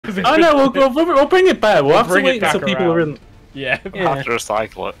Oh no, we'll bring it back. We'll have to wait until people are in. Yeah. We'll have to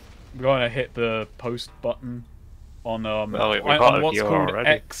recycle it. I'm going to hit the post button on on what's called already.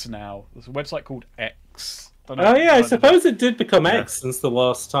 X now. There's a website called X. Oh yeah, I suppose it did become X since the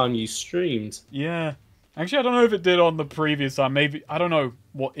last time you streamed. Yeah. Actually, I don't know if it did on the previous time. Maybe I don't know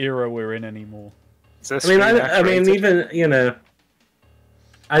what era we're in anymore. I mean, even you know,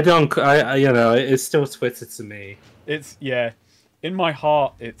 I you know, it's still Twitter to me. It's in my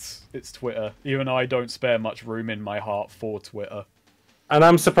heart, it's Twitter. Even though I don't spare much room in my heart for Twitter. And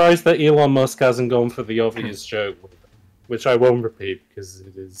I'm surprised that Elon Musk hasn't gone for the obvious joke, which I won't repeat because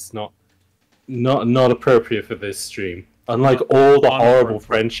it is not appropriate for this stream. Unlike all the horrible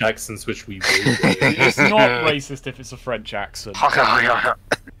French accents which we do. It's not racist if it's a French accent. I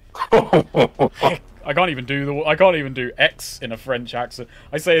can't even do X in a French accent.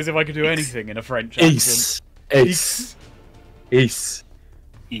 I say as if I could do anything in a French accent. Ace.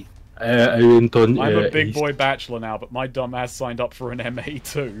 I'm a big boy bachelor now, but my dumb ass signed up for an MA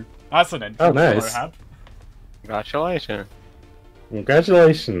too. That's an entrance. Oh, nice. Congratulations.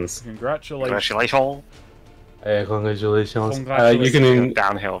 Congratulations. Congratulations. Congratulations. You can go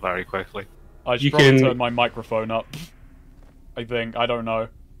downhill very quickly. I should probably turn my microphone up. I think. I don't know.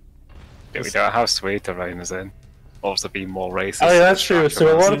 Yeah, we don't know how sweet the rain is in. Also be more racist. Oh yeah, that's true.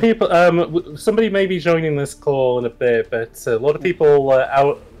 So a lot of people, somebody may be joining this call in a bit, but a lot of people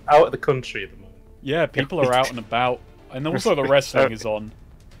out of the country at the moment. Yeah, people are out and about, and also the wrestling is on.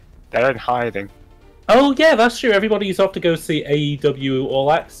 They're in hiding. Oh yeah, that's true. Everybody's off to go see AEW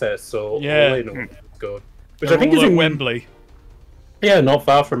All Access, or All In, which I think is in Wembley. Yeah, not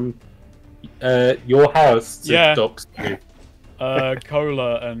far from your house. To Duxbury.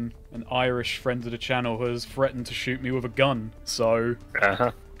 Cola and an Irish friend of the channel has threatened to shoot me with a gun, so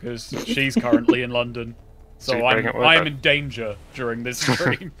because she's currently in London, so I'm in danger during this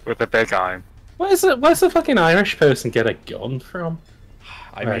stream. With a big iron. Where's the fucking Irish person get a gun from?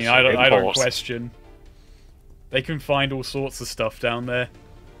 I mean, I don't question. They can find all sorts of stuff down there.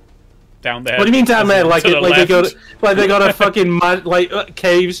 Down there. What do you mean down there? Like they got a fucking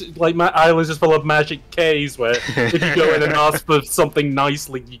caves, islands just full of magic caves where if you go in and ask for something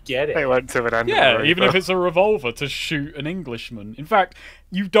nicely, you get it. They went to an even if it's a revolver to shoot an Englishman. In fact,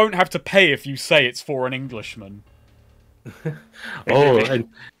 you don't have to pay if you say it's for an Englishman. And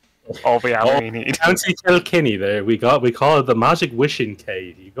all the ammo we need. County Kilkenny there. We call it the magic wishing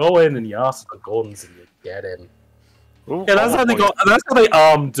cave. You go in and you ask for guns and you get in. Ooh, yeah, that's how they got. That's how they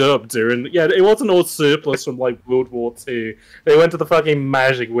armed up during. Yeah, it wasn't all surplus from like World War II. They went to the fucking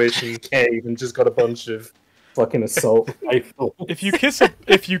magic wishing cave and just got a bunch of fucking assault rifles. If you kiss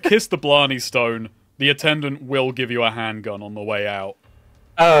the Blarney Stone, the attendant will give you a handgun on the way out.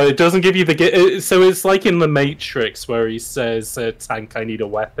 Oh, it doesn't give you the so it's like in the Matrix where he says, "Tank, I need a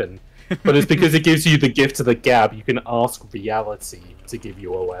weapon," but it's because it gives you the gift of the gab. You can ask reality to give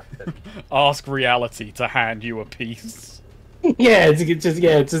you a weapon. Ask reality to hand you a piece. Yeah,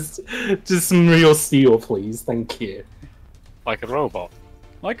 just some real steel, please. Thank you. Like a robot.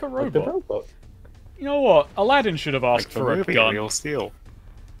 Like a robot. You know what? Aladdin should have asked for a gun. Real steel.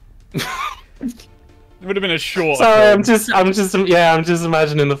 It would have been a short. Sorry, I'm just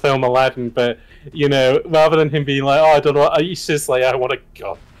imagining the film Aladdin, but you know, rather than him being like, "Oh, I don't know," he's just like, "I want a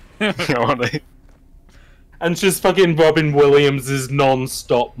gun." And just fucking Robin Williams'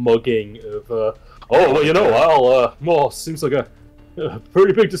 non-stop mugging of, oh, well, you know, well, seems like a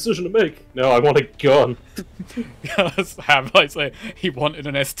pretty big decision to make. No, I want a gun. I say he wanted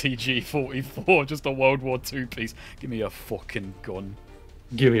an STG-44, just a World War II piece. Give me a fucking gun.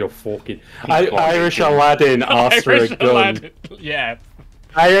 Give me a fucking... Irish Aladdin asked for a gun. Yeah.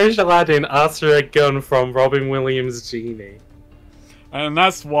 Irish Aladdin asked for a gun from Robin Williams' genie. And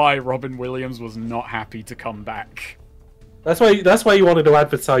that's why Robin Williams was not happy to come back. That's why you wanted to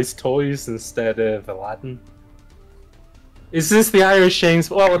advertise toys instead of Aladdin. Is this the Irish James?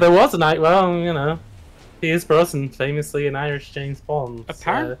 Well, there was a night. Well, you know, Pierce Brosnan, famously an Irish James Bond.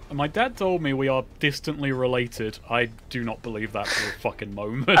 Apparently, my dad told me we are distantly related. I do not believe that for a fucking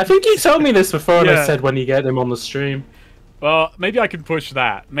moment. I think you told me this before, and I said when you get him on the stream. Well, maybe I can push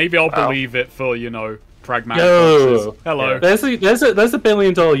that. Maybe I'll believe it for, you know, pragmatic purposes. Hello. There's a $1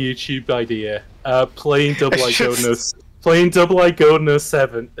 billion YouTube idea. Playing Double I Golden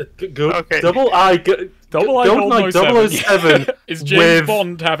 07. Double I Golden 07 is James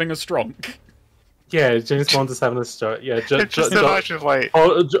Bond having a stroke. Yeah, James Bond is having a stroke. Yeah, just imagine like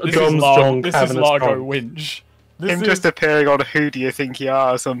this is Largo Winch. Him just appearing on Who Do You Think You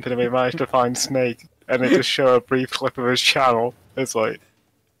Are or something, and we managed to find Snake, and they just show a brief clip of his channel. It's like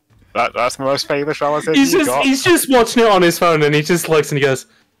that's my most famous relative. He's just watching it on his phone, and he just looks and he goes,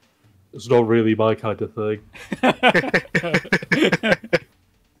 It's not really my kind of thing.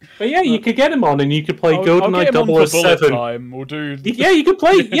 But yeah, you could get him on, and you could play GoldenEye 007. Time. We'll do... Yeah, you could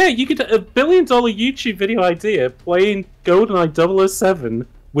play. Yeah, you could a $1 billion YouTube video idea playing GoldenEye 007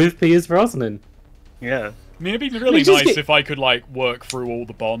 with Pierce Brosnan. Yeah. I mean, it'd be really nice if I could like work through all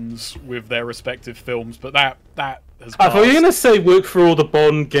the Bonds with their respective films, but that has I thought you were gonna say work through all the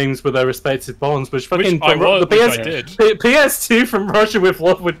Bond games with their respective Bonds, which fucking I did. PS2 from Russia with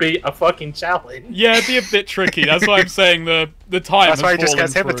Love would be a fucking challenge. Yeah, it'd be a bit tricky. That's why I'm saying the time. That's why he just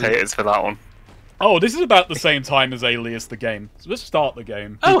gets through. imitators for that one. Oh, this is about the same time as Alias the game. So let's start the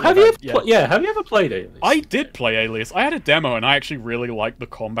game. Oh, have you ever have you ever played Alias? I did play Alias. I had a demo and I actually really liked the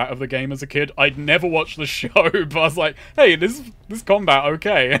combat of the game as a kid. I'd never watched the show, but I was like, hey, this combat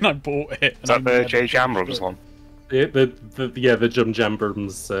okay, and I bought it. Is that the J. Abrams one? The Jim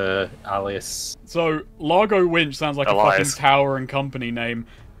Abrams Alias. So, Largo Winch sounds like a fucking tower and company name.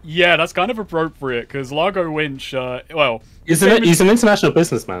 Yeah, that's kind of appropriate, because Largo Winch, well... He's an international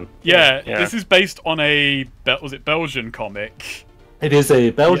businessman. Yeah, this is based on a, was it Belgian comic? It is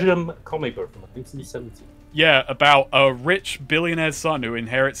a Belgian comic book from 1970. Yeah, about a rich billionaire son who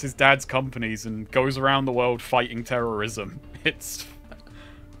inherits his dad's companies and goes around the world fighting terrorism. It's...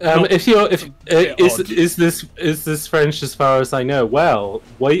 is this French as far as I know? Well,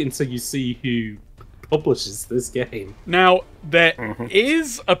 wait until you see who publishes this game. Now, there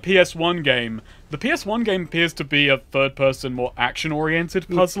is a PS1 game. The PS1 game appears to be a third-person, more action-oriented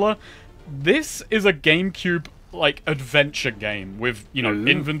puzzler. This is a GameCube, like, adventure game with, you know,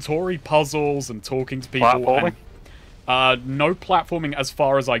 inventory puzzles and talking to people. Platforming? And, no platforming as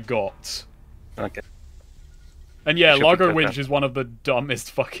far as I got. Okay. And yeah, Largo Winch is one of the dumbest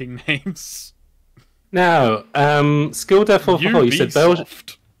fucking names. Now, Skill Death for you said Belgian.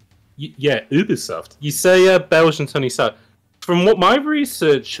 Yeah, Ubisoft. You say Belgian Tony Stark. From what my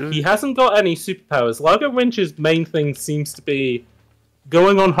research, he hasn't got any superpowers. Largo Winch's main thing seems to be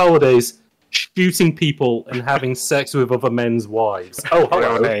going on holidays, shooting people, and having sex with other men's wives. Oh,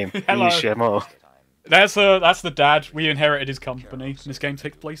 hello. Hello. That's the dad. We inherited his company. This game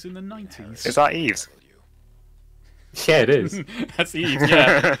takes place in the 90s. Is that Eve's? Yeah, it is. That's Eve,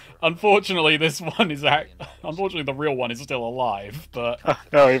 yeah. Unfortunately, this one is... Unfortunately, the real one is still alive, but...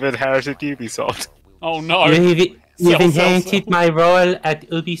 no, you've inherited Ubisoft. Oh, no. You've inherited my role at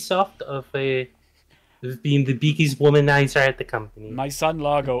Ubisoft of being the biggest womanizer at the company. My son,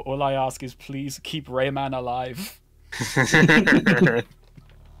 Largo, all I ask is please keep Rayman alive.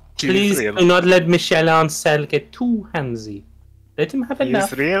 Please do not let Michel Ancel get too handsy. Let him have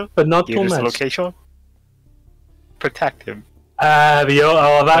enough, but not too much. Location. Protect him. When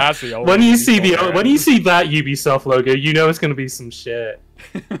you see that Ubisoft logo, you know it's going to be some shit.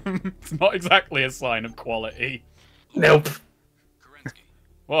 It's not exactly a sign of quality. Nope.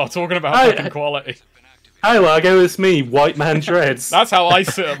 Well, talking about fucking quality. Hi Largo, it's me, White Man Dreads. That's how I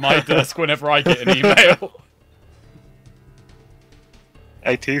sit at my desk whenever I get an email.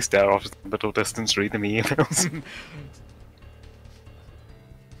 I too stare off the middle distance reading the emails.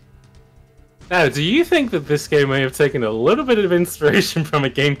 Now, do you think that this game may have taken a little bit of inspiration from a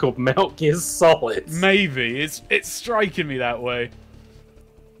game called Metal Gear Solid? Maybe. It's striking me that way.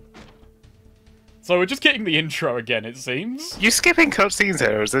 So we're just getting the intro again, it seems. You skipping cutscenes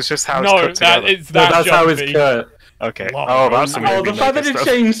here, or is this just how it's cut together? That's how it's cut. Okay. Oh, that's the fact that it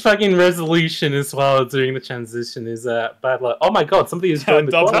changed fucking resolution as well during the transition is bad luck. Oh my god, somebody is joined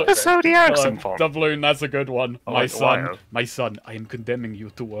the club. Episode Erickson font. Doubloon, that's a good one. My son, I am condemning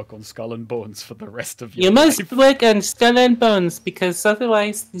you to work on Skull and Bones for the rest of your life. You must work on Skull and Bones because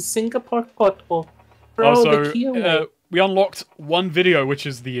otherwise the Singapore court will throw the key away. We unlocked one video, which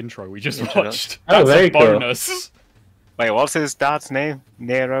is the intro we just watched. Oh, that's a bonus. Wait, what's his dad's name?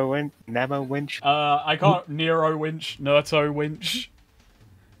 Nemo Winch? I can't... Nero Winch? Nerto Winch?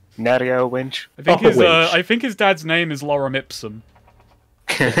 Nerio Winch? I think his dad's name is Lorem Ipsum.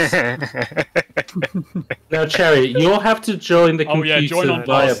 Now, Cherry, you'll have to join the computer join on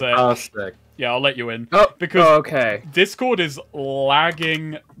via Parsec. Yeah, I'll let you in. Because okay. Discord is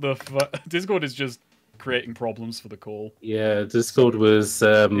lagging Discord is just creating problems for the call. Yeah, Discord was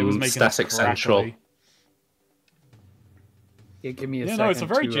static central. Yeah, give me a second. No, it's a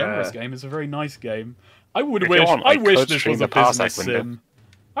very generous game. It's a very nice game. I wish this was a business sim.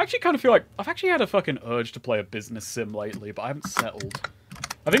 I actually kind of feel like I've actually had a fucking urge to play a business sim lately, but I haven't settled.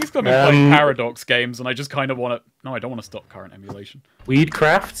 I think it's because I've been playing Paradox games, and I just kind of want to... No, I don't want to stop current emulation.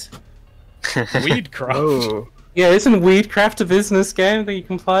 Weedcraft? Weedcraft? Oh. Yeah, isn't Weedcraft a business game that you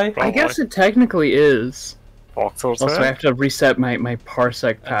can play? I guess it technically is. Voxel also, I have to reset my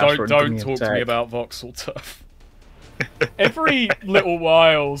Parsec password. Don't talk to me about Voxel Turf. Every little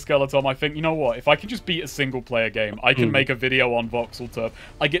while, Skeleton, I think, you know what? If I can just beat a single-player game, I can make a video on Voxel Turf.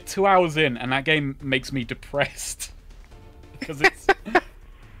 I get 2 hours in, and that game makes me depressed. Because it's...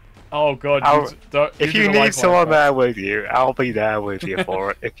 Oh, God. If you need someone there with you, I'll be there with you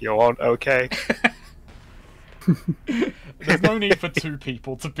for it, if you want, okay? There's no need for 2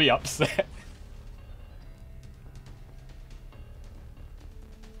 people to be upset.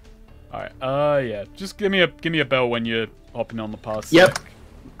 Alright, yeah. Just give me a bell when you're hopping on the pass. Yep.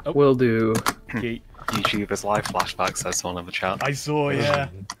 Oh. Will do. YouTubers live flashback, says someone in the chat. I saw, yeah.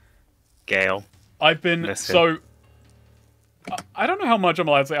 Gale. I've been so I don't know how much I'm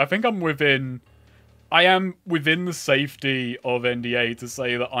allowed to say. I think I am within the safety of NDA to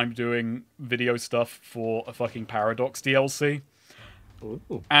say that I'm doing video stuff for a fucking Paradox DLC.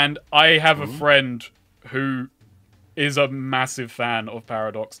 Ooh. And I have a friend who is a massive fan of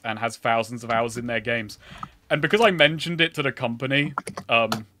Paradox and has thousands of hours in their games. And because I mentioned it to the company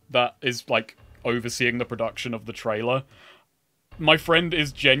that is, like, overseeing the production of the trailer, my friend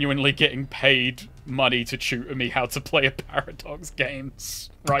is genuinely getting paid money to tutor me how to play a Paradox games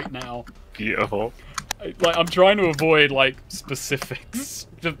right now. Beautiful. Like, I'm trying to avoid, like, specifics,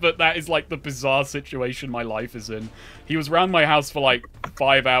 but that is, like, the bizarre situation my life is in. He was around my house for, like,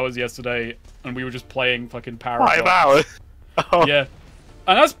 5 hours yesterday, and we were just playing fucking Paradox. 5 hours? Oh. Yeah.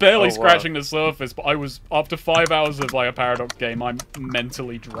 And that's barely scratching the surface, but after 5 hours of, like, a Paradox game, I'm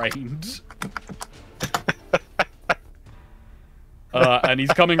mentally drained. And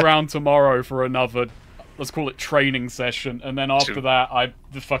he's coming around tomorrow for another, let's call it training session, and then after that,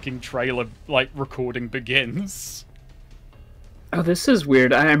 the fucking trailer, like, recording begins. Oh, this is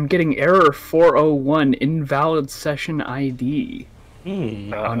weird. I'm getting error 401, invalid session ID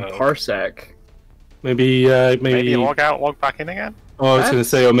on Parsec. Maybe log out, log back in again? Oh, I was going to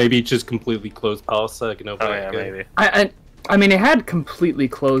say, or maybe just completely close Parsec and open it again. Maybe. I mean, it had completely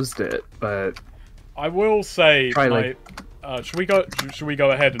closed it, but... I will say, like... should we go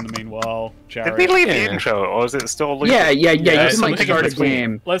ahead in the meanwhile, Jared? Did we leave the intro, or is it still looping? Yeah, you can, like, start a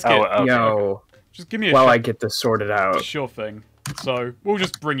game. Let's get... just give me a... While I get this sorted out. Sure thing. So, we'll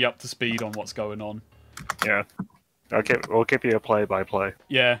just bring you up to speed on what's going on. Yeah. We'll give you a play-by-play.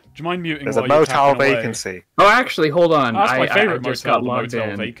 Yeah. Do you mind muting There's a motel vacancy. Oh, actually, hold on. That's my favorite just motel, got logged motel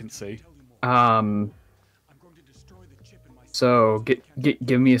in. vacancy. So,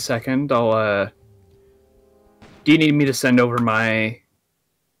 give me a second. I'll, do you need me to send over my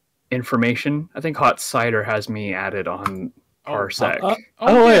information? I think Hot Cider has me added on Parsec.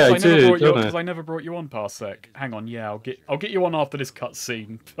 Yeah, I do. Because I never brought you on Parsec. Hang on, yeah, I'll get you on after this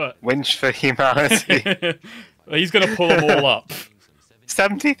cutscene. But Winch for humanity. He's gonna pull them all up.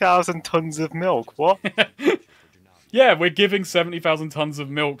 70,000 tons of milk. What? Yeah, we're giving 70,000 tons of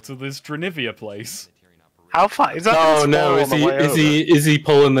milk to this Dranivia place. How far is that? Oh no! Is he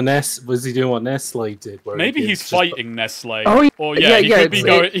pulling the Nest? Was he doing what Nestle did? Maybe he's fighting Nestle. Oh, or yeah.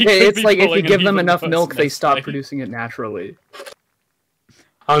 It's like if you give them enough milk, they stop producing it naturally.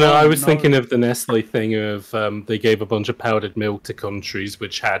 Oh no! I was thinking of the Nestle thing of they gave a bunch of powdered milk to countries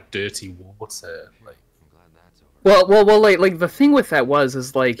which had dirty water. Well, like the thing with that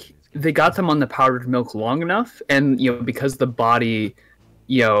is like they got them on the powdered milk long enough, and because the body,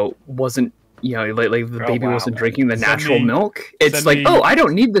 wasn't. Like the baby wasn't drinking the natural milk. It's like, I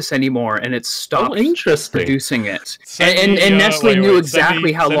don't need this anymore, and it stopped producing it. And Nestle knew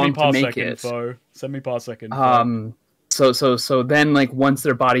exactly how long to make it. Send me Parsec info. So then, like, once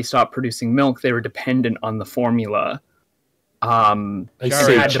their body stopped producing milk, they were dependent on the formula.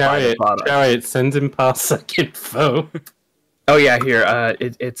 Chariot, send him Parsec info. Oh yeah, here.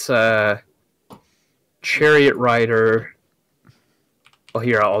 It's Chariot Rider. Well,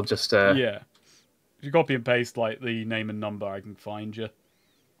 here I'll just yeah. If you copy and paste like the name and number, I can find you.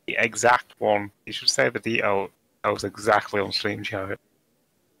 The exact one. You should say the detail. I was exactly on stream, Chariot.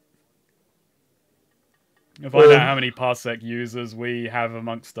 You'll find out how many Parsec users we have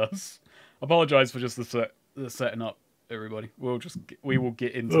amongst us. Apologise for just the setting up, everybody. We will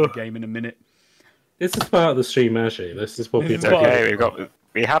get into the game in a minute. This is part of the stream, actually. This is what people. Okay,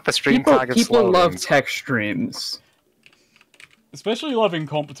 we have the stream tag of people love tech streams. Especially love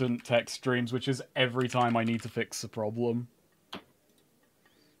incompetent tech streams, which is every time I need to fix a problem.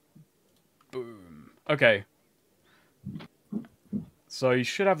 Boom. Okay. So you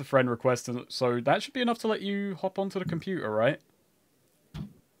should have the friend request, so that should be enough to let you hop onto the computer, right?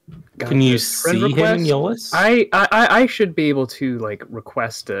 Can you see him in your list? I should be able to, like,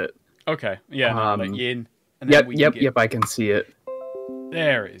 request it. Okay. Yeah, no, let you in. And yep, I can see it.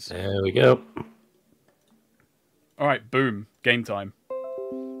 There it is. There we go. Alright, boom. Game time.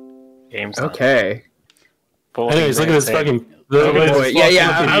 Game time. Okay. Anyways, look at this fucking.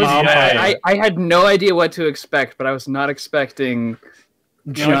 I had no idea what to expect, but I was not expecting.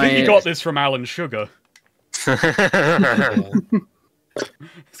 Giant... I think you got this from Alan Sugar. It's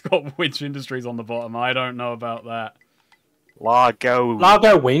got Winch Industries on the bottom. I don't know about that.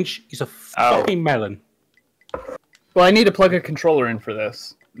 Largo Winch is a fucking melon. Well, I need to plug a controller in for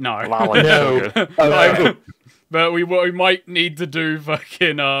this. No. No. But we might need to do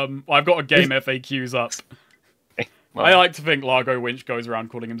fucking I've got a game FAQs up. Well, I like to think Largo Winch goes around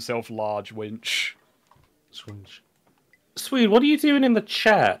calling himself Large Winch. Swede, what are you doing in the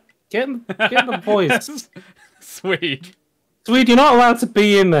chat? Get in the voice. Swede, you're not allowed to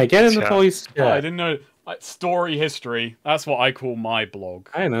be in there. Get in the voice chat. Oh, I didn't know. Story history. That's what I call my blog.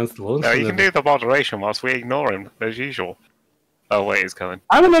 I know. No, you can do the moderation whilst we ignore him, as usual. Oh, wait, he's coming.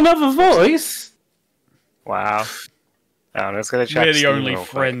 I'm in another voice. Wow. Oh, let's get a check. We're the only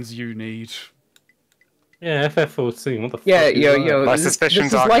friends you need. Yeah, FF14. What the fuck? Yeah, yo. My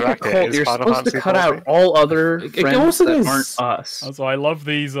suspicions are like a cult. You're supposed to cut out all other friends that aren't us. Also, I love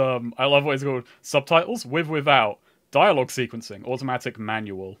these. I love what it's called. Subtitles with, without, dialogue sequencing, automatic,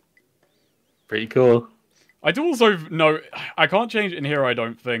 manual. Pretty cool. I do also know I can't change it in here. I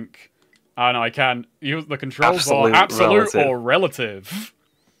don't think. And I can. Use the controls are absolute or relative.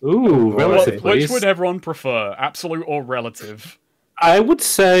 Ooh, relative. Which would everyone prefer, absolute or relative? I would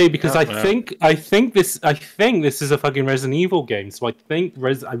say because I think this is a fucking Resident Evil game, so I think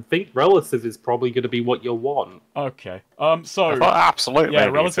relative is probably going to be what you'll want. Okay. So absolutely, yeah,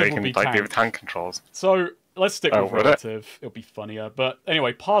 relative so would be do tank controls. So let's stick with relative. It'll be funnier. But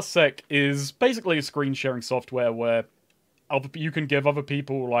anyway, Parsec is basically a screen sharing software where you can give other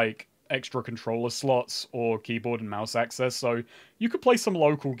people like extra controller slots or keyboard and mouse access. So you could play some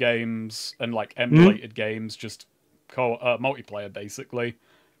local games and like emulated games, just multiplayer basically,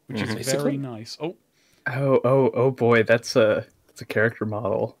 which is very nice. Oh boy, that's a character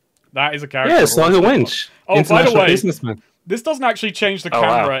model. That is a character. Yeah, it's like a Winch. Oh, by the way, businessman. This doesn't actually change the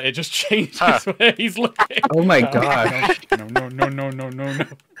camera. Wow. It just changes where he's looking. Oh my god!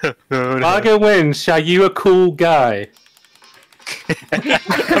 No. Largo Winch, are you a cool guy? I'm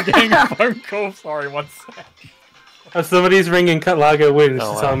getting a phone call. Sorry, one sec. Oh, somebody's ringing Largo Winch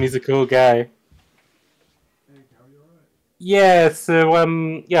to tell him he's a cool guy. Yeah, so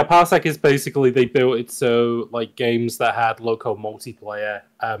Parsec is basically they built it so like games that had local multiplayer,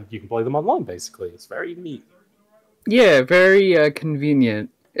 you can play them online. Basically, it's very neat. Yeah, very convenient.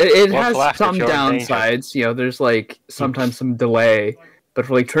 It has some downsides. You know, there's like sometimes some delay, but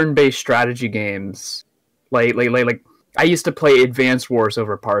for like turn-based strategy games, like I used to play Advanced Wars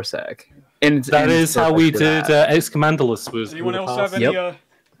over Parsec, and that is how we did Ex-Commandalus. Was anyone else have any?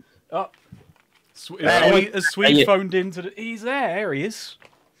 Has Swede phoned into the... He's there, he is.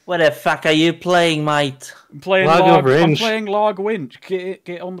 What the fuck are you playing, mate? I'm playing Largo Winch.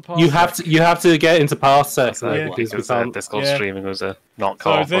 Get on the Parsec. You have to get into Parsec. Because Discord streaming was not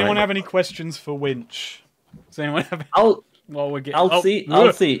called. So, does anyone have any questions for Winch? Does anyone have any... I'll see.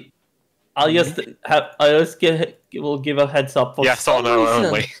 I'll just give a heads up. Yes or no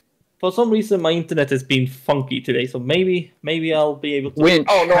only. For some reason, my internet has been funky today, so maybe I'll be able to... Winch,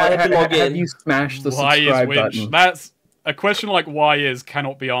 I have to log in. Have you smashed the subscribe button? That's a question like why is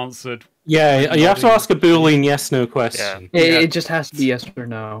cannot be answered. Yeah, you have to ask a Boolean yes/no question. Yeah. It just has to be yes or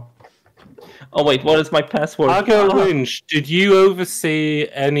no. Oh wait, what is my password? Largo Winch, did you oversee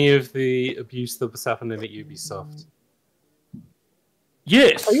any of the abuse that was happening at Ubisoft?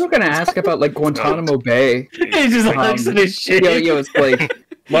 Yes. Oh, you were going to ask about like Guantanamo Bay. He just likes this shit. Yo, it's like...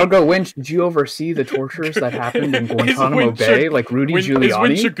 Largo Winch, did you oversee the tortures that happened in Guantanamo Bay, like Rudy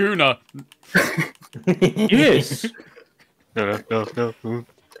Giuliani? Is Winchaguna? Yes. No.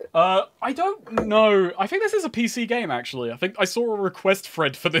 I don't know. I think this is a PC game, actually. I think I saw a request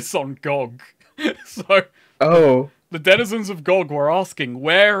thread for this on GOG. So, the denizens of GOG were asking,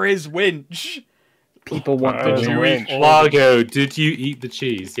 where is Winch? People want the Winch. Largo, did you eat the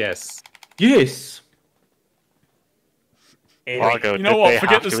cheese? Yes. Yes. Largo, you know what?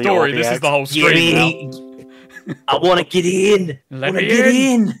 Forget the story. This is the whole stream now. I want to get in. Let me get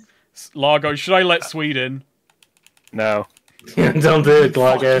in. Largo, should I let Swede in? No. Don't do it,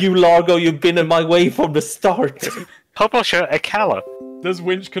 Largo. Fuck you, Largo. You've been in my way from the start. Publisher Akala. Does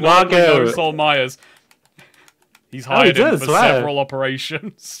Winch cannot know Sol Myers? He's hired him for several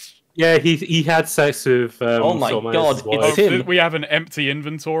operations. Yeah, he had sex with. Oh my god, it's him. We have an empty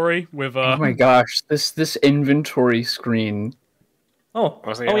inventory with. Oh my gosh, this inventory screen. Yeah,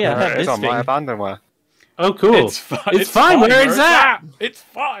 it's on my abandonware. Oh, cool. It's fine. Where is that? It's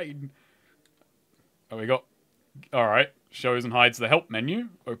fine. Oh, we got. All right. Shows and hides the help menu.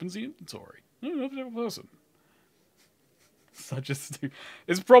 Opens the inventory. Person.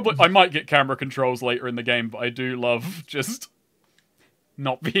 It's probably I might get camera controls later in the game, but I do love just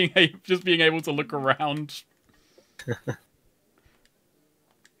not being being able to look around.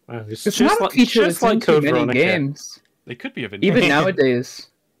 It's not a feature that's in too many games. They could be of interest. Even nowadays.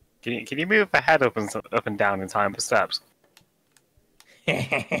 Can you move the head up and down in time for steps?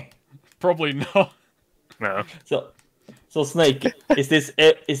 Probably not. No. So Snake, is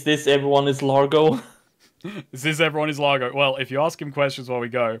this everyone is Largo? Is this everyone is Largo? Well, if you ask him questions while we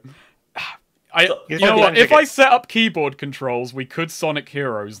go, you know what? If I set up keyboard controls, we could Sonic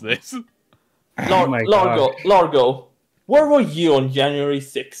Heroes this. Largo, where were you on January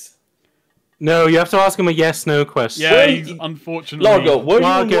 6th? No, you have to ask him a yes/no question. Yeah, he's unfortunately.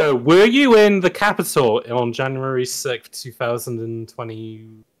 Largo, were you in the Capitol on January 6th,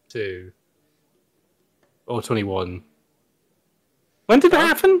 2022? Or 21? When did that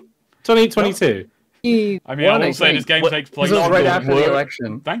happen? 2022. I mean, I will say this game takes place right after the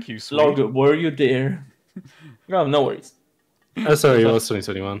election. Thank you, sweet. Largo, were you there? No, no worries. Oh, sorry, it was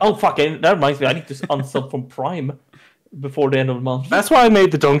 2021. Oh, fuck, that reminds me, I need to unsub from Prime before the end of the month. That's why I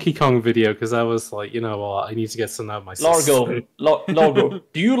made the Donkey Kong video, because I was like, you know what, I need to get some out of my system. Largo,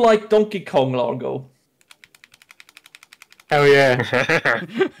 do you like Donkey Kong, Largo? Hell yeah.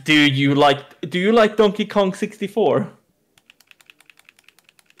 Do you like Donkey Kong 64?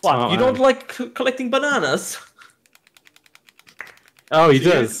 What, you don't like collecting bananas? Oh, he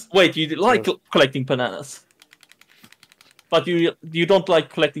does. Wait, you like collecting bananas? But you don't like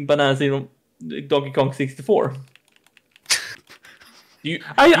collecting bananas in Donkey Kong 64?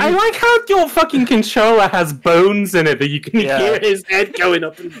 I like how your fucking controller has bones in it that you can hear his head going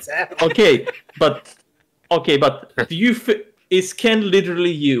up and down. Okay, but do you is Ken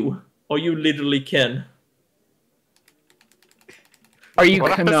literally you, or you literally Ken? Are you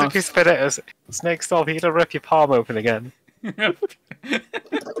what happens if you spit it? Snake stop, he'll rip your palm open again. I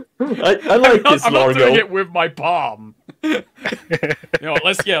like this, I'm Largo. not doing it with my palm. You know what,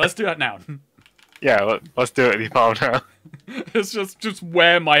 let's do that now. Yeah, let's do it with your palm now. Let's just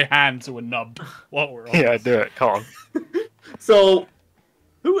wear my hand to a nub while we're on. Yeah, do it. Come on. So,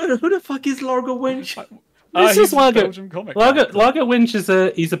 who the fuck is Largo Winch? This is Largo. Belgian comic Largo Winch is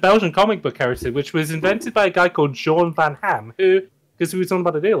he's a Belgian comic book character, which was invented by a guy called John Van Ham, who, because we were talking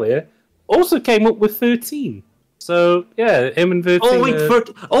about it earlier, also came up with 13. So yeah, him and 13. Oh wait,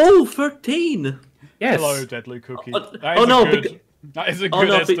 13. Yes. Hello, Deadly Cookie. That is a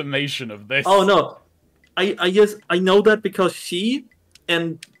good estimation of this. Oh no, I know that because she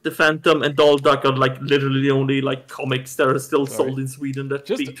and the Phantom and Donald Duck are like literally the only like comics that are still sold in Sweden that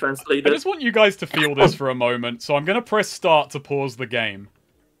being translated. I just want you guys to feel this for a moment, so I'm gonna press start to pause the game.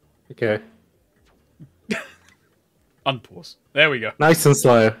 Okay. Unpause. There we go. Nice and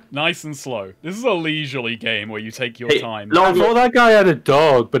slow. Nice and slow. This is a leisurely game where you take your time. I thought that guy had a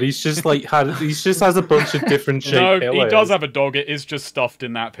dog, but he's just like he just has a bunch of different shaped pillows. No, he does have a dog. It is just stuffed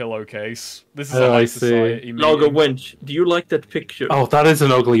in that pillowcase. This is a high society meeting. Largo Winch, do you like that picture? Oh, that is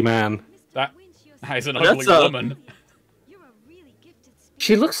an ugly man. That is an ugly woman.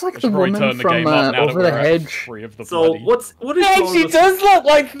 She looks like the woman from Over the Hedge. So what is? Yeah, she does look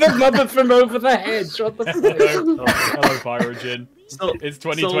like the mother from Over the Hedge. What the fuck? Hello, Pyrogen. It's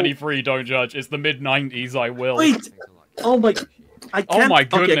 2023. Don't judge. It's the mid-90s. I will. Wait. Oh my. Oh my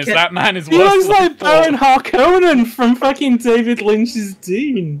goodness, that man is. He looks like Baron Harkonnen from fucking David Lynch's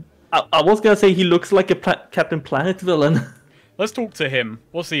Dune. I was gonna say he looks like a Captain Planet villain. Let's talk to him.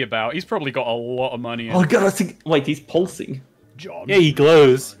 What's he about? He's probably got a lot of money. Oh god, wait, he's pulsing. John. Yeah, he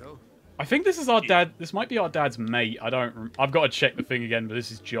glows. I think this is our dad. This might be our dad's mate. I've got to check the thing again, but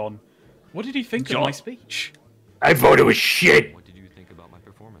this is John. What did he think of my speech? I thought it was shit. What did you think about my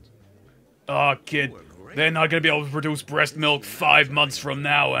performance? Oh, kid. They're not going to be able to produce breast milk 5 months from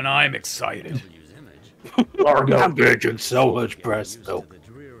now, and I'm excited. I'm drinking so much breast milk.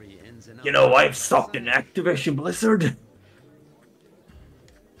 You know, I've sucked in Activision Blizzard.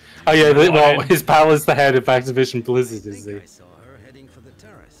 Oh yeah, well, his pal is the head of Activision Blizzard, is he?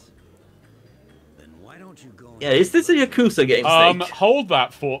 Yeah, is this a Yakuza game, Snake? Hold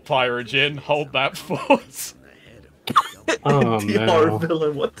that thought, Pyrogen. Hold that thought. Oh the no. horror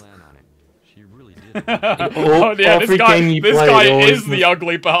villain, what? Oh yeah, this guy is the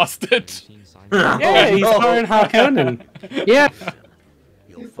ugly bastard. Yeah, he's Baron Harkonnen. Yeah.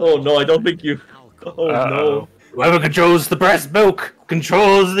 Oh no, I don't think you... Oh no. Whoever controls the breast milk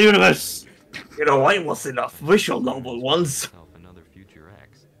controls the universe. You know, I was in a visual novel once. Another future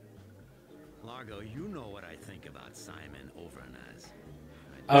X. Largo, you know what I think about Simon Overnaz.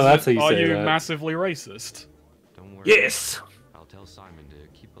 Oh, that's how you say Are you that. massively racist? Don't worry. Yes. I'll tell Simon to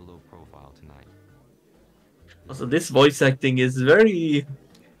keep a low profile tonight. Also, this voice acting is very...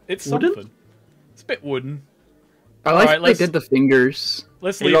 It's wooden? something. It's a bit wooden. I like Alright, how they did the fingers.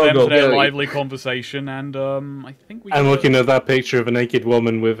 Let's Hey, leave them Largo. to their Yeah. lively conversation, and I think we. I'm can looking at that picture of a naked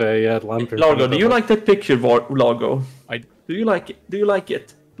woman with a lamp in front Largo, of do her. you like that picture, Largo? I- Do you like it? Do you like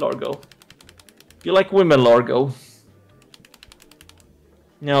it, Largo? You like women, Largo?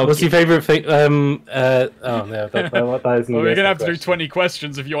 No. What's your favourite thing? Oh no, that isn't. Well, we're gonna have to do 20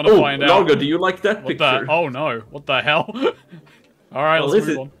 questions if you want to find out. Largo, do you like that What picture? the? Oh no! What the hell? All right, Well, let's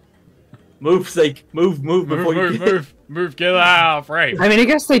this move is- on. Move, Snake. Move before you Move! Get out of frame. I mean, I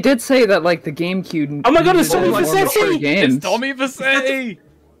guess they did say that like the GameCube. Oh my God, it's needed Tommy more Vercetti! mature games. It's Tommy Vercetti.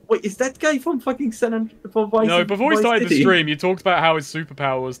 Wait, is that guy from fucking Vice? No, before we Vice started the City? stream, you talked about how his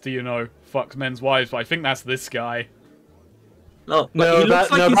superpower was to, fuck men's wives, but I think that's this guy. No, but No, he looks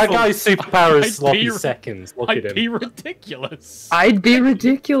like he's that from- guy's superpower is I'd sloppy be- seconds. Look at I'd him. be ridiculous. I'd be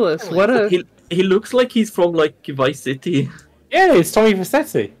ridiculous. What a. He looks like he's from like Vice City. Yeah, it's Tommy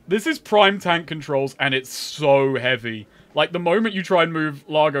Vercetti. This is prime tank controls, and it's so heavy. Like, the moment you try and move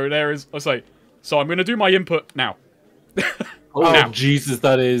Largo, there is... So I'm gonna do my input now. Oh, Now. Jesus,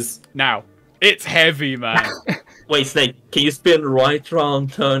 that is... Now. It's heavy, man. Wait, Snake, can you spin right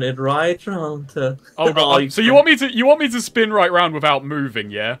round, turn it right round? Oh god. So you want me to spin right round without moving,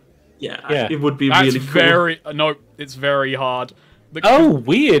 yeah? Yeah, it would be That's really cool. very... No, it's very hard. Oh,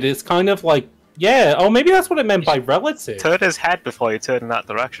 weird. It's kind of like... Yeah, oh, maybe that's what it meant by relative. Turn his head before you turn in that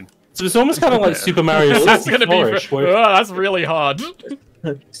direction. So it's almost kind of like Super Mario That's 64 gonna be... where... that's really hard.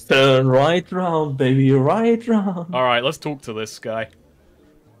 Turn right round, baby, right round. Alright, let's talk to this guy.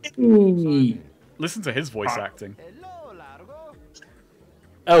 Hey. Listen to his voice acting.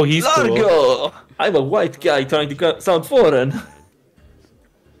 Oh, he's cool. Largo! I'm a white guy trying to sound foreign.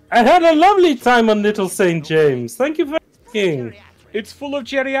 I had a lovely time on Little St. James. Thank you for asking. It's full of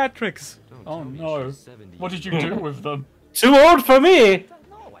geriatrics. Oh no. What did you do with them? Too old for me.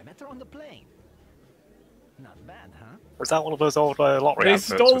 No, I met her on the plane. Not bad, huh? Was that one of those old lottery They adverts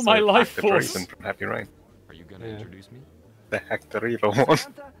stole with my the life active force. reason from Heavy Rain? Are you gonna introduce me? The Hector evil one.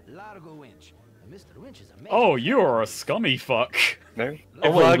 Largo Winch. Mr. Winch is amazing. Oh, you are a scummy fuck. No? If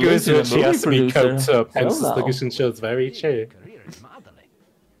wait, Largo Luke's is a rich, he movie has to be producer. coked up, hence the Hello. Sluggish and Show's very true. Career is modeling.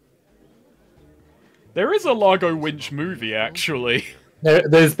 There is a Largo Winch movie, actually.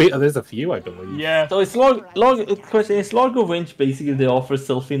 There's a few, I believe. Yeah. So it's question is Largo Winch basically they offer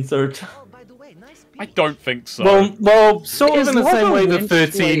self-insert? Oh, by the way, nice I piece. don't think so. Well, sort Is of in the same Largo way that Winch,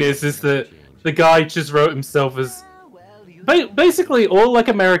 13 like- is that the guy just wrote himself as... Well, you Basically, all like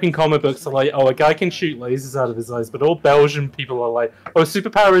American comic books are like, oh, a guy can shoot lasers out of his eyes, but all Belgian people are like, oh,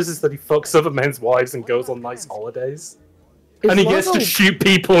 superpowers is that he fucks other men's wives and goes on nice holidays. And he gets to shoot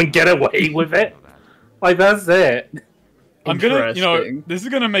people and get away with it. Like, that's it. I'm gonna, Interesting. this is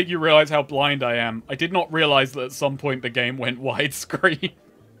gonna make you realize how blind I am. I did not realize that at some point the game went widescreen.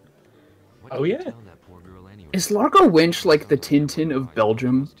 What Oh, did you yeah. tell that poor girl anyway? Is Largo Winch like the Tintin of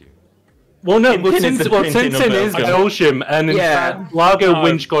Belgium? Well, no, Tintin is the Tintin of Tintin is Belgium. Belgium, and in Yeah. fact, Largo No.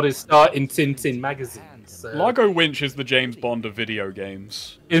 Winch got his start in Tintin magazine. So. Largo Winch is the James Bond of video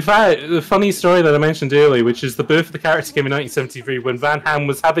games. In fact, the funny story that I mentioned earlier, which is the birth of the character came in 1973 when Van Ham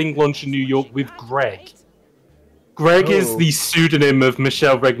was having lunch in New York with Greg. Greg is Oh. the pseudonym of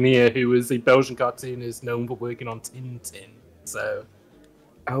Michel Regnier, who is a Belgian cartoonist known for working on Tintin. So,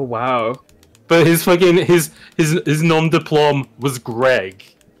 Oh wow. but his fucking his nom de plume was Greg.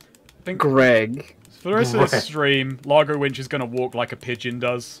 I think Greg. for the rest of Right. this stream, Largo Winch is gonna walk like a pigeon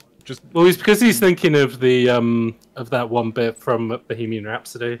does. Just Well, it's because he's thinking of the of that one bit from Bohemian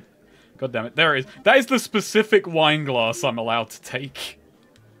Rhapsody. God damn it, there it is. That is the specific wine glass I'm allowed to take.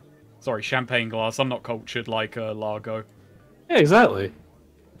 Sorry, champagne glass. I'm not cultured like Largo. Yeah, exactly.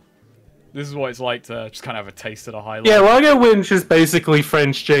 This is what it's like to just kind of have a taste at a high level. Yeah, Largo Winch is basically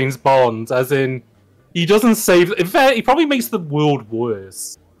French James Bond, as in he doesn't save. In fact, he probably makes the world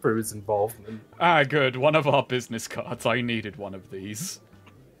worse through his involvement. Ah, good. One of our business cards. I needed one of these.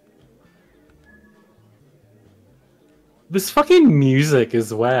 This fucking music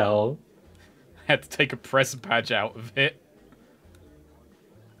as well. Had to take a press badge out of it.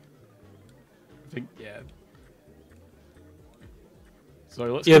 I think, yeah. So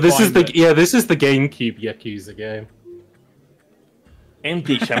let's. Yeah, this is combine this is the GameCube Yakuza game.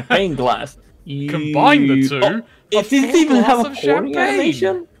 Empty champagne glass. Combine the two. Oh, it didn't full even glass have a of pouring champagne.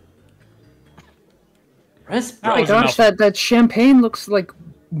 animation. Press That Oh my was gosh, enough. that champagne looks like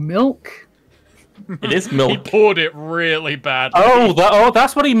milk. It is He milk. poured it really badly.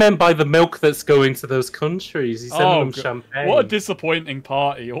 That's what he meant by the milk that's going to those countries. He sent them God. champagne. What a disappointing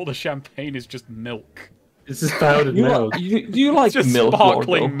party. All the champagne is just milk. This is powdered You milk. do you like It's just milk,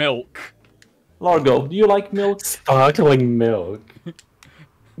 sparkling Largo? milk. Largo, do you like milk? Sparkling milk.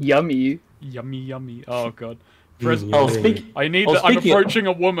 Yummy. Yummy, yummy. Oh god. Oh, I need. I'm approaching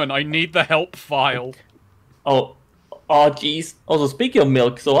a woman. I need the help file. Oh, jeez. Also, speaking of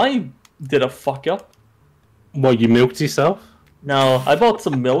milk, so I did a fuck up. What, you milked yourself? No, I bought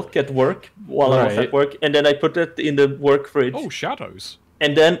some milk at work while I was at work, and then I put it in the work fridge. Oh, shadows.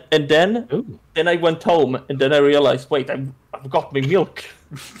 And then I went home, and then I realized, wait, I've got my milk.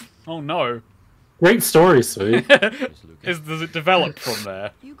 Oh no. Great story, Sweet. Does it develop from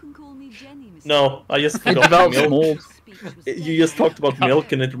there? You can call me Jenny, Mr. No, I just It forgot develops milk. mold. You just talked about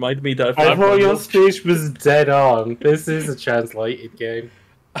milk, and it reminded me that I thought your speech was dead on. This is a translated game.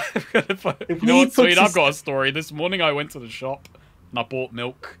 You know what, Sweet? I've got a story. This morning I went to the shop and I bought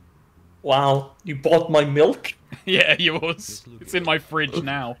milk. Wow, you bought my milk? Yeah, yours. It's in my fridge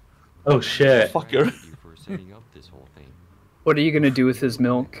now. Oh shit. Fucker. What are you gonna do with his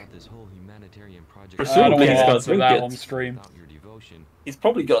milk? Presumably he's gonna drink that it. on stream. He's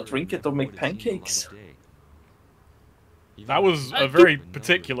probably gonna drink it or make pancakes. That was a very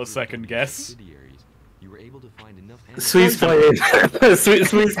particular second guess. Sweet's playing.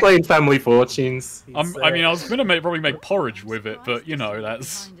 Sweet's playing Family Fortunes. I mean, I was gonna probably make porridge with it, but you know,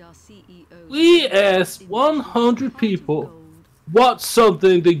 that's. We asked 100 people, what's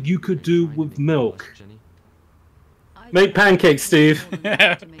something that you could do with milk? Make pancakes, Steve.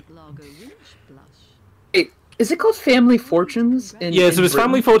 Is it called Family Fortunes? Yes, it was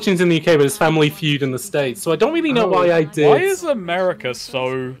Family Fortunes in the UK, but it's Family Feud in the States. So I don't really know why I did. Why is America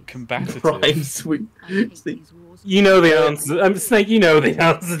so combative? Right, Sweet. You know the answer. Snake, you know the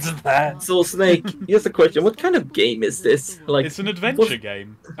answer to that. So, Snake, here's the question: what kind of game is this? Like, it's an adventure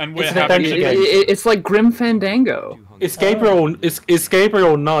game, and we're It's an having adventure game. It's like Grim Fandango. It's Gabriel. It's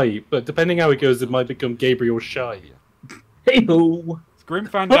Gabriel Knight, but depending how it goes, it might become Gabriel Shy. Hey-ho. It's Grim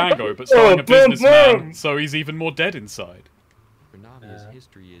Fandango, but starring a businessman, so he's even more dead inside.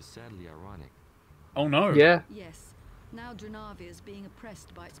 history is sadly ironic. Oh no. Yeah. Yes. Now Dranavia is being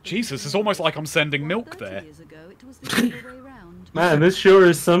oppressed by its Jesus, it's almost like I'm sending milk 30 there. years ago, it was the other way round. Man, this sure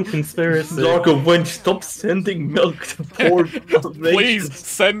is some conspiracy. Largo, Winch, stop sending milk to poor Please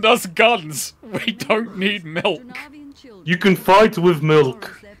send us guns. We don't need milk. You can fight with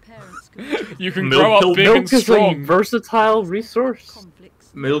milk. You can grow up big and Milk is a strong. versatile resource.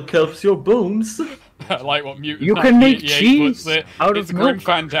 Milk helps your bones. Like what Mutant You can make 88 cheese puts it. out It's of Grim milk.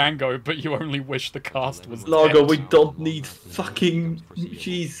 Fandango, but you only wish the cast was Largo, dead. we don't need fucking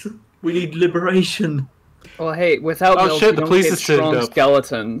cheese. We need liberation. Well, hey, without Oh, milk, shit, you the don't police get has turned strong up.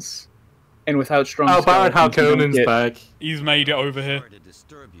 skeletons. And without strong Oh, Baron skeletons, you don't Harkonnen's get... back. He's made it over here. Sorry to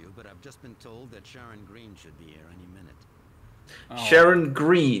disturb you, but I've just been told that Sharon Green should be here any minute. Oh. Sharon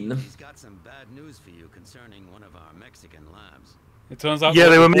Green. He's got some bad news for you concerning one of our Mexican labs. It turns out Yeah,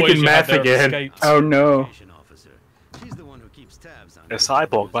 the they were boys making you had meth there again. escaped. Oh no. Officer. She's the one who keeps tabs on A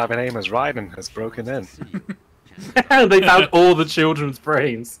cyborg by the name of Raiden has broken in. They found all the children's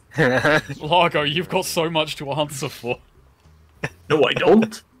brains. Largo, you've got so much to answer for. No, I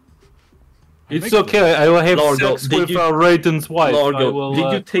don't. It's okay, I will have Largo, sex did with you- Raiden's wife. I Largo, will, did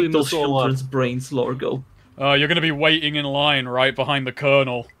you clean take those this all up. children's brains, Largo? You're gonna be waiting in line right behind the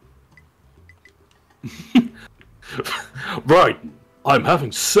Colonel. Right, I'm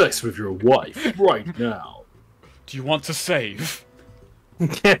having sex with your wife right now. Do you want to save?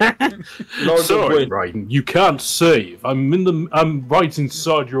 Largo, Sorry, wait. Raiden, you can't save. I'm right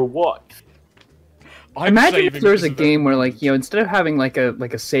inside your wife. I'm Imagine saving if there's a because of game where, like, you know, instead of having like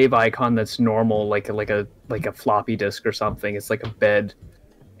a save icon that's normal, like a floppy disk or something, it's like a bed,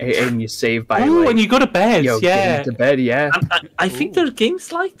 and you save by Oh, like, and you go to bed, you know, yeah. getting to bed, yeah. I think there's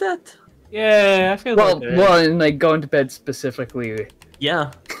games like that. Yeah, I feel Well, like that. well, and like going to bed specifically.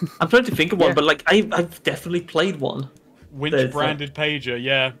 Yeah. I'm trying to think of one, Yeah. but like I've definitely played one. Winch There's, branded pager,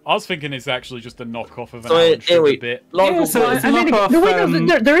 yeah. I was thinking it's actually just a knockoff of an So, Alan Sugar anyway, bit. Largo, Yeah, so wait. it's I mean, knockoff, no, wait,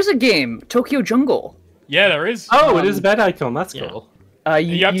 no, there is a game, Tokyo Jungle. Yeah, there is. Oh, it is a bed icon, that's Yeah. cool.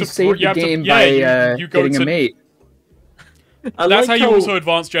 You have You to- save you have the to- game yeah, by you go getting to- a mate. I That's like how you also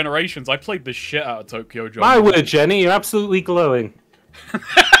advance generations. I played the shit out of Tokyo Jungle. My word, Jenny, you're absolutely glowing.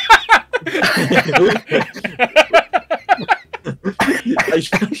 I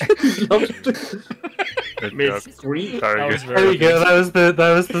loved Good Miss job. Green. Very That good. was There very you go, good.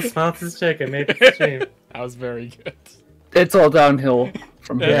 that was the smartest trick I made for the stream. That was very good. It's all downhill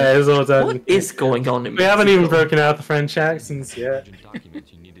from here. Yeah, it's all done. What is going on in We haven't even Mexico? broken out the French accents yet.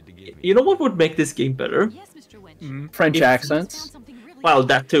 You know what would make this game better? Yes, Mr. Winch. French If- accents. Well,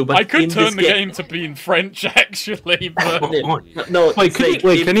 that too, but I could in turn this the game to be in French, actually, but... No, Wait, can Snake, you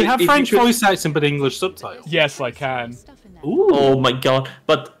if have you French could- voice accent but English subtitles? Yes, I can. Ooh. Oh my god!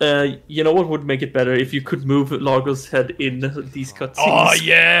 But you know what would make it better if you could move Largo's head in these cutscenes. Oh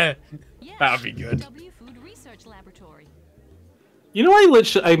yeah, that'd be good. You know,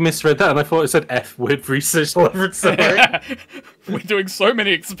 I misread that and I thought it said F-word research laboratory. We're doing so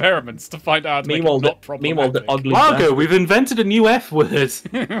many experiments to find out. Meanwhile, the ugly. Largo, bastard. we've invented a new F-word.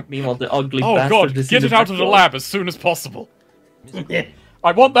 Meanwhile, the ugly. Oh bastard god, is get in it out of the background. lab as soon as possible.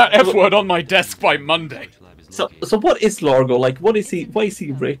 I want that F-word on my desk by Monday. So what is Largo like? What is he? Why is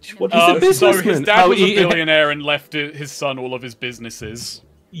he rich? What is a So his businessman. dad Oh, was a he- billionaire and left his son all of his businesses.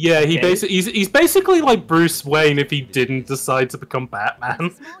 Yeah, he's basically like Bruce Wayne if he didn't decide to become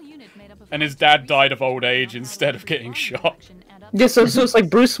Batman. And his dad died of old age instead of getting shot. Yeah, so it's like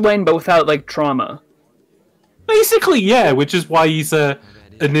Bruce Wayne, but without like trauma. Basically, yeah, which is why he's an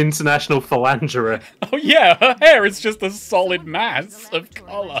international philanderer. Oh yeah, her hair is just a solid mass of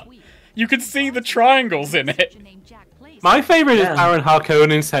colour. You can see the triangles in it. My favorite is Baron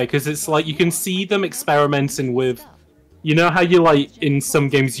Harkonnen's hair because it's like you can see them experimenting with. You know how you like in some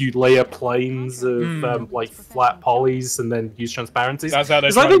games you layer planes of like flat polys and then use transparencies. That's how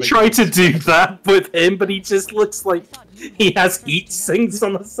it's like they try to do that with him, but he just looks like he has heat sinks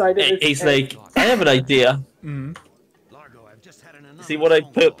on the side of his He's head. like, I have an idea. See what I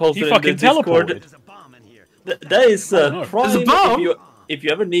posted He in fucking the Discord? teleported. That is no. prime There's a bomb? if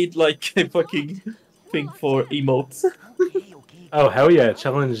you ever need like a fucking thing for emotes. Oh hell yeah!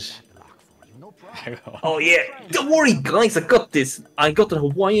 Challenge. Oh yeah! Don't worry, guys. I got this. I got a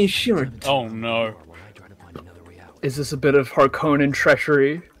Hawaiian shirt. Oh no. Is this a bit of Harkonnen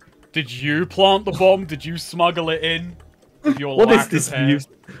treachery? Did you plant the bomb? Did you smuggle it in? With your What is lack this of hair? news?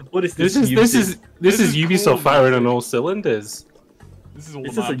 What is this? This is Ubisoft cool, firing man. on all cylinders. This is all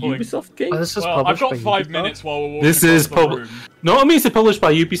Is the this a map pulling. Ubisoft game? Oh, this is Well, I've published got by 5 Ubisoft? minutes while we're walking This is across the published. room. Not only is it published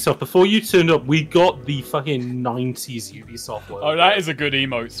by Ubisoft, before you turned up, we got the fucking 90s Ubisoft logo. Oh, that is a good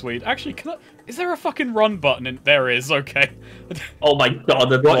emote suite. Actually, is there a fucking run button? There is. Okay. Oh my god,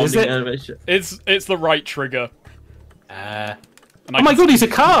 the What is bonding it? animation. It's the right trigger. And I Oh my can god, he's a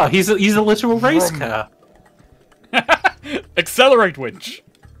car! He's a literal race car. Accelerate winch.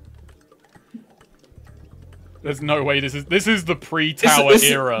 There's no way this is the pre-tower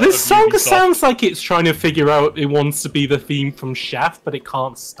era. This of song Ubisoft. sounds like it's trying to figure out it wants to be the theme from Shaft, but it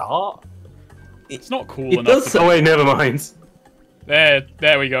can't start. It's not cool It enough. does- Oh wait, never mind.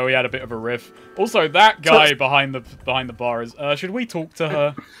 There we go. We had a bit of a riff. Also, that guy behind the bar is. Should we talk to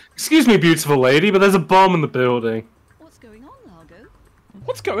her? Excuse me, beautiful lady, but there's a bomb in the building. What's going on, Largo?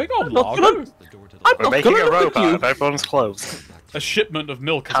 What's going on, not Largo? gonna- I'm We're not making gonna a look at robot you. of everyone's clothes. A shipment of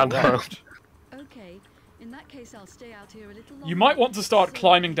milk has Handheld. arrived. Okay, in that case, I'll stay out here a little longer. You might want to start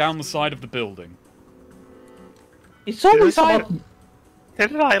climbing down the side of the building. It's always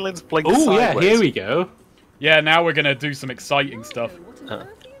Hidden islands blink Oh yeah, sideways. here we go. Yeah, now we're gonna do some exciting stuff.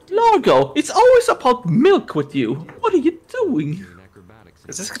 Largo, it's always about milk with you. What are you doing?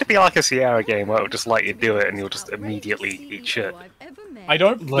 Is this going to be like a Sierra game where it'll just let you do it and you'll just immediately eat shit? I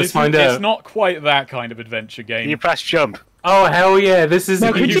don't. Let's find out. It's not quite that kind of adventure game. You press jump. Oh hell yeah, this is a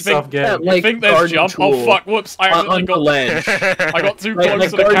Now, could you Ubisoft think game. that, You like, think there's garden jump? tool Oh fuck! Whoops! I on accidentally the got. ledge? I got too Like,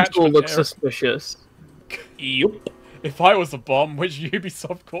 close the to the garden tool catchment looks area. suspicious. Yup. If I was the bomb, which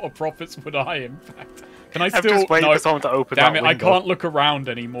Ubisoft quarter profits would I, in fact? Can I I'm still? just waiting No. for someone to open Damn that it! I window. can't look around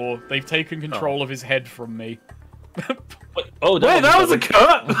anymore. They've taken control of his head from me. Wait, oh, Wait, that was a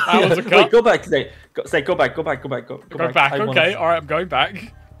cut! That was a cut. Wait, go back, Say, go back. Go Go back. I wanna- Okay. All right. I'm going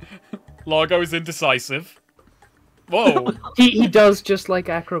back. Largo is indecisive. Whoa! He does just like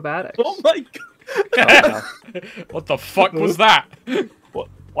acrobatics. Oh my god. What the fuck was that?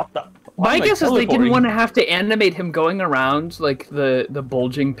 What the? why My am I guess is they didn't teleporting? want to have to animate him going around like the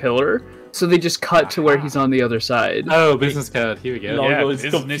bulging pillar, so they just cut to where he's on the other side. Oh, business card. Here we go. No. Largo Yeah, is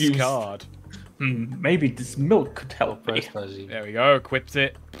business confused. card. Maybe this milk could help me. There we go. Equipped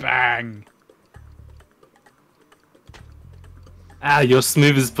it. Bang. Ah, you're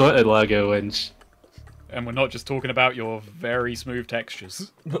smooth as butter, Largo Winch. And we're not just talking about your very smooth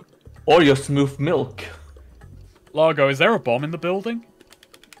textures. Or your smooth milk. Largo, is there a bomb in the building?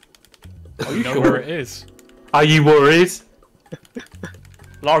 Oh, you know where it is. Are you worried?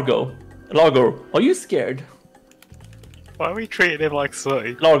 Largo, are you scared? Why are we treating him like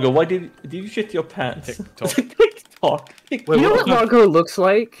Sooty? Largo, why did you shit your pants? TikTok. TikTok. Wait, You know what Largo looks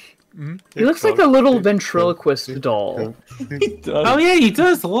like? He looks like a little ventriloquist doll. He does. Oh yeah, he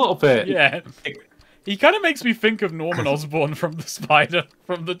does a little bit. Yeah. He kind of makes me think of Norman Osborn from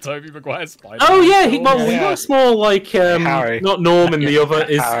the Tobey Maguire Spider. Oh yeah, he Yeah. looks more like Harry. not Norman. The other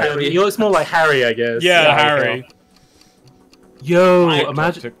is Harry. Harry. He looks more like Harry, I guess. Yeah, Harry. Harry. Yo,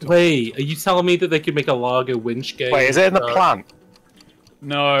 imagine. Wait, are you telling me that they could make a Largo Winch game? Wait, is it in the plant?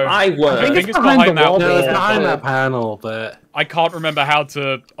 No. I think it's behind that wall. No, it's behind that panel, but... I can't remember how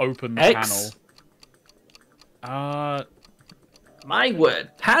to open the X? panel. My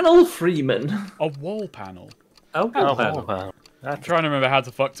word. Panel Freeman. A wall panel. Oh, panel. I'm trying to remember how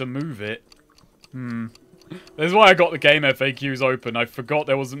to move it. This is why I got the game FAQs open. I forgot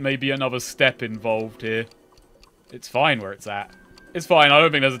there wasn't maybe another step involved here. It's fine where it's at. It's fine. I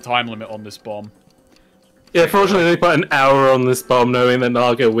don't think there's a time limit on this bomb. Yeah, fortunately they put an hour on this bomb knowing that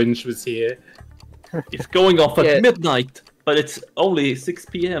Largo Winch was here. It's going off at midnight, but it's only 6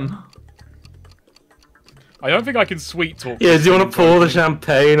 PM. I don't think I can sweet talk. Yeah, do you want to pour the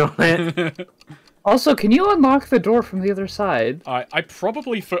champagne on it? Also, can you unlock the door from the other side? I've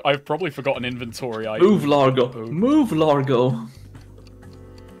probably forgotten inventory items. Move, Largo. Move, Largo.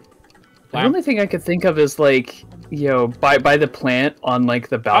 The only thing I could think of is like, you know, by the plant on like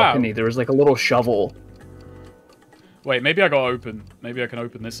the balcony, there was like a little shovel. Wait, maybe I got open. Maybe I can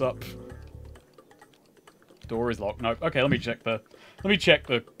open this up. Door is locked. No. Okay, let me check the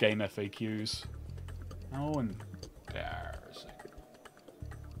game FAQs. Oh, and embarrassing.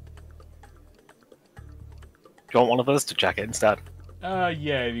 Do you want one of us to check it instead?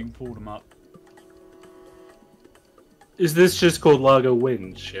 Yeah, you can pull them up. Is this just called Largo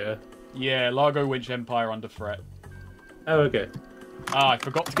Winch, yeah? Yeah, Largo Winch Empire under threat. Oh, okay. Ah, I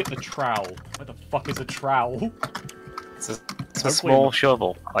forgot to get the trowel. Where the fuck is a trowel? It's a small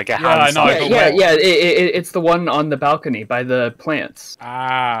shovel, like a hand. I know. It's the one on the balcony by the plants.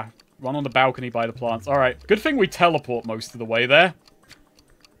 Ah, one on the balcony by the plants. All right. Good thing we teleport most of the way there.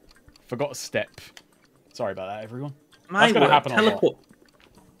 Forgot a step. Sorry about that, everyone. That's gonna happen a lot.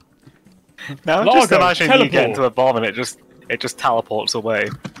 Now just imagine you get into a bomb and it just teleports away.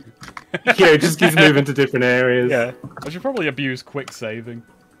 Yeah, it just keeps moving to different areas. Yeah. I should probably abuse quick saving.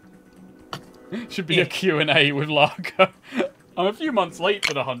 Should be a Q&A with Largo. I'm a few months late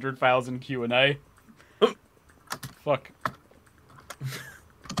for the 100,000 Q&A. Fuck.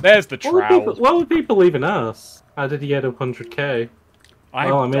 There's the trowel. What would people believe in us? How did he get up 100k?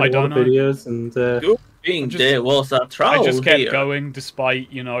 I made a lot of videos and... there was a trowel. I just kept going despite,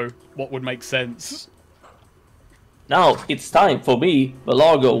 you know, what would make sense. Now it's time for me, the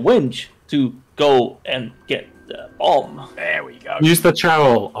Largo Winch, to go and get the bomb. There we go. Use the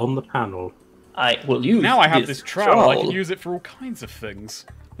trowel on the panel. I will use Now I have this trowel. I can use it for all kinds of things.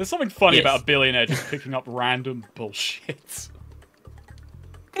 There's something funny about a billionaire just picking up random bullshit.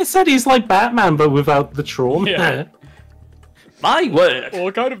 I said he's like Batman, but without the trauma. Yeah. My word.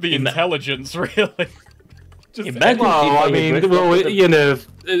 Well, kind of the intelligence, really. Just well, I mean, you know,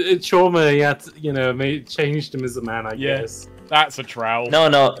 trauma, changed him as a man, I guess. That's a trowel.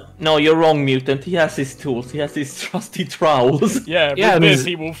 No, you're wrong, mutant. He has his tools. He has his trusty trowels. Yeah, with this,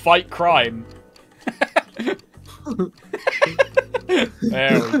 he will fight crime. There we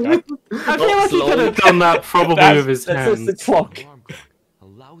go. I feel like he could have done that probably with his hands. That's the clock.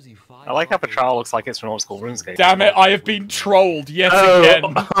 I like how the trowel looks like it's from old school RuneScape. Damn it, I have been trolled yet again.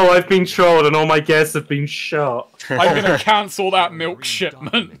 Oh, I've been trolled and all my guests have been shot. I'm gonna cancel that milk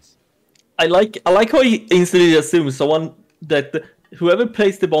shipment. I like how he instantly assumes someone that whoever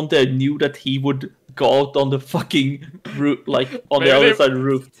placed the bomb there knew that he would go out on the fucking roof, like on the other side of the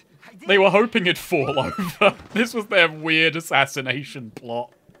roof. They were hoping it'd fall over. This was their weird assassination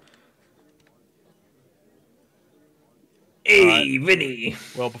plot. Hey, Vinny.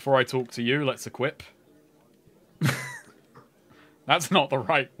 Well, before I talk to you, let's equip. That's not the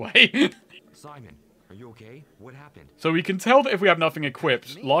right way. Simon, are you okay? What happened? So we can tell that if we have nothing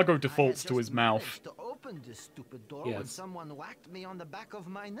equipped, Largo defaults to his mouth. To open this stupid door when someone whacked me on the back of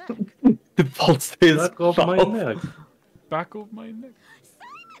my neck. Defaults to his back of my neck. Back of my neck.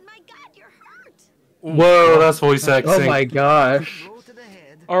 Simon, my God, you're hurt. Whoa, that's voice acting. Oh my gosh.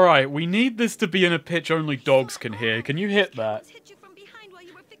 Alright, we need this to be in a pitch only dogs can hear. Can you hit that?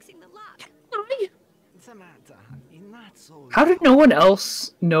 How did no one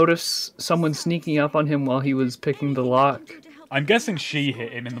else notice someone sneaking up on him while he was picking the lock? I'm guessing she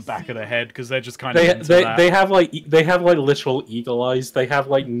hit him in the back of the head because they're just kind of they have like literal eagle eyes. They have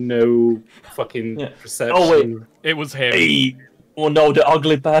like no fucking perception. Oh wait, it was him. Hey. Oh no, the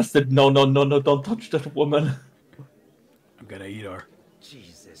ugly bastard! No, don't touch that woman. I'm gonna eat her.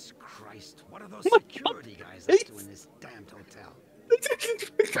 Jesus Christ! What are those security guys up to in this damned hotel?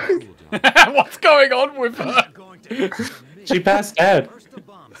 What's going on with her? She passed out.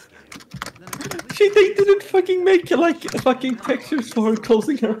 They didn't fucking make like fucking pictures for her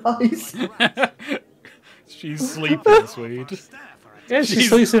closing her eyes. She's sleeping, Swede. Yeah, she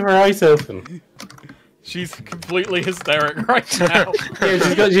sleeps with her eyes open. She's completely hysteric right now.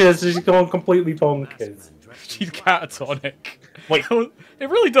 She's gone completely bonkers. She's catatonic. Wait, it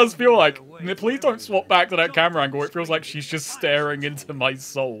really does feel like. Please don't swap back to that camera angle. It feels like she's just staring into my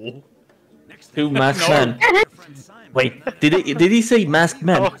soul. Two masked men. Wait, did he say masked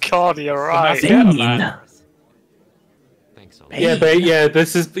men? Oh god, you're right. Yeah,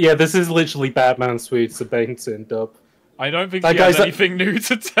 this is literally Batman suits the Bainton dub. I don't think she has anything new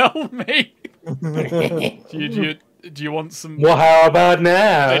to tell me. Do you want some? Well, how about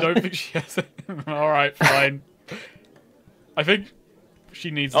now? I don't think she has. All right, fine. I think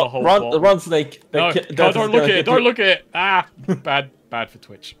she needs the whole. Run, Snake. No, don't look at it. Don't look at it. Ah, bad for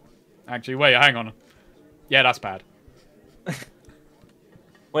Twitch. Actually, wait, hang on. Yeah, that's bad.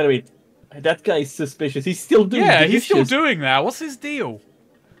 Wait a minute. That guy is suspicious. He's still doing. Yeah, he's still doing that. What's his deal?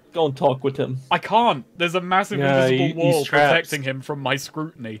 Go and talk with him. I can't. There's a massive invisible wall protecting him from my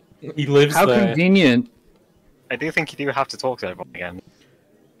scrutiny. He lives there. How convenient. I do think you do have to talk to everyone again.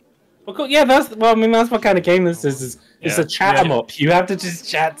 Well, yeah, that's what kind of game this is. It's a chat 'em up. You have to just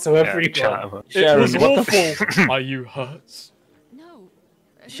chat to everyone. It was awful. Are you hurt? No.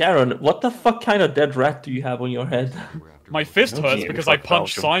 Sharon, what the fuck kind of dead rat do you have on your head? My fist hurts because I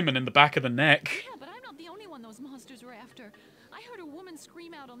punched Simon in the back of the neck. Yeah, but I'm not the only one those monsters were after. I heard a woman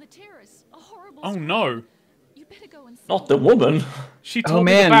scream out on the terrace. A horrible Oh scream. no. You better go and Not the woman. She told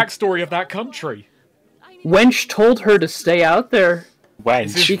me the backstory of that country. Winch told her to stay out there.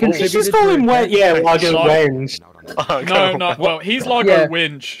 Wench. She contributed Just call him to it. Largo Wench. No. Well, he's Largo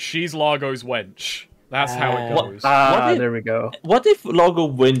Winch. She's Largo's wench. That's how it goes. There we go. What if Largo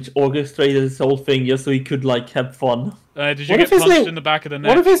Winch orchestrated this whole thing just so he could like have fun? Did you get punched in the back of the neck?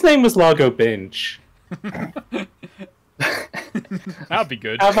 What if his name was Largo Binch? That'd be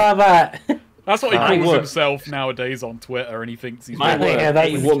good. How about that? That's what he calls himself nowadays on Twitter, and he thinks he's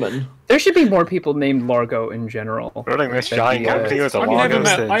a woman. There should be more people named Largo in general. Running this giant company with a Largo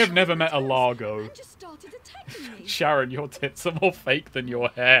I have never met a Largo. Sharon, your tits are more fake than your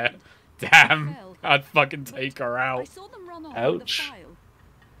hair. Damn, I'd fucking take her out. Ouch.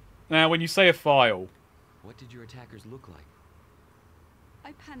 Now, when you say a file... What did your attackers look like?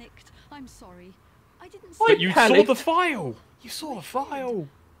 I panicked. I'm sorry. I didn't. But you saw the file. You saw a file.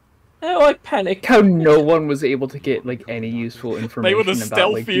 Oh, I panicked. How no one was able to get like any useful information. They were the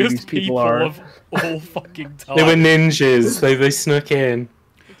about, like, who these stealthiest people of all fucking time. They were ninjas. They snuck in.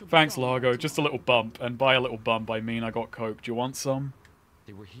 Thanks, Largo. Just a little bump, and by a little bump I mean I got coke. Do you want some?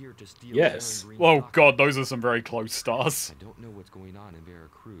 They were here to steal. Yes. Oh god, those are some very close stars. I don't know what's going on in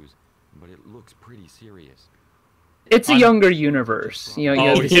Veracruz, but it looks pretty serious. It's a younger universe. You know,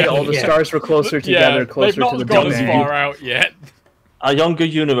 all the stars were closer together, closer to the They've not gone Big as Bang. far out yet. A younger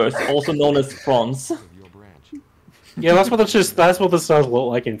universe, also known as France. Yeah, that's what the stars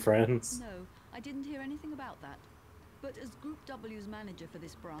look like in France. No, I didn't hear anything about that. But as Group W's manager for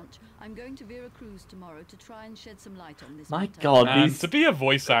this branch, I'm going to Veracruz tomorrow to try and shed some light on this. My matter. god, And to be a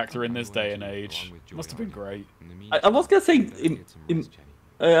voice actor in this day and age must have been great. I was gonna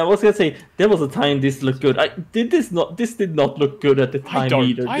say, there was a time this looked good. This did not look good at the time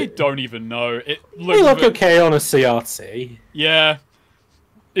either. I don't even know. It They look okay on a CRT. Yeah.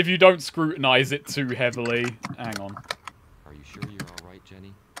 If you don't scrutinize it too heavily. Hang on. Are you sure you're all right,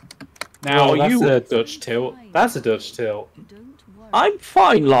 Jenny? Now, that's a Dutch tilt. That's a Dutch tilt. I'm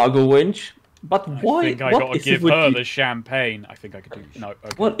fine, Largo Winch. But why? I think I gotta give her the champagne. I think I could do. No. Okay.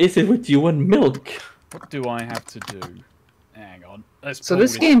 What is it with you and milk? What do I have to do? Hang on. So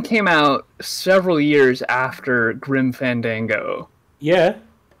this game came out several years after Grim Fandango. Yeah.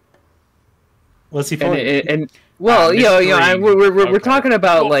 Let's see. Well, we're talking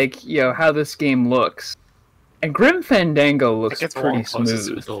about like how this game looks, and Grim Fandango looks pretty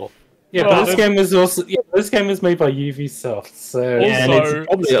smooth. Yeah, but this game is also this game is made by Ubisoft, so also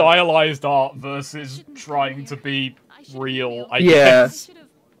it's stylized art versus trying to be real. I guess.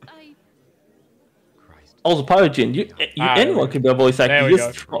 Also, Pyrogen, anyone can be a voice actor. You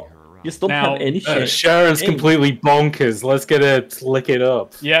just don't have any shit. Sharon's completely bonkers. Let's get it, lick it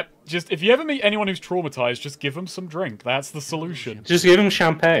up. Yep. Just if you ever meet anyone who's traumatized, just give them some drink. That's the solution. Just give them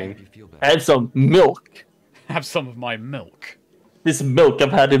champagne. Have some milk. Have some of my milk. This milk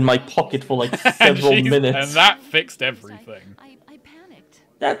I've had in my pocket for like several minutes. And that fixed everything. I panicked.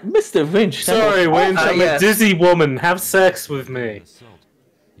 That Mr. Winch. Sorry, Winch. I'm a dizzy woman. Have sex with me.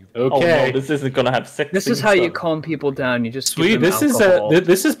 Okay. Oh no, this isn't gonna have sex. This is how you calm people down. You just sweet. Give them alcohol.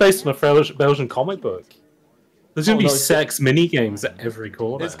 This is based on a Belgian comic book. There's gonna be sex mini games at every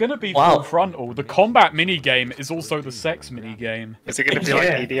corner. It's gonna be full frontal. The combat mini game is also the sex mini game. Is it gonna be like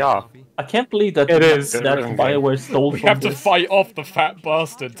EDR? I can't believe that it is. That BioWare stole We from have to this. fight off the fat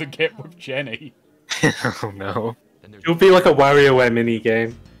bastard to get with Jenny. Oh no. It'll be like a WarioWare mini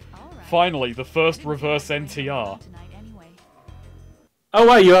game. Finally, the first reverse NTR. Oh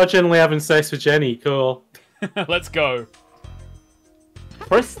wow, you are generally having sex with Jenny. Cool. Let's go.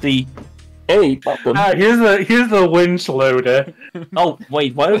 Press the A button. Here's the winch loader. Oh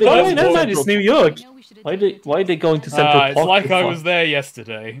wait, why are they? Oh no, man, it's New York. Why are they going to Central Park? It's like I was there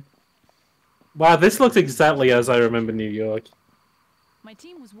yesterday. Wow, this looks exactly as I remember New York. My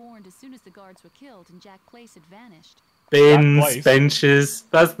team was warned as soon as the guards were killed and Jack Place had vanished. Bins, benches.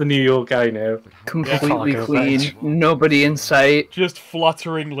 That's the New York I know. Completely clean. Nobody in sight. Just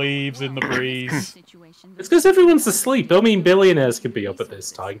fluttering leaves in the breeze. It's because everyone's asleep. I mean, billionaires can be up at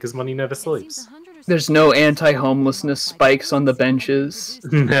this time because money never sleeps. There's no anti-homelessness spikes on the benches.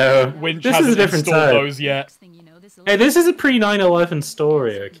 No. Winch this hasn't is a different installed time. those yet. Hey, this is a pre-9/11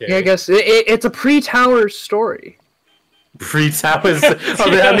 story, okay? Yeah, I guess it's a pre-Towers story. Pre-Towers? Oh,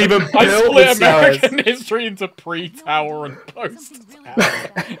 they haven't even built I split the towers. American history into pre-Tower and post-Tower.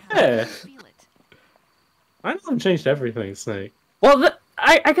 Yeah. I haven't changed everything, Snake. Well,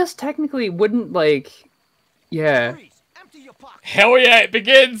 I guess technically wouldn't, like... Yeah. Hell yeah, it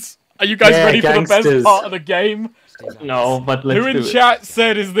begins! Are you guys ready for the best part of the game? No, but let's Who in chat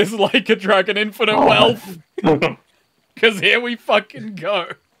said, is this like a Dragon Infinite Wealth? Because here we fucking go.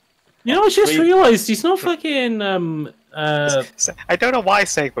 You know, I just realised he's not fucking, I don't know why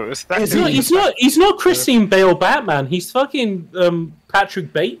Snake moves. He's not Christine Bale Batman. He's fucking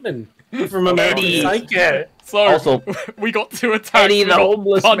Patrick Bateman from American Psycho. So Also, we got 2 attacks. Eddie the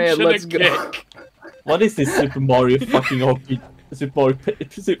homeless man, let's go. Kick. what is this Super Mario fucking Super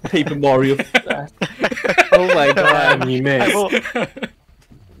Paper Mario? Oh my god. You missed.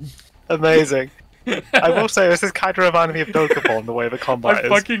 Amazing. I will say, this is kind of reminding me of Dokapon, the way the combat I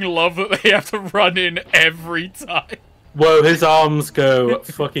fucking love that they have to run in every time. Whoa, his arms go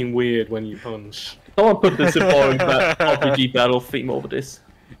fucking weird when you punch. Someone put the Super Mario RPG battle theme over this.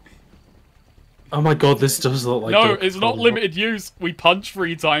 Oh my god, this does look like... No, it's not limited use. We punch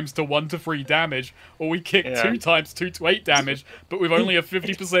 3 times to 1 to 3 damage, or we kick 2 times 2 to 8 damage, but with only a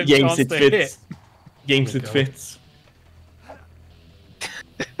 50% chance to hit. Games it fits.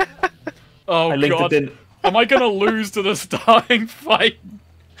 Oh god, am I gonna lose to the starting fight?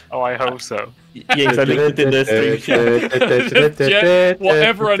 Oh, I hope so. Yes, I linked it in the stream chat.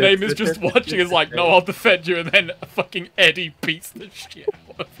 Whatever her name is, just watching is like, no, I'll defend you, and then fucking Eddie beats the shit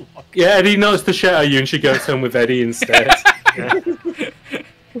out of Largo. Yeah, Eddie knows the shit out of you and she goes home with Eddie instead.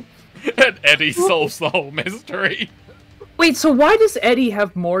 And Eddie solves the whole mystery. Wait, so why does Eddie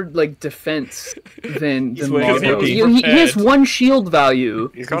have more, like, defense than Largo? he He has 1 shield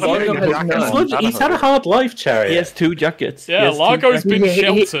value. He's got Largo has none. He's had a hard life, Chariot. He has 2 jackets. Yeah, Largo's been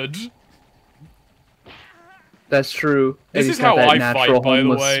sheltered. That's true. This Eddie's is how got that I natural fight, by the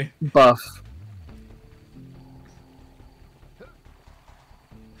homeless way. Buff.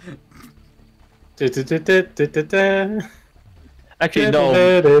 Actually,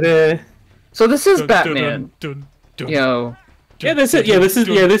 no. So this is Batman. You know. Yeah, this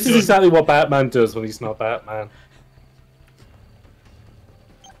is exactly what Batman does when he's not Batman.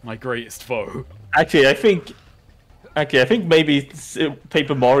 My greatest foe. Actually, I think maybe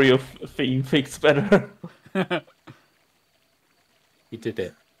Paper Mario theme fits better. He did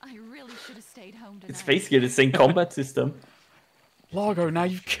it. I really should have stayed home tonight. It's basically the same combat system. Largo, now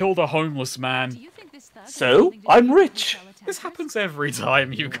you've killed a homeless man. So, I'm rich. This happens every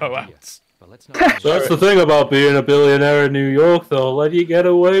time you go out. That's the thing about being a billionaire in New York, they'll let you get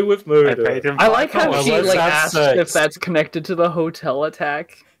away with murder. I like how she like asked sex. if that's connected to the hotel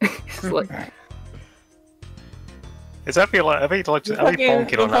attack. Like... Is that feel like, are they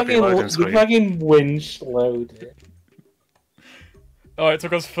bonking on that loading screen? Fucking winch loaded. Oh, it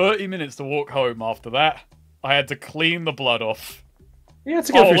took us 30 minutes to walk home after that. I had to clean the blood off. Yeah,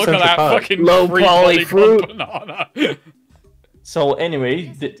 to go through look at that fucking low poly fruit banana. So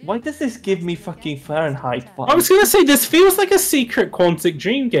anyway, why does this give me fucking Fahrenheit? I was gonna say, this feels like a secret Quantic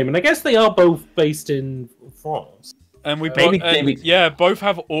Dream game, and I guess they are both based in France. And we both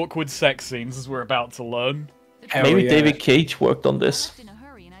have awkward sex scenes, as we're about to learn. Maybe David Cage worked on this.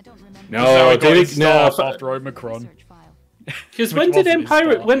 No, after Omicron. Because when did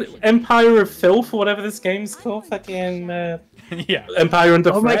Empire of Filth, or whatever this game's called, fucking yeah, Empire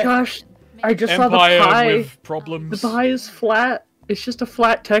Under Threat? Oh my gosh, I just saw the pie. With problems. The pie is flat. It's just a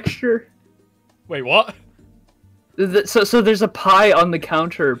flat texture. Wait, what? So there's a pie on the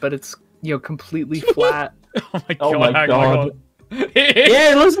counter, but it's completely flat. Oh my god.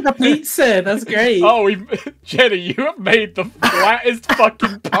 Yeah, it looks like a pizza. That's great. Oh, Jenny, you have made the flattest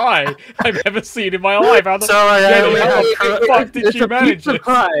fucking pie I've ever seen in my life. How the fuck did you manage this?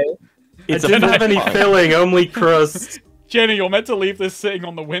 Pie. I didn't have any filling, only crust. Jenny, you're meant to leave this sitting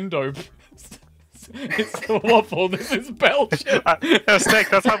on the window. It's a waffle. This is Belgian. Snake,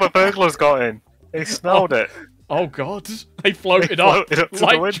 that's how the burglars got in. They smelled it. Oh god, they floated up to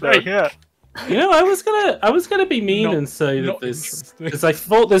like the window. Drake. Yeah. You know, I was gonna be mean and say that this, because I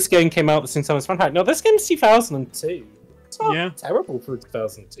thought this game came out the same time as Fun Hack. No, this game's 2002. It's not terrible for a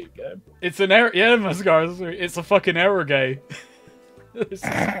 2002 game. It's an error. Yeah, Mascar, it's a fucking error gay.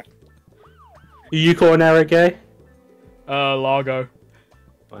 You call an error gay? Largo.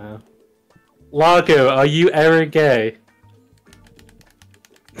 Wow. Largo, are you error gay?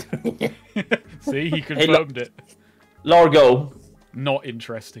 See, he confirmed it. Largo. Not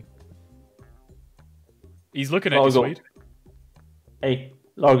interesting. He's looking at you, Swede. Hey,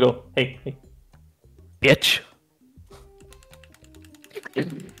 Largo. Hey, hey. Bitch.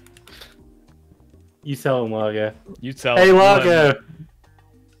 You tell him, Largo. You tell him. Hey, him. Largo.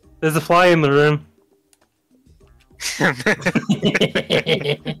 There's a fly in the room.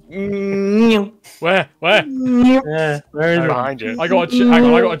 Where? Yeah, where is it? Behind you. I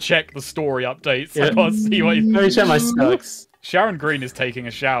gotta check the story updates. Yeah. I gotta see what he's... Let me check my stocks. Sharon Green is taking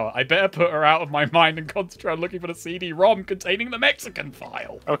a shower. I better put her out of my mind and concentrate on looking for the CD-ROM containing the Mexican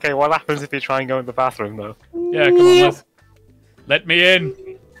file. Okay, what happens if you try and go in the bathroom, though? Yeah, come on, let me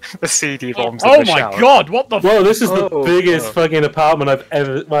in. The CD-ROM's Oh in the my shower. god, what the Whoa, this is the biggest fucking apartment I've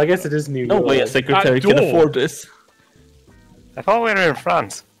ever... Well, I guess it is New York. No way a secretary can afford this. I thought we were in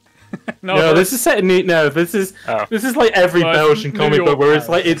France. No, this is set in this is like every Belgian comic book where it's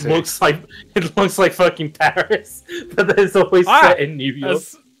like it looks like fucking Paris, but it's always set in New York.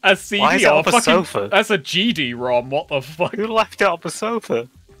 A CD Why is it on the sofa? That's a GD-ROM. What the fuck? Who left it on the sofa?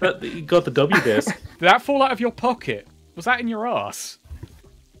 But you got the W disc. Did that fall out of your pocket? Was that in your ass?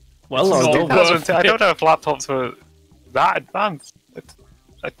 Well, I don't know if laptops were that advanced.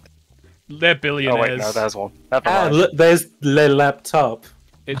 They're billionaires. Oh wait, no, there's one. Never mind. There's the laptop.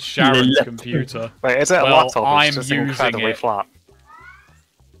 It's Sharon's computer. Wait, is it a laptop? I'm It's just using incredibly it. flat.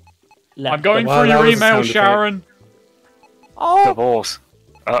 I'm going through your email, Sharon. Oh. Divorce.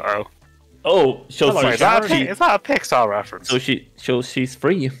 Uh-oh. Oh, so is that a Pixar reference? So she's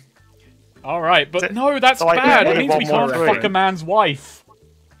free. Alright, but no, that's bad. It means we can't fuck a man's wife.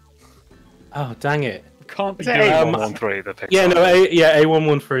 Oh, dang it. Can't be doing A113, the Pixar. Yeah, no,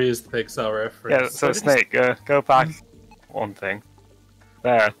 A113 is the Pixar reference. Yeah, so Snake, go back one thing.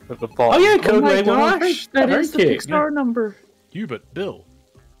 There, at the bottom. Oh yeah, Oh my gosh, that is the Pixar number. Hubert, Bill,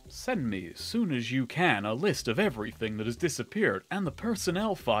 send me as soon as you can a list of everything that has disappeared and the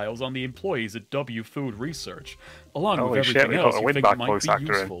personnel files on the employees at W Food Research, along with everything else you think might be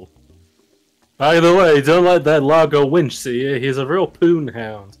useful. By the way, don't let that Largo Winch see you. He's a real poon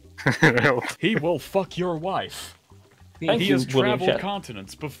hound. He will fuck your wife. Thank he you, has William traveled Shatner.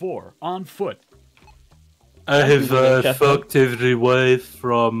 continents before, on foot. I have fucked every wife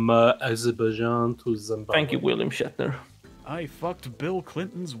from Azerbaijan to Zimbabwe. Thank you, William Shatner. I fucked Bill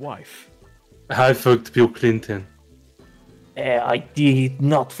Clinton's wife. I fucked Bill Clinton. I did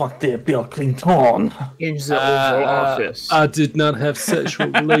not fuck the Bill Clinton. In the Oval Office. I did not have sexual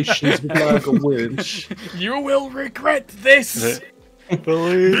relations with Largo Winch. You will regret this!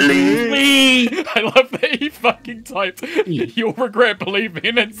 Believe me! I love that he fucking typed, you'll regret believe me,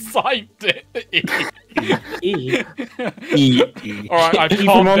 and then signed it. Alright, I've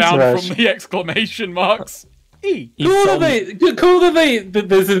calmed down from the exclamation marks. Cool that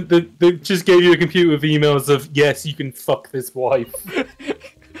they just gave you a computer with emails of, yes, you can fuck this wife.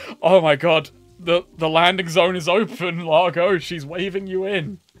 Oh my god, the landing zone is open, Largo, she's waving you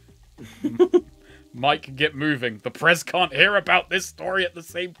in. Mike, get moving. The press can't hear about this story at the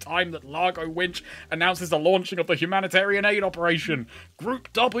same time that Largo Winch announces the launching of the humanitarian aid operation. Group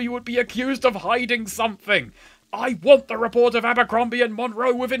W would be accused of hiding something. I want the report of Abercrombie and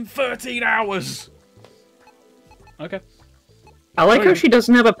Monroe within 13 hours. Okay. I like how she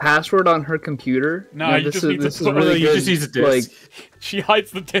doesn't have a password on her computer. No, you just need to put really you just use a disc. She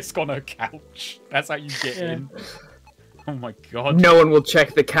hides the disc on her couch. That's how you get in. Oh my god. No one will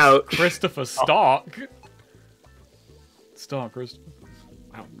check the couch. Christopher Stark. Stark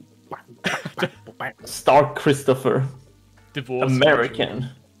Christopher. Divorce. American.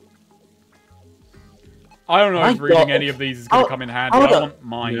 I don't know if reading any of these is going to come in handy. I want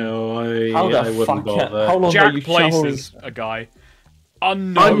mine. No, I wouldn't bother. How long Jack are you Places, a guy.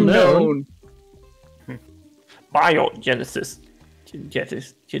 Unknown. Biogenesis.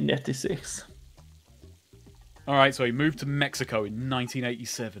 Genetics. Alright, so he moved to Mexico in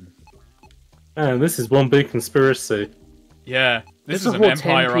 1987. Man, this is one big conspiracy. Yeah, this is There's an a whole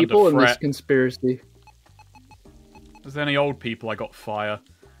empire 10 people under in this threat. conspiracy. If there's any old people, I got fire.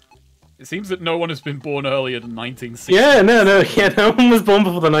 It seems that no one has been born earlier than 1960. Yeah, no one was born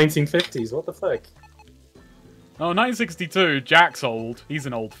before the 1950s. What the fuck? Oh, 1962, Jack's old. He's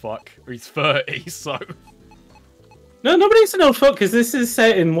an old fuck. Or he's 30, so... No, nobody's an old fuck, because this is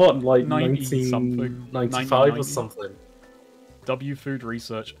set in, what, like 1995 or something? W Food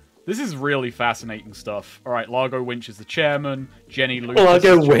Research. This is really fascinating stuff. Alright, Largo Winch is the chairman, Jenny Lucas...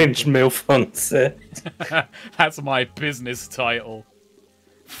 Largo Winch, MILF Hunter. That's my business title.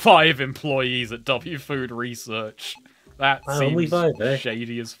 5 employees at W Food Research. That seems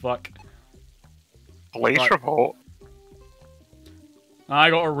shady as fuck. Police report.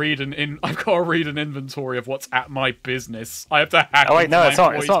 I've got to read an inventory of what's at my business. I have to hack. Oh wait, no, it's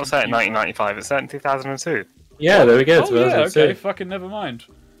not set in 1995. It's set in 2002. Yeah, there we go. Oh yeah, okay, fucking never mind.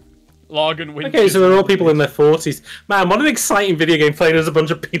 Largan Winch. Okay, so they're all people in their 40s. Man, what an exciting video game playing as a bunch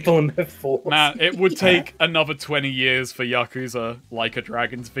of people in their 40s. Man, it would take another 20 years for Yakuza Like a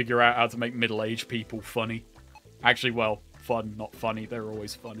Dragon to figure out how to make middle-aged people funny. Actually, well, fun, not funny. They're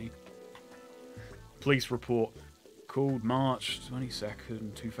always funny. Police report. Called March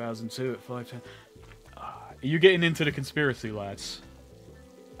 22nd, 2002 at 5:10. Are you getting into the conspiracy, lads?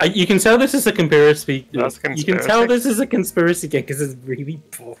 You can tell this is a conspiracy. That's You can tell this is a conspiracy game because it's really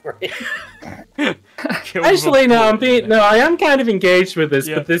boring. Actually, no, I am kind of engaged with this,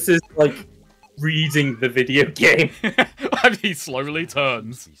 but this is like reading the video game. He slowly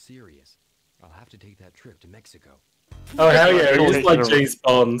turns. Be serious. I'll have to take that trip to Mexico. Oh hell yeah, it's like James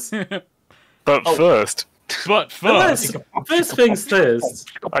Bond. But first, first things first.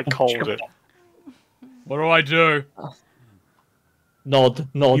 I called it. What do I do? Nod.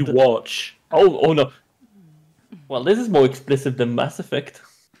 You watch. Oh no. Well, this is more explicit than Mass Effect.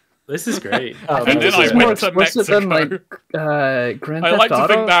 This is great. And then I went to Mexico. Than, like, Grand I like Theft to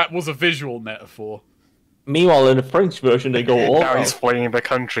Auto? think that was a visual metaphor. Meanwhile, in the French version, they go all Now out. he's fleeing the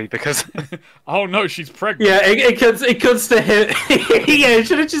country because... Oh no, she's pregnant. Yeah, it cuts to him. Yeah, it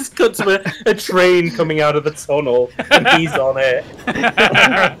should have just cut to a train coming out of the tunnel, and he's on it.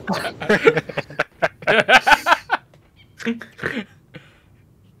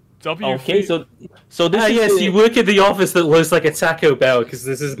 Okay, so this is yes, you work at the office that looks like a Taco Bell because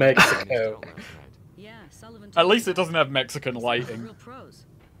this is Mexico. At least it doesn't have Mexican lighting.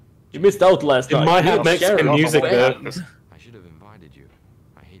 You missed out last night. It might have Mexican music though. I should have invited you.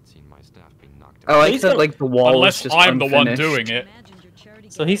 I hate seeing my staff being knocked I like that, like, the wall Unless is just I'm the one unfinished. doing it.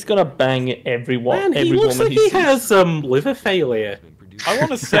 So he's gonna bang everyone. Man, he every looks woman like he has some liver failure. I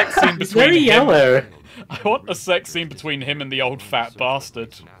want a sex scene He's between very him. yellow. I want a sex scene between him and the old fat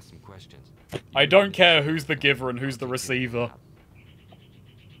bastard. I don't care who's the giver and who's the receiver.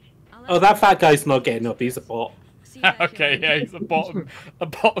 Oh, that fat guy's not getting up. He's a bot. Okay, yeah, he's a bottom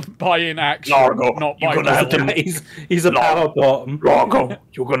by inaction, Largo, not you're by gonna have to. He's a power bottom. Largo,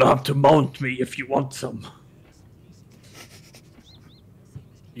 you're gonna have to mount me if you want some.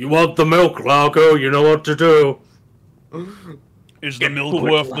 You want the milk, Largo? You know what to do. Is the milk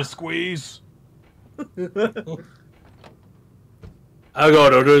worth the squeeze? I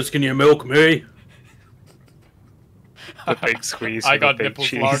got orders. Can you milk me? The big squeeze. I got the big nipples,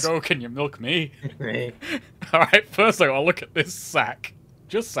 cheese. Largo. Can you milk me? Alright, first I gotta look at this sack.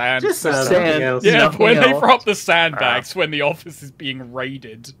 Just sand. Just sand. Sand. Yeah, Nothing but when they else. throw up the sandbags when the office is being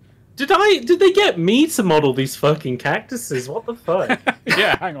raided. Did they get me to model these fucking cactuses? What the fuck?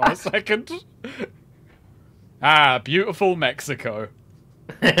 Yeah, hang on a second. Ah, beautiful Mexico.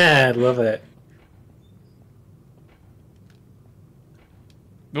 Love it.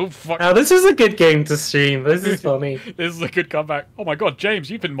 Oh, fuck. Oh, this is a good game to stream. This is funny. This is a good comeback. Oh my god, James,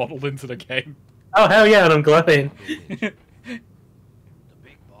 you've been modelled into the game. Oh, hell yeah, and I'm glowing. The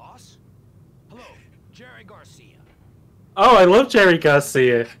big boss? Hello, Jerry Garcia. Oh, I love Jerry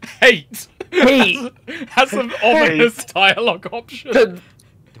Garcia. Hate! Hate! Has an ominous dialogue option.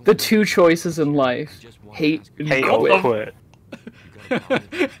 The two choices in life: hate and Hate quit. or quit.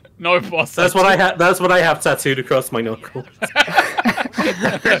 No, boss. That's what I have. That's what I have tattooed across my knuckles.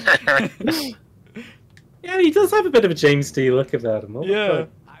 Yeah, he does have a bit of a James D look about him. Yeah.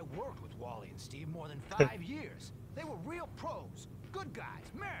 I worked with Wally and Steve more than 5 years. They were real pros, good guys,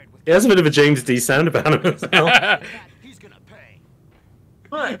 married with. He has a bit of a James D sound about him as well. He's gonna pay.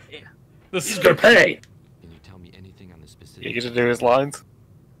 What? He's gonna pay. Can you tell me anything on the specific? You get to do his lines.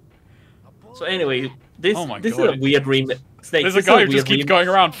 So anyway, this Oh my this God. is a weird remake. Snake, There's a this is guy who weird just keeps remake. going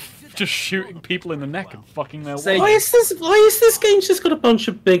around just shooting people in the neck and fucking their Why is this game just got a bunch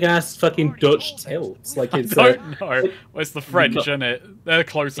of big ass fucking Dutch tilts? Like it's I don't know. Well, it's the French, isn't it? They're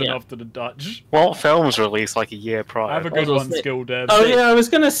close enough to the Dutch. What films released like a year prior? Have a good one, Skill Dev. Oh yeah, I was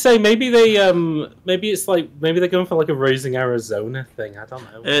gonna say maybe they maybe they're going for like a Raising Arizona thing. I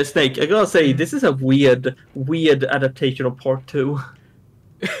don't know. Snake, I gotta say this is a weird adaptation of Part 2.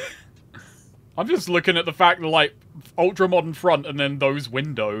 I'm just looking at the fact that like ultra modern front and then those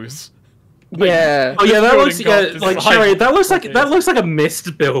windows. Yeah. Oh yeah, that looks like Sherry. That looks like a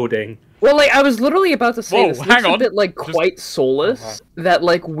mist building. Well, like I was literally about to say, Whoa, this hang looks on. a bit like Quite Solace, that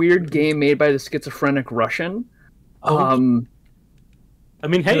like weird game made by the schizophrenic Russian. I mean,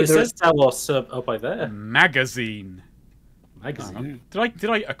 hey, it says Talos up by there. Magazine. Magazine. Did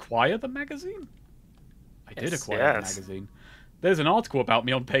I acquire the magazine? I did acquire the magazine. There's an article about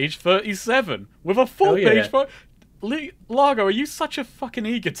me on page 37 with a full page photo. Largo, are you such a fucking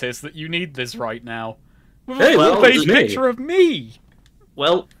egotist that you need this right now? With a full page picture of me.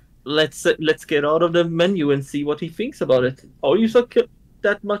 Well, let's get out of the menu and see what he thinks about it. Are you so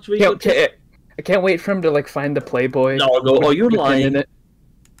that much of I can't wait for him to like find the Playboy. Largo, are you lying?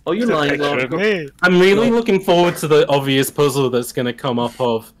 Are you lying, Largo? I'm really looking forward to the obvious puzzle that's going to come up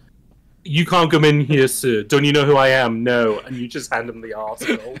of, you can't come in here, sir. Don't you know who I am? No. And you just hand him the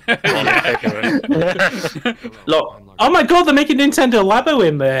article. Look, oh my god, they're making Nintendo Labo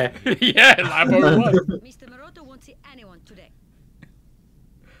in there. Yeah, Labo 1. Mr. Maroto won't see anyone today.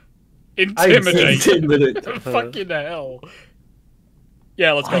 Intimidate. Fucking hell.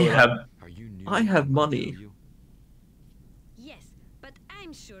 Yeah, let's go. I have money. Yes, but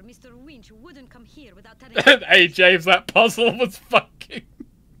I'm sure Mr. Winch wouldn't come here without telling. Hey, James, that puzzle was fucking.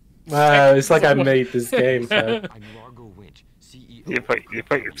 It's like I made this game. So. You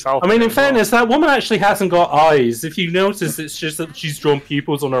put yourself. I mean, in fairness, that woman actually hasn't got eyes. If you notice, it's just that she's drawn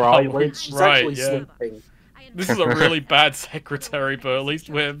pupils on her eyelids. She's actually sleeping. This is a really bad secretary, but at least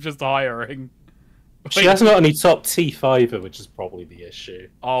we're just hiring. She hasn't got any top teeth either, which is probably the issue.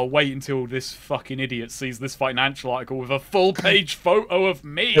 I'll wait until this fucking idiot sees this financial article with a full-page photo of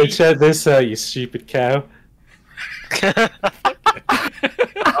me. Hey, check this out, you stupid cow.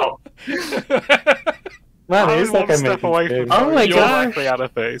 Man, it is like I step away from oh my god!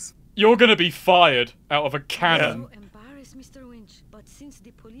 You're gonna be fired out of a cannon. Embarrassed, Mr. Winch, but since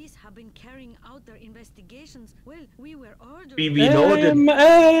the police have been carrying out their investigations, well, we were ordered.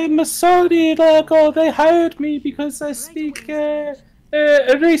 I'm sorry, Largo. They hired me because I speak a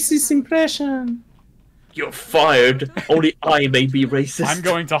racist impression. You're fired. Only I may be racist. I'm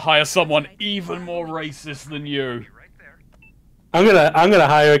going to hire someone even more racist than you. I'm gonna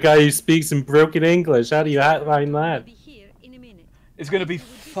hire a guy who speaks in broken English. How do you outline that? It's gonna be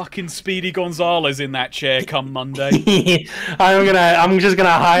fucking Speedy Gonzalez in that chair come Monday. I'm just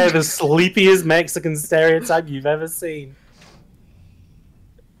gonna hire the sleepiest Mexican stereotype you've ever seen.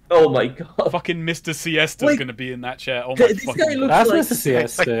 Oh my god! Fucking Mr. Siesta's gonna be in that chair. Oh my this fucking guy looks That's like Mr.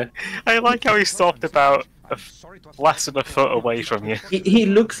 Siesta. I like how he stopped about less than a foot away from you. He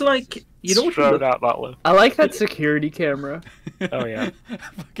looks like thrown out that way. I like that security camera. Oh yeah.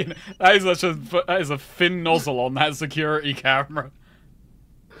 Fucking, that is a thin nozzle on that security camera.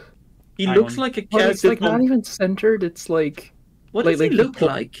 He looks like a character. It's like not even centered. It's like. What does he look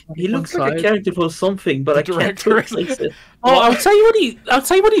like? He looks like a character for something, but I can't place it. Oh, I'll tell you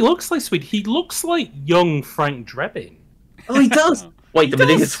what he looks like, sweet. He looks like young Frank Drebin. Oh, he does. Wait a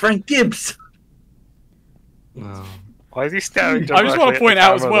minute, it's Frank Gibbs. Wow. Why is he staring? I just want to point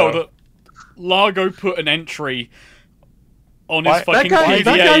out as well that Largo put an entry on his fucking PDA.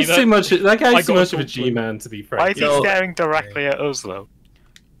 That guy's too much. That guy's too much of a G-man, to be frank. Why is he staring directly at us, though?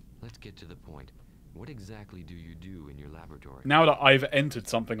 Let's get to the point. What exactly do you do in your laboratory? Now that I've entered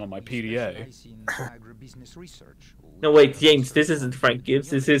something on my PDA. No, wait, James, this isn't Frank Gibbs.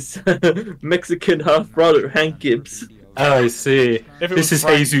 This is Mexican half-brother Hank Gibbs. Oh, I see. This is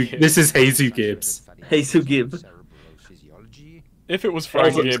Jesus Gibbs. Jesus Gibbs. If it was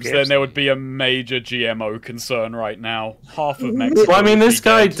Frank Gibbs, then there would be a major GMO concern right now. Half of Mexico. Well, I mean, this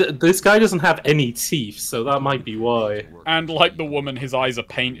guy doesn't have any teeth, so that might be why. And like the woman, his eyes are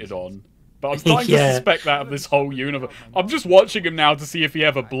painted on. But I'm starting to suspect that of this whole universe. I'm just watching him now to see if he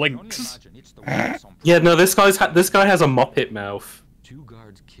ever blinks. Yeah, no, this guy has a Muppet mouth. 2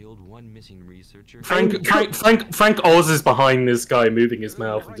 guards killed 1 missing researcher. Frank Oz is behind this guy, moving his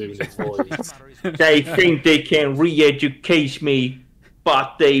mouth and doing his voice. They think they can re-educate me,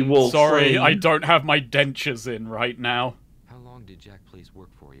 but they will. Sorry, I don't have my dentures in right now. How long did Jack Place work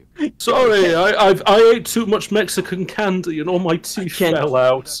for you? Sorry, I ate too much Mexican candy and all my teeth fell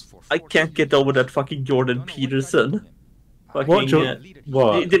out. I can't get over that fucking Jordan Peterson. What?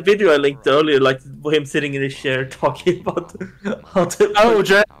 What? The video I linked earlier, like him sitting in his chair talking about how to. Oh,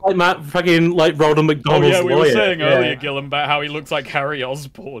 just like Matt, fucking like Ronald McDonald's Oh yeah, we lawyer. were saying earlier, Gillen, about how he looks like Harry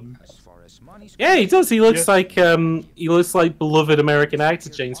Osborn. Yeah, he does. He looks like beloved American actor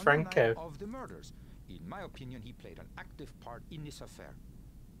James Franco. Of the murders. In my opinion, he played an active part in this affair.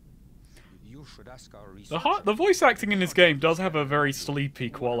 You should ask our researchers. The voice acting in this game does have a very sleepy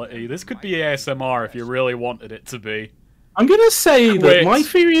quality. This could be ASMR if you really wanted it to be. I'm gonna say that my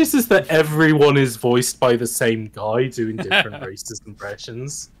theory is that everyone is voiced by the same guy doing different racist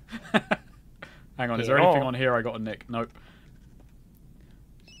impressions. Hang on, is there anything on here I got to nick? Nope.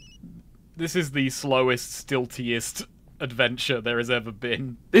 This is the slowest, stiltiest adventure there has ever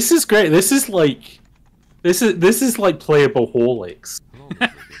been. This is great. This is like playable Horlicks.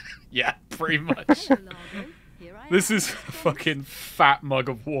 Yeah, pretty much. This is a fucking fat mug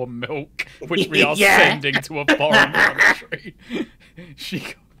of warm milk, which we are sending to a foreign country.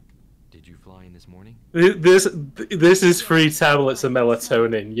 Did you fly in this morning? This is 3 tablets of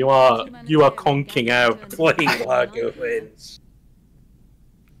melatonin. You are conking out playing Largo Winch.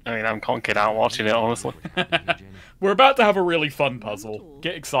 I mean, I'm conking out watching it, honestly. We're about to have a really fun puzzle.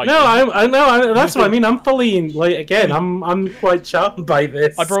 Get excited. No, I know. That's what I mean. I'm fully in. Like again, I'm quite charmed by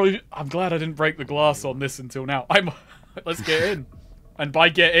this. I'm glad I didn't break the glass on this until now. Let's get in, and by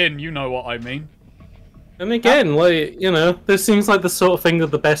get in, you know what I mean. And again, this seems like the sort of thing that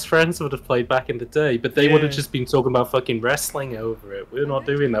the best friends would have played back in the day, but they would have just been talking about fucking wrestling over it. We're not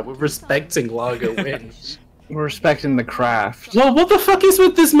doing that. We're respecting Largo Winch. We're respecting the craft. Well, what the fuck is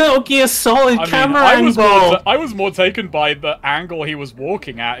with this Metal Gear Solid camera angle? I was more taken by the angle he was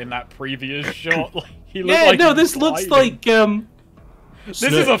walking at in that previous shot. Like, he looked this looks like This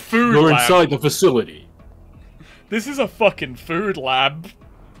is a food lab. You're inside the facility. This is a fucking food lab.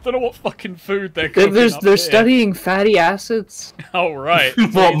 Don't know what fucking food they're cooking They're studying fatty acids. Oh right.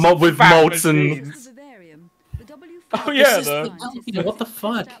 What with molten? Oh yeah, what the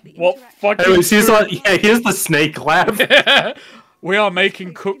fuck? What fucking? Oh, here's the snake lab. We are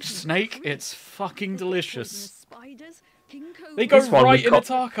making cooked snake. It's fucking delicious. They go right in a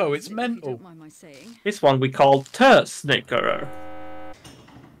taco. It's mental. This one we call TehStreamerer.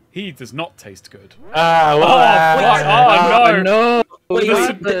 He does not taste good. No! Not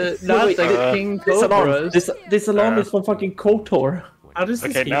the King Cobras. This alarm is from fucking KOTOR. How does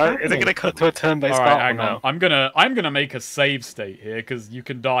this now is it gonna cut to a turn-based battle hang now? on. I'm gonna make a save state here because you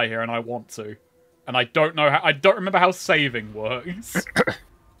can die here and I want to, and I don't remember how saving works.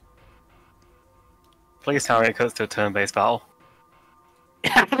 Please tell me it cuts to a turn-based battle.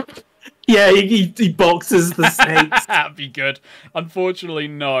 Yeah, he boxes the snakes. That'd be good. Unfortunately,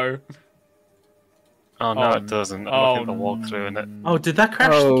 no. Oh no, it doesn't. I'm looking at the walkthrough and it. Oh, did that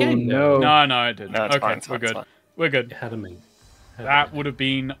crash the game? No, it didn't. No, it's okay, fine, we're good. fine. We're good. It had a me. That would have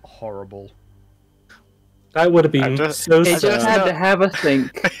been horrible. That would have been so sad. It just had to have a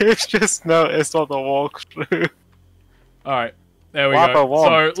think. It's just noticed on the walkthrough. Alright, there we go.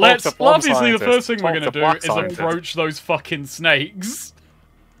 So, obviously the first thing we're going to do is approach those fucking snakes.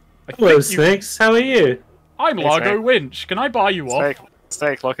 Hello, snakes. How are you? I'm Largo Winch. Can I buy you off?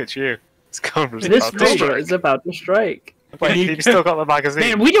 Snake, look at you. This Cobra is about to strike. Wait, you've still got the magazine.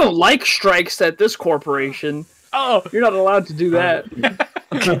 Man, we don't like strikes at this corporation. Oh, you're not allowed to do that.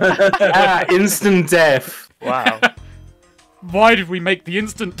 Instant death. Wow. Why did we make the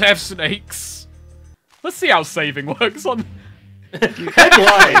instant death snakes? Let's see how saving works on.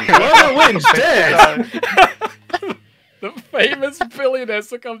 Headline: Largo Winch dead. The famous billionaire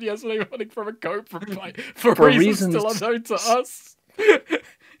succumbed yesterday morning from a cobra bite for reasons still unknown to us.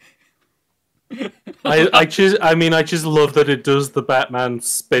 I just love that it does the Batman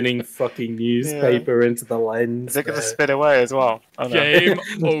spinning fucking newspaper into the lens. Is it gonna spin away as well? Oh, no. Game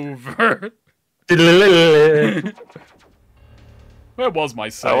over. Where was my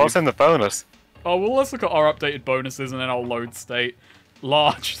save? Oh, what's in the bonus? Oh, well, let's look at our updated bonuses and then I'll load state.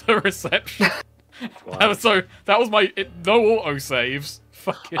 Large, the reception. Wow. That was my no auto saves.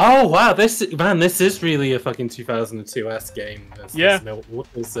 Fucking. Oh wow, this is really a fucking 2002-esque game. There's no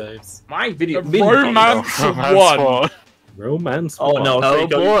auto saves. My video. Romance 1. Romance. Oh no! Oh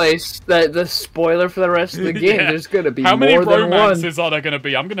boy, the spoiler for the rest of the game. Yeah. There's gonna be How many more than one. romances are there gonna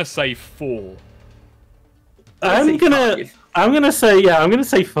be? I'm gonna say 4. I'm gonna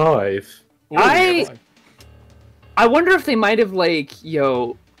say 5. Ooh, I wonder if they might have run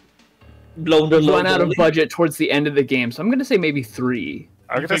out of budget towards the end of the game, so I'm gonna say maybe 3.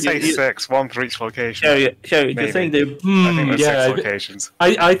 I'm gonna say 6, 1 for each location. Chariot, you're saying they. I think there's 6 locations.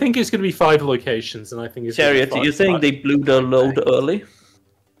 I think it's gonna be 5 locations, and I think it's. Chariot, you're saying they blew the load early?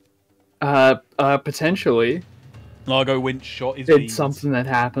 Potentially. Largo Winch shot his It's beans. something that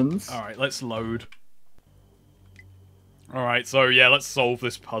happens. Alright, let's load. Alright, so yeah, let's solve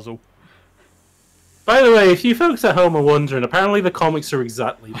this puzzle. By the way, if you folks at home are wondering, apparently the comics are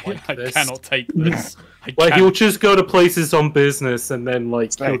exactly like this. I cannot take this. Like, he'll just go to places on business and then,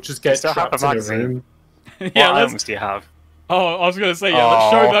 like, he'll just get trapped in a room. Yeah, what items do you have? Oh, I was going to say, yeah,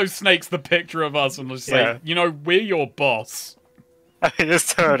 let's show those snakes the picture of us and let's say, you know, we're your boss. I just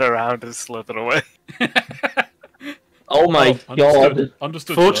turn around and slither away. Oh my god.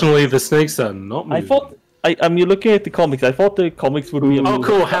 Understood. Fortunately, the snakes are not moving. I thought... you're looking at the comics. I thought the comics would be... Oh,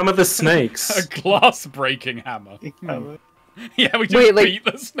 cool. Hammer the snakes. A glass-breaking hammer. Yeah, we just beat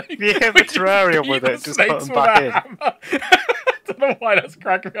the snakes. You have a terrarium with it, just put them back in. I don't know why that's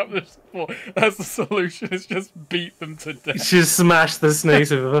cracking me up. That's the solution, is just beat them to death. Just smash the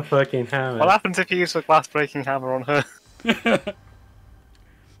snakes with a fucking hammer. What happens if you use a glass-breaking hammer on her?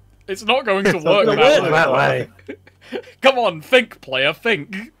 It's not going to work that way. Come on, think, player,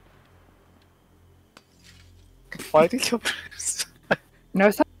 think. Why did you... No,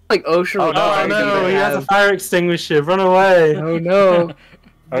 it's not like OSHA. Oh no, he has a fire extinguisher. Run away. Oh no.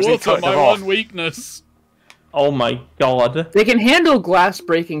 Water, my one weakness. Oh my god. They can handle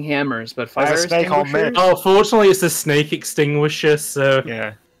glass-breaking hammers, but fire extinguishers? Oh, fortunately it's a snake extinguisher, so...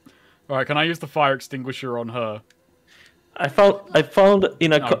 Yeah. Alright, can I use the fire extinguisher on her? I found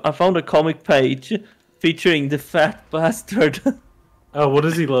a comic page featuring the fat bastard. Oh, what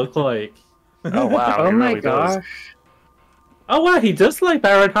does he look like? Oh wow, oh my really gosh. Does. Oh wow, he does like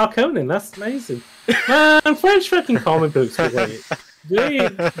Baron Harkonnen, that's amazing. Man, French fucking comic books are great.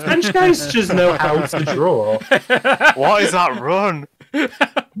 French guys just know how to draw. What is that run?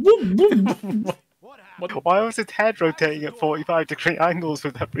 Why was his head rotating at 45-degree angles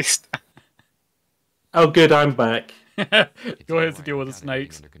with every step? Oh good, I'm back. You're here to deal with the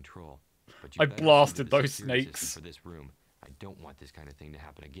snakes. I blasted those snakes. For this room. I don't want this kind of thing to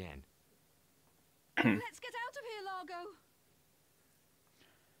happen again. Let's get out of here,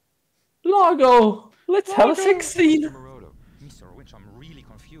 Largo. Largo, let's have a 16. Mr. Winch, I'm really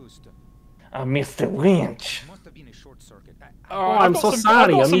confused. Mr. Winch. Must have been a short circuit. I'm so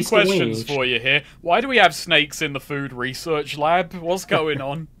sorry, I've got I'm some Mr. questions Winch. for you here. Why do we have snakes in the food research lab? What's going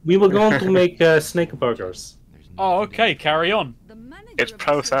on? We were going to make snake burgers. Oh, okay, carry on. It's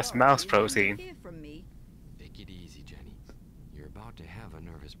processed mouse protein. Take it easy, Jenny. You're about to have a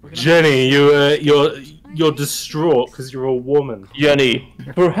nervous breakdown. Jenny, you're distraught because you're a woman. Jenny,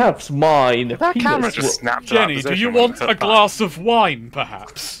 perhaps mine. That camera just snapped. Jenny, do you want a glass of wine,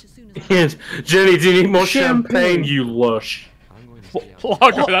 perhaps? Yes. Jenny, do you need more champagne, you lush?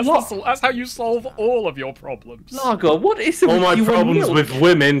 Largo, that's how you solve all of your problems. Largo, what is it all with my you problems and with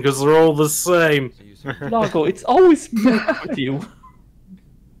women because they're all the same. Largo, it's always with you.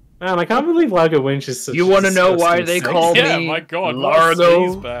 Man, I can't believe Largo Winch is such. You want to know why they call yeah, me my God,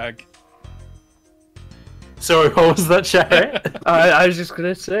 Largo? Bag. Sorry, what was that, Jared? I was just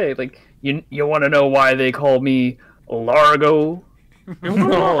gonna say, like, you want to know why they call me Largo?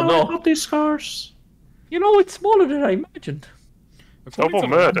 No, these scars. You know, it's smaller than I imagined. Double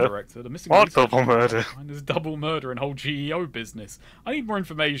murder? What double murder? There's double murder and whole GEO business. I need more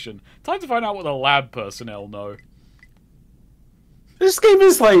information. Time to find out what the lab personnel know. This game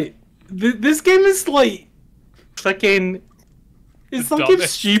is like... This game is like... Fucking... It's like if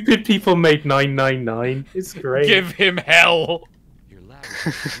stupid people made 999. It's great. Give him hell! Your lab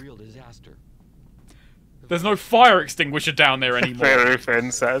is a real disaster. There's no fire extinguisher down there anymore.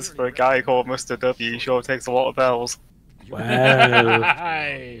 Rufin says, for a guy called Mr. W, he sure takes a lot of bells. Wow.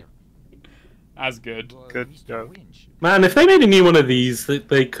 That's good. Good joke. Man, if they made a new one of these,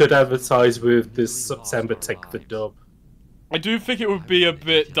 they could advertise with this September Take the Dub. I do think it would be a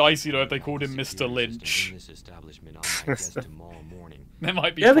bit dicey though if they called him Mr. Lynch. There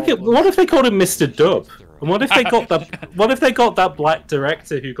might be. Yeah, what if they called him Mr. Dub? And what if they got that? What if they got that black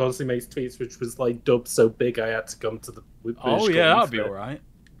director who constantly makes tweets, which was like Dub so big I had to come to the. Oh yeah, that'd be alright.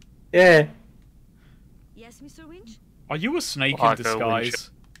 Yeah. Yes, Mr. Winch. Are you a snake in disguise?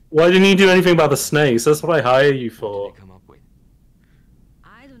 Why didn't you do anything about the snakes? That's what I hire you for.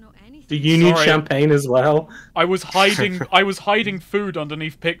 I don't know anything. Do you need champagne as well? I was hiding. I was hiding food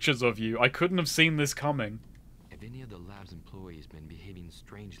underneath pictures of you. I couldn't have seen this coming. Have any of the lab's employees been behaving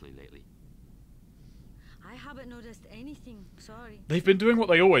strangely lately? I haven't noticed anything. Sorry. They've been doing what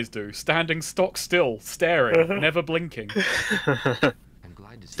they always do: standing stock still, staring, never blinking.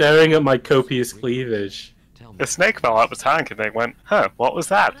 Staring at my copious cleavage. The snake fell out of the tank and they went, huh, what was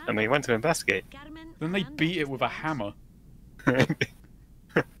that? And they went to investigate. Then they beat it with a hammer.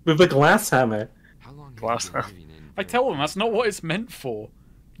 With a glass hammer. Glass hammer. I tell them that's not what it's meant for.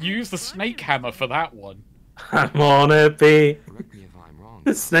 You use the snake hammer for that one. I wanna be Correct me if I'm wrong.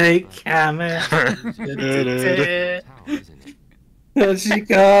 the snake hammer. How, isn't it? There she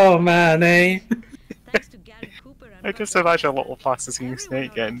call my name. Thanks to Gary Cooper and I just imagine a little plasticine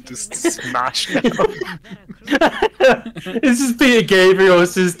snake getting just smashed. It's just Peter Gabriel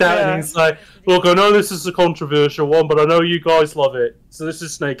just down and he's like, look, I know this is a controversial one, but I know you guys love it. So this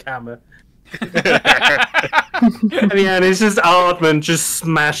is Snake Hammer. And yeah, and it's just Aardman just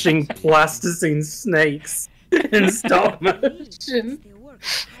smashing plasticine snakes in stop motion.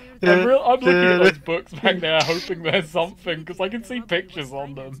 I'm looking at those books back there, hoping there's something, because I can see pictures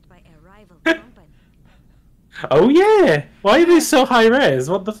on them. Oh yeah! Why are they so high res?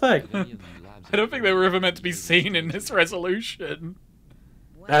 What the fuck? I don't think they were ever meant to be seen in this resolution.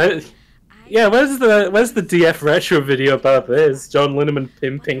 Yeah, where's the DF retro video about this? John Linneman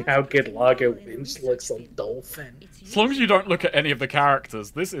pimping how good Largo Winch looks on Dolphin. As long as you don't look at any of the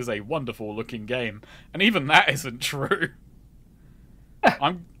characters, this is a wonderful looking game. And even that isn't true.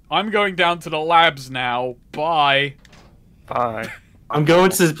 I'm going down to the labs now. Bye. Bye. I'm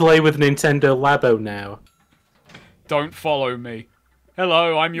going to play with Nintendo Labo now. Don't follow me.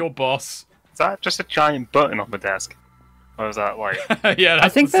 Hello, I'm your boss. Is that just a giant button on the desk? Or is that like... Yeah, that's I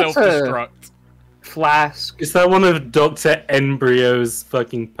think the that's self-destruct. Flask. Is that one of Dr. Embryo's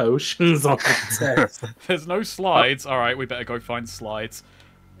fucking potions on the desk? There's no slides. Alright, we better go find slides.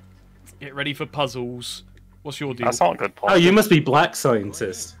 Get ready for puzzles. What's your deal? That's not a good point. Oh, you must be Black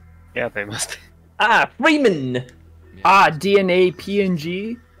Scientist. Yeah, they must. Ah, Freeman! DNA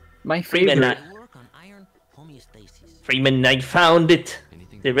PNG. My favorite. Freeman, I found it!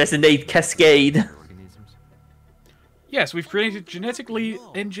 The Resonate Cascade. Yes, we've created genetically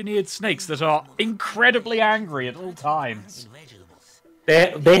engineered snakes that are incredibly angry at all times.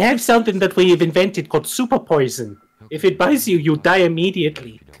 They have something that we have invented called super poison. If it bites you, you die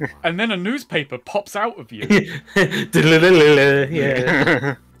immediately. And then a newspaper pops out of you.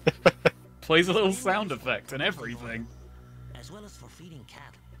 Yeah. Plays a little sound effect and everything. As well as for feeding cattle.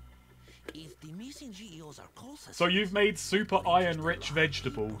 If the missing GEOs are close, So you've made super iron-rich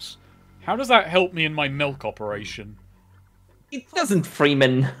vegetables. How does that help me in my milk operation? It doesn't,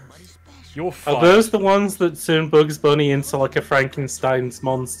 Freeman. You're fine. Are those the ones that turn Bugs Bunny into like a Frankenstein's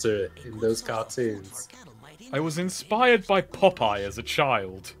monster in those cartoons? I was inspired by Popeye as a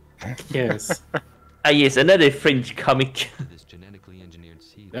child. Yes. Ah, yes, another French comic.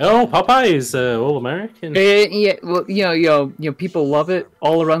 Oh, Popeye is all-American. Yeah, well, you know, people love it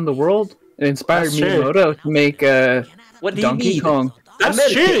all around the world. It inspired That's true. Miyamoto to make What do you Donkey mean? Kong. That's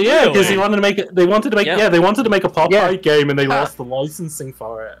American, true, yeah, because really? they wanted to make it. They wanted to make, Yeah. yeah, they wanted to make a Popeye Yeah. game, and they lost the licensing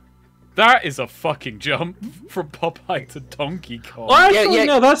for it. That is a fucking jump from Popeye to Donkey Kong. Well, actually, yeah.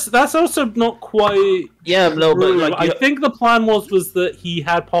 no, that's also not quite. Yeah, no, but true. like, I think the plan was that he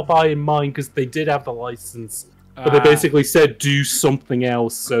had Popeye in mind because they did have the license, but they basically said do something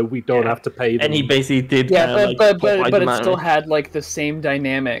else so we don't have to pay them. and he basically did. Yeah, kinda, but Popeye it the still Man. had like the same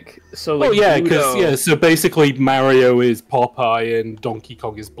dynamic. So like, Oh yeah, Pluto- because so basically Mario is Popeye and Donkey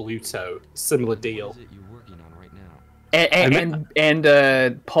Kong is Bluto. Similar deal.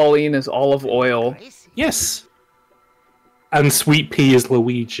 and Pauline is olive oil. Yes. And Sweet Pea is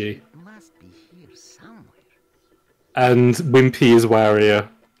Luigi. must be here somewhere. And Wimpy is Wario.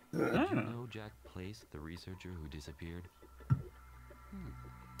 Know Jack Place, the researcher who disappeared?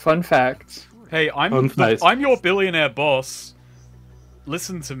 Fun fact. Hey, Fun fact. I'm your billionaire boss.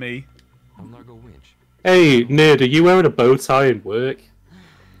 Listen to me. I'm Largo Winch. Hey, Nerd, are you wearing a bow tie in work?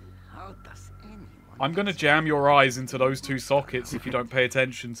 How does anyone... I'm gonna jam your eyes into those two sockets if you don't pay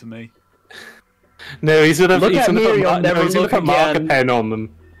attention to me. No, he's gonna, Look he's at gonna me put, or you'll no, never he's gonna look put marker again. pen on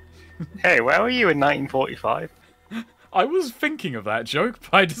them. Hey, where were you in 1945? I was thinking of that joke,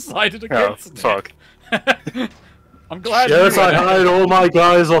 but I decided Oh, against fuck. it. I'm glad Yes, you I hired all my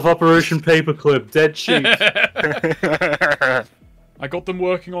guys off Operation Paperclip. Dead cheap. I got them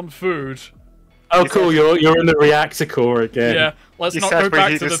working on food. Oh, cool. You're in the reactor core again. Yeah, let's You not said go we back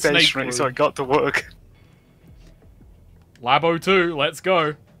to needed the snake stationery, so I room. got to work. Labo 2, let's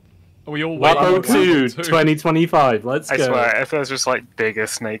go. Are we all waiting Labo for 2, Labo 2? 2025. Let's I go. swear, if there's just like bigger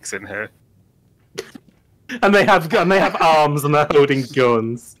snakes in here. And they have arms and they're holding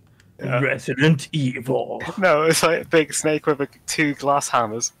guns. Resident Evil. No, it's like a big snake with two glass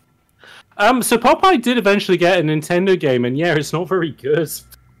hammers. So Popeye did eventually get a Nintendo game, and yeah, it's not very good.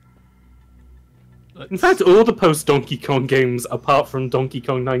 In fact, all the post Donkey Kong games, apart from Donkey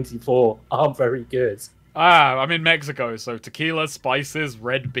Kong 94, aren't very good. Ah, I'm in Mexico, so tequila, spices,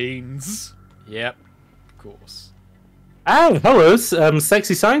 red beans. Yep, of course. Oh, hello,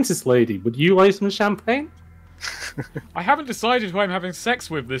 sexy scientist lady. Would you like some champagne? I haven't decided who I'm having sex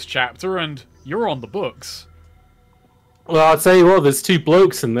with this chapter, and you're on the books. Well, I'll tell you what, there's 2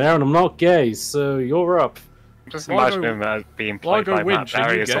 blokes in there, and I'm not gay, so you're up. Just imagine him as being played by Matt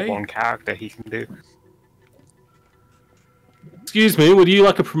Berry as the one character he can do. Excuse me, would you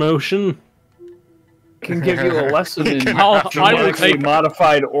like a promotion? Can give you a lesson in I will take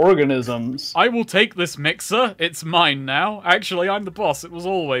modified organisms. I will take this mixer. It's mine now. Actually, I'm the boss. It was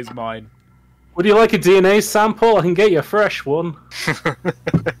always mine. Would you like a DNA sample? I can get you a fresh one.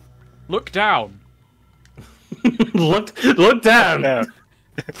 Look down. look down. No.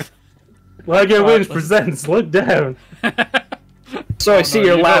 Largo Winch presents. Look down. So I see no,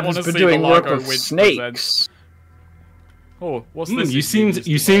 your you lab don't has wanna been see doing the work Largo with Winch snakes. presents. Oh, what's this? You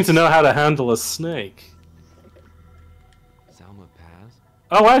seem to know how to handle a snake. Salma Paz?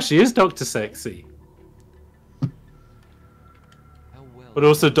 Oh, wow, she is Dr. Sexy. But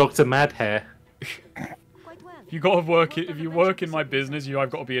also Dr. Mad Hair. If you work in my business, you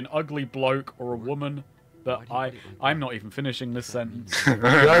have got to be an ugly bloke or a woman. But I'm not even finishing this sentence. You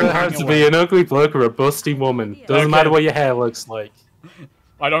either have to be an ugly bloke or a busty woman. Doesn't matter what your hair looks like.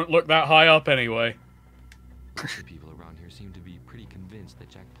 I don't look that high up anyway. The people around here seem to be pretty convinced that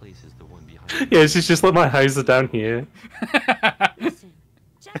Jack Place is the one behind. Yeah, she's just like my eyes are down here. Listen,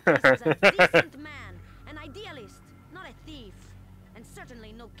 Jack Place is a decent man, an idealist, not a thief, and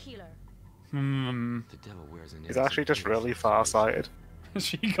certainly no killer. The devil wears an He's actually just really far-sighted.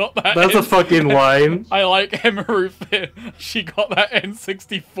 She got that. That's a fucking line. I like Emma Ruth. She got that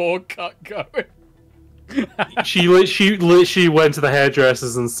N64 cut going. She literally went to the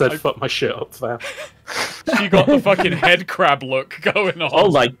hairdressers and said, "Fuck my shit up, fam." She got the fucking head crab look going on.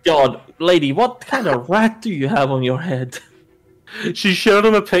 Oh my god, lady, what kind of rat do you have on your head? She showed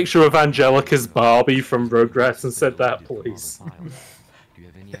him a picture of Angelica's Barbie from Rugrats and said that, please. Do you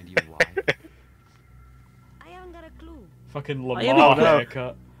have any idea why? I haven't got a clue. Fucking Oh, Lamar no.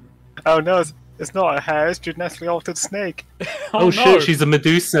 haircut. Oh no, it's not a hair, it's genetically altered snake. Oh, no. shit, she's a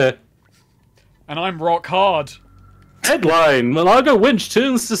Medusa. And I'm rock hard. Headline: Largo Winch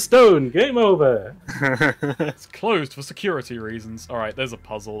turns to stone. Game over. It's closed for security reasons. Alright, there's a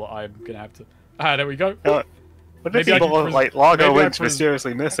puzzle that I'm gonna have to... Ah, there we go. What if Maybe I people can look like Largo maybe I Winch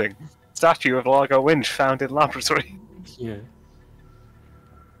mysteriously missing? Statue of Largo Winch found in laboratory. Yeah.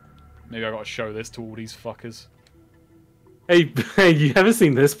 Maybe I gotta show this to all these fuckers. Hey, you ever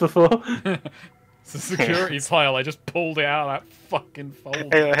seen this before? It's a security file. I just pulled it out of that fucking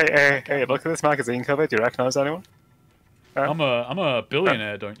folder. Hey, look at this magazine cover. Do you recognize anyone? I'm a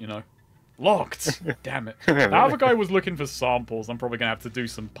billionaire, don't you know? Locked! Damn it. The other guy was looking for samples. I'm probably gonna have to do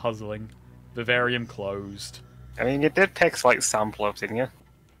some puzzling. Vivarium closed. I mean, you did pick like sample up, didn't you?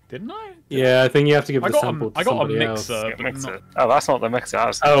 Didn't I? Yeah, I think you have to give the sample to I got a somebody mixer, else. but not... Oh, that's not the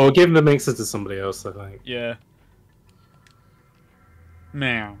mixer. Oh, we'll give the mixer to somebody else, I think. Yeah.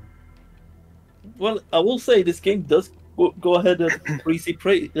 Now. Well, I will say this game does go ahead at breezy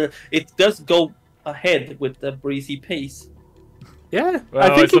it does go ahead with a breezy pace. Yeah,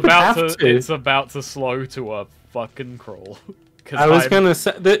 Well, I think it's about to slow to a fucking crawl. I was gonna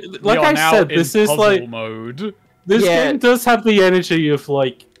say, like I said, this is like mode. This game does have the energy of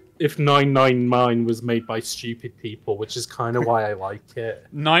like if 999 was made by stupid people, which is kind of why I like it.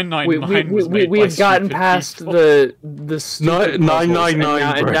 999 was made by We've gotten stupid past people. the stupid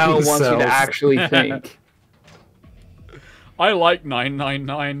 999 and now it wants you to actually think. I like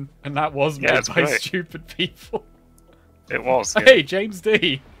 999, and that was made it's by great. stupid people. It was. Yeah. Hey, James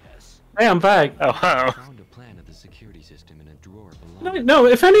D. Hey, I'm back. Oh, wow. Found a plan of the security system in a drawer below. No,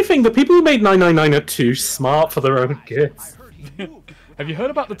 if anything, the people who made 999 are too smart for their own good. Have you heard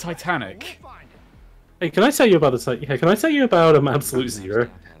about the Titanic? Hey, can I tell you about can I tell you about Absolute Zero?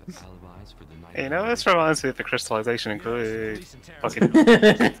 You know, this reminds me of the crystallization and fucking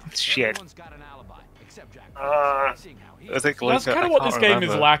shit. That's kind of what this game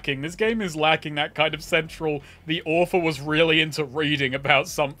is lacking. This game is lacking that kind of central. The author was really into reading about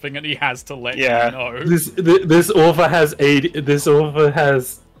something, and he has to let you know. This author has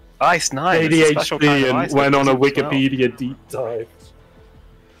Ice 9 ADHD and went on a Wikipedia deep dive.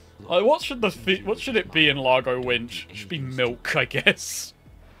 What should it be in Largo Winch? It should be milk, I guess.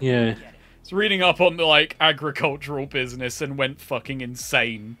 Yeah. It's reading up on the like agricultural business and went fucking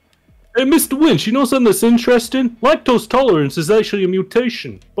insane. Hey, Mr. Winch, you know something that's interesting? Lactose tolerance is actually a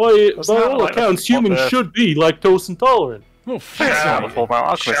mutation. By all accounts, humans should be lactose intolerant. Oh,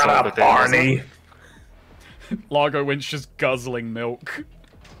 fuck Shut up, Barney. Largo Winch just guzzling milk.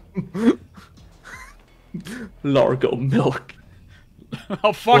 Largo milk.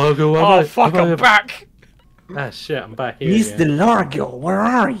 Oh fuck! Largo, I'm back! Ah shit, I'm back here. Mr. Largo, where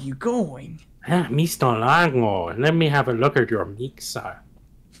are you going? Ah, Mr. Largo, let me have a look at your mixer.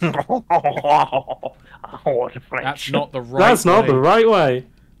 That's not the right That's not the right way.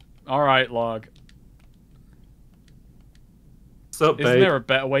 Alright, Log. Sup, Isn't there a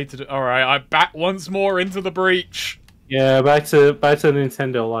better way to do? Alright, I back once more into the breach. Yeah, back to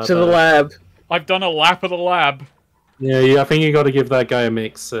Nintendo Lab. To the lab. I've done a lap of the lab. Yeah, I think you got to give that guy a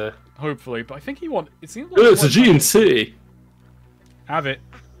mix. Hopefully, but I think he want. It seems like it's a GNC. Have it.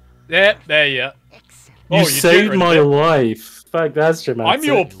 There you. You saved my life. Fuck, that's dramatic. I'm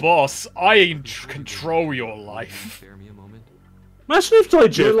your boss. I control your life. Imagine if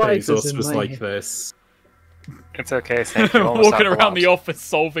like Jeff Bezos was like this. It's okay, Snake. Walking around the office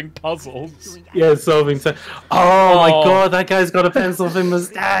solving puzzles. Yeah, solving. Oh my god, that guy's got a pencil thin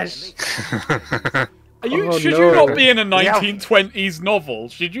mustache. Should you not be in a 1920s novel?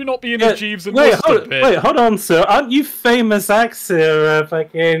 Should you not be in a Jeeves and Wust bit? Wait, hold on, sir. Aren't you famous actor?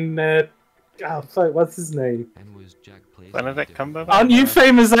 Fucking. Oh, fuck, what's his name? Benedict Cumberbatch? Aren't you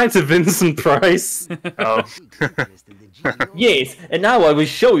famous actor Vincent Price? Oh. Yes, and now I will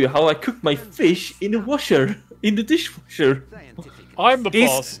show you how I cook my fish in the dishwasher. I'm the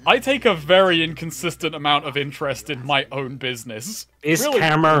boss. I take a very inconsistent amount of interest in my own business. This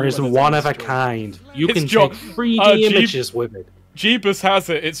camera is one of a kind. You can take 3D images with it. Jeebus has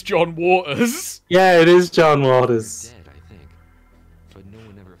it. It's John Waters. Yeah, it is John Waters.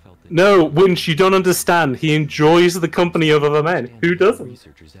 No, Winch, you don't understand. He enjoys the company of other men. Who doesn't?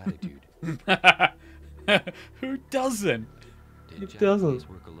 Who doesn't? Who doesn't?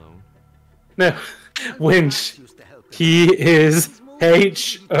 No, Winch. He is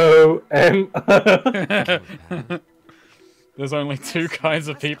HOMO. There's only two kinds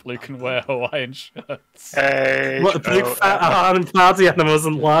of people who can wear Hawaiian shirts. What, big fat hard party animals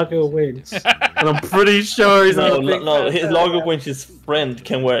and Largo Winch. And I'm pretty sure he's no, Largo Winch's friend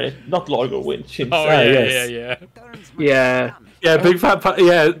can wear it, not Largo Winch himself. Oh yeah. Yeah, big fat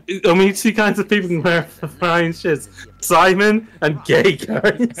only two kinds of people can wear Hawaiian shirts. Simon and gay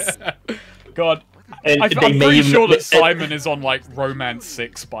guys. God. I'm pretty sure that Simon is on like Romance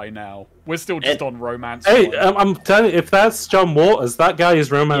 6 by now. We're still just on Romance 1. Hey, I'm telling you, if that's John Waters, that guy is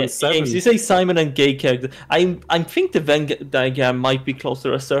Romance 7. James, you say Simon and gay character. I think the Venn diagram might be closer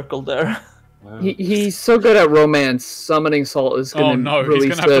to a circle there. Wow. He's so good at romance. Summoning Salt is going to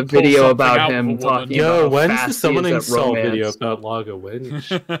release a video about him talking about when's the Summoning Salt video about Largo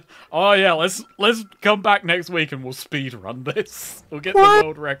Winch? Oh yeah, let's come back next week and we'll speed run this. We'll get the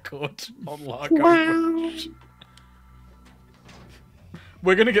world record on Largo Winch.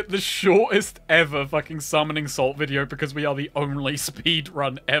 We're gonna get the shortest ever fucking Summoning Salt video because we are the only speed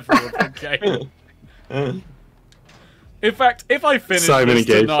run ever of the game. In fact, if I finish this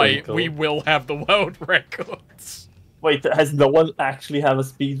tonight, we will have the world records. Wait, has no one actually have a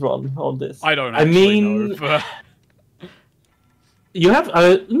speed run on this? I don't actually know. But... You have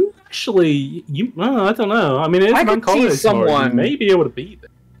actually, I don't know. I mean, it's not college. Someone may be able to beat it.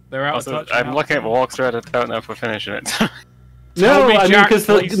 They're out of touch. I'm looking at the walkthrough. I don't know if we're finishing it. No, I mean because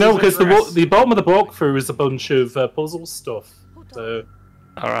the bottom of the walkthrough is a bunch of puzzle stuff. So.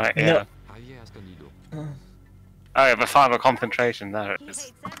 All right. Yeah. Oh yeah, the final concentration, there it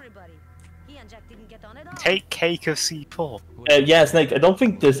is. Take cake of C4. Yeah, Snake, I don't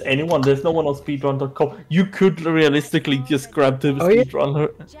think there's no one on speedrun.com. You could realistically just grab the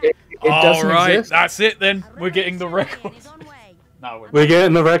speedrunner. It doesn't exist. That's it then. We're getting the record. No, we're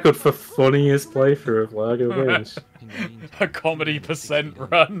getting the record for funniest playthrough of Largo Winch. A comedy %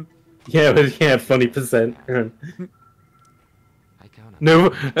 run. Yeah, funny % run.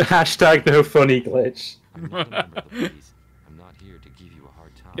 No, hashtag no funny glitch.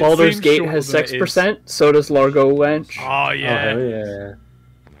 Baldur's Gate has 6%, so does Largo Winch. Oh yeah. Oh yeah.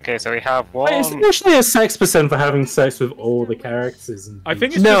 Okay, so we have one. Wait, it's actually a 6% for having sex with all the characters. I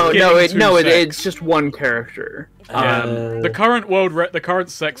think it's it's just one character. The current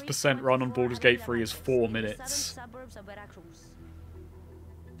sex % run on Baldur's Gate 3 is 4 minutes.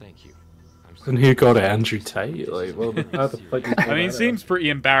 Thank you. And who got it? Andrew Tate? Like, well, how the fuck I mean, it seems pretty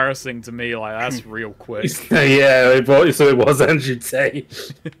embarrassing to me. Like, that's real quick. Yeah, so it was Andrew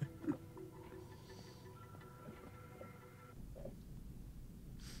Tate.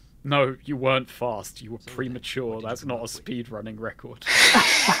 No, you weren't fast. You were premature. That's not a speedrunning record.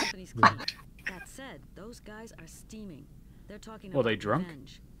 That said, those guys are steaming. They're talking about they drunk?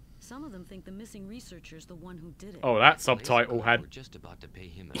 revenge. Some of them think the missing researcher's the one who did it. Oh, that subtitle had...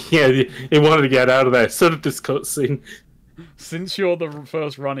 Yeah, he wanted to get out of there. So did this cutscene. Since you're the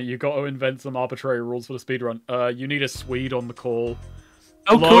first runner, you got to invent some arbitrary rules for the speedrun. You need a Swede on the call.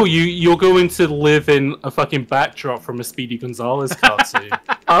 Oh, cool! You're going to live in a fucking backdrop from a Speedy Gonzales cartoon.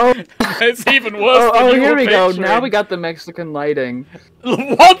 Oh, it's even worse. Oh, here we go. Now we got the Mexican lighting.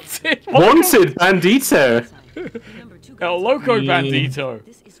 Wanted Bandito. El Loco Bandito.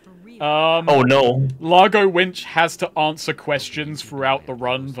 Oh no. Largo Winch has to answer questions throughout the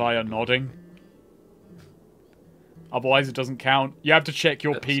run via nodding. Otherwise it doesn't count. You have to check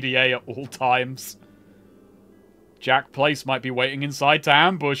your PDA at all times. Jack Place might be waiting inside to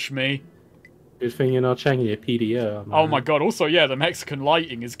ambush me. Good thing you're not checking your PDA. Oh my god, also, yeah, the Mexican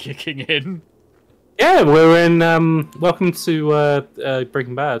lighting is kicking in. Yeah, we're in, welcome to,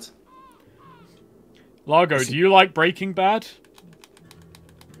 Breaking Bad. Largo, do you like Breaking Bad?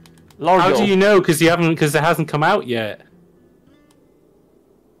 Largo. How do you know? Because it hasn't come out yet.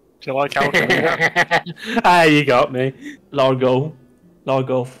 Do you like alcohol? Ah, you got me. Largo.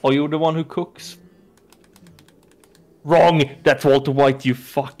 Are you the one who cooks? Wrong! That's Walter White, you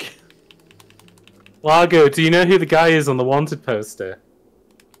fuck. Largo, do you know who the guy is on the wanted poster?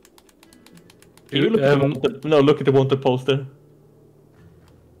 Can you look at the wanted... No, look at the wanted poster.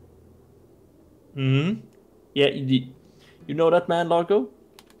 Hmm? Yeah, you know that man, Largo?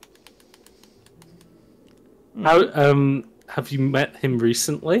 How, have you met him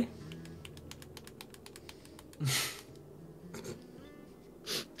recently?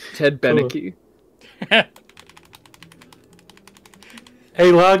 Ted Beneke. Hey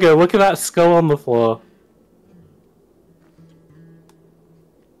Largo, look at that skull on the floor.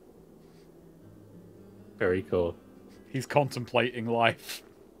 Very cool. He's contemplating life.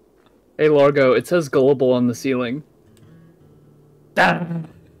 Hey Largo, it says gullible on the ceiling. Yeah,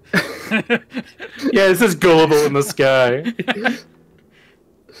 it says gullible in the sky.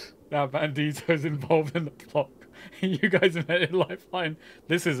 Now Bandito's involved in the plot. You guys have met in Lifeline.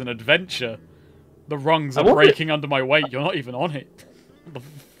 This is an adventure. The rungs are breaking under my weight. You're not even on it.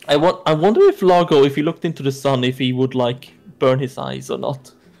 I wonder if Largo, if he looked into the sun, if he would, like, burn his eyes or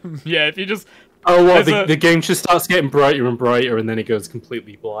not. Yeah, if you just... Oh, well, the game just starts getting brighter and brighter, and then it goes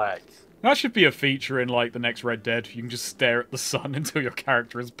completely black. That should be a feature in, like, the next Red Dead. You can just stare at the sun until your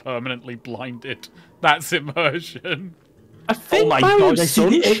character is permanently blinded. That's immersion. I think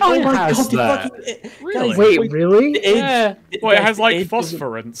Sunshine has that. Really? Wait, really? Yeah. Well, it has, like,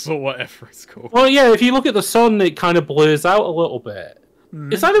 phosphorance or whatever it's called. Well, yeah, if you look at the sun, it kind of blurs out a little bit.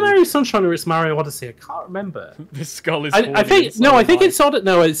 Is that Mario Sunshine or it's Mario Odyssey? I can't remember. This skull is. I think no. I think it's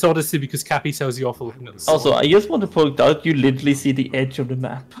it's Odyssey because Cappy tells you off for looking at the sun. Also, I just want to point out you literally see the edge of the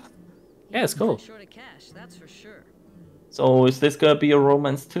map. Yeah, it's cool. Short of cash, that's for sure. So is this gonna be a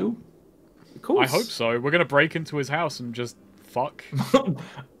romance too? Of course. I hope so. We're gonna break into his house and just fuck.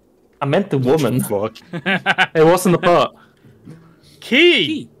 I meant the woman. Fuck. Hey, what's in the pot?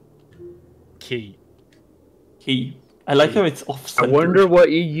 Key. I like how it's off-center. I wonder what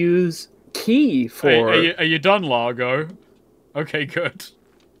you use key for. Hey, are you done, Largo? Okay, good.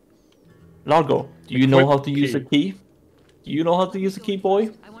 Largo, do you know how to use a key? Do you know how to use a key, boy?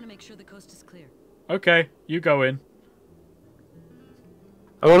 I want to make sure the coast is clear. Okay, you go in.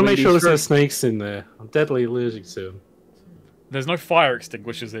 I want to make sure there's no snakes in there. I'm deadly allergic to them. There's no fire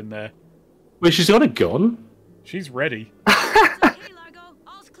extinguishers in there. Wait, she's got a gun? She's ready. Hey, Largo,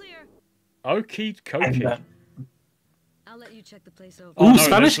 all's clear. Okie dokie. I'll let you check the place over. Ooh,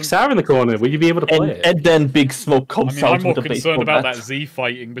 Spanish guitar in the corner. Will you be able to play it? And then Big Smoke comes out I'm more with a concerned about bat. that Z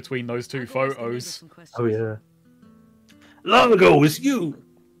fighting between those two photos. Oh yeah. Largo, it's you.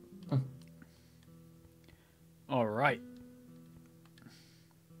 All right.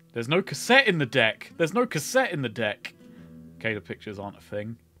 There's no cassette in the deck. Okay, the pictures aren't a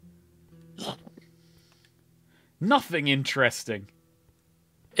thing. Nothing interesting.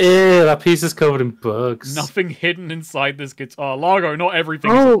 Ew, that piece is covered in bugs. Nothing hidden inside this guitar. Largo, not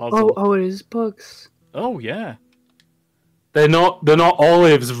everything is a puzzle. Oh, it is bugs. Oh, yeah. They're not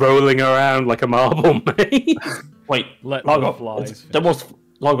olives rolling around like a marble maze. Wait, Let Largo, the flies.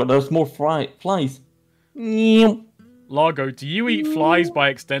 There's more flies. Largo, do you eat flies by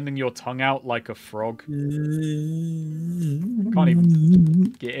extending your tongue out like a frog? Can't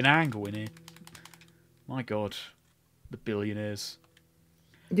even get an angle in here. My god. The billionaires.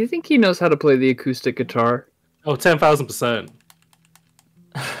 Do you think he knows how to play the acoustic guitar? Oh, 10,000%.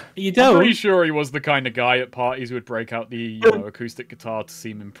 You I'm don't? pretty sure he was the kind of guy at parties who would break out the acoustic guitar to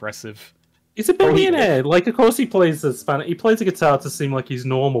seem impressive. He's a billionaire. Like, of course he plays the Spanish. He plays the guitar to seem like he's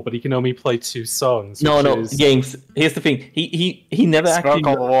normal, but he can only play 2 songs. James. Here's the thing. He never actually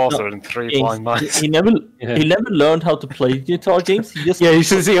all the water and 3 blind mice. He never learned how to play guitar, James. He just you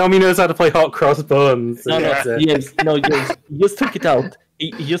should see. He only knows how to play Hot Cross Buns. James. He just took it out.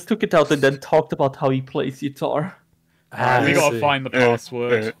 He just took it out and then talked about how he plays guitar. We gotta find the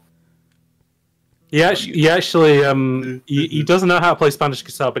password. He actually, he doesn't know how to play Spanish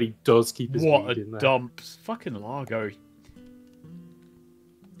guitar, but he does keep his weed in there. What a dump. Fucking Largo.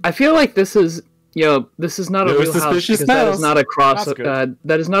 I feel like this is, this is not a real house because that is not a cross.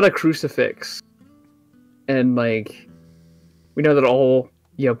 That is not a crucifix. And like, we know that all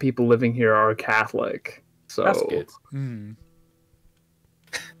people living here are Catholic, so that's good.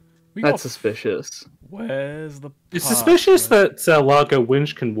 That's suspicious. Where's the? It's suspicious that Largo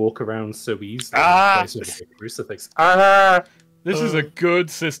Winch can walk around so easily. With a crucifix. This is a good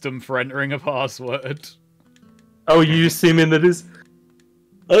system for entering a password. Oh, you assume that is.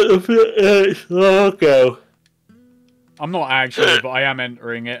 Largo. I'm not actually, but I am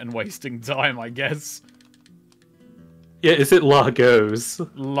entering it and wasting time, I guess. Yeah, is it Largo's?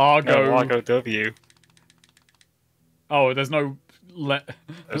 Largo. No, Largo W. Oh, there's no...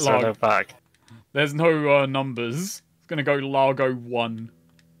 There's no back. There's no numbers. It's gonna go Largo 1.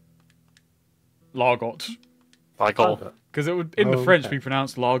 Largot. Largo. Because it would, in the French, be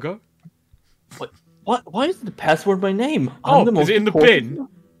pronounced Largo. What? Why is the password my name? Oh, is it in the bin?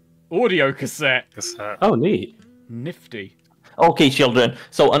 Audio cassette. Oh, neat. Nifty. Okay, children.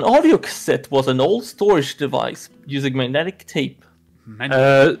 So an audio cassette was an old storage device using magnetic tape.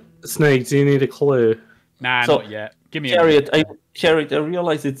 Snake, do you need a clue? Nah, not yet. Give me Chariot, Chariot, I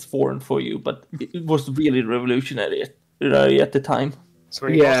realize it's foreign for you, but it was really revolutionary at the time. So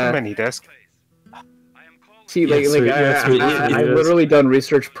you got a mini disc. See, I've literally done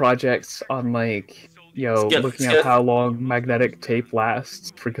research projects on looking at how long magnetic tape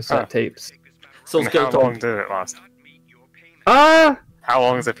lasts for cassette tapes. So how long did it last? How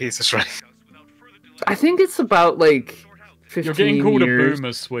long is a piece of string? I think it's about 15 You're getting called years a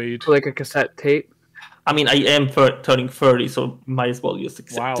boomer, Swede. for a cassette tape. I mean, I am turning 30, so might as well just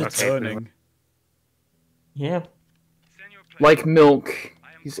accept it. Wow, turning. Yeah. Like milk.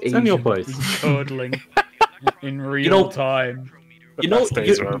 He's aging. Send your place. He's curdling in real time. You know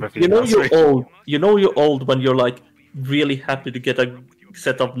you're old. You know you're old when you're really happy to get a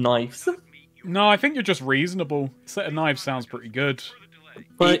set of knives. No, I think you're just reasonable. A set of knives sounds pretty good.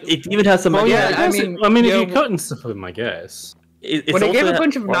 But it even has some. I mean, if you're cutting stuff with them, I guess. When I gave a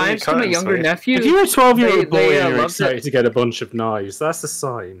bunch of knives to my younger nephew, if you're a 12-year-old boy and you're excited to get a bunch of knives, that's a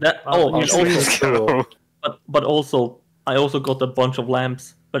sign. But also, I also got a bunch of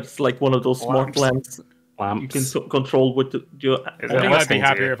lamps. But it's like one of those smart lamps. You can control with your. I think I'd be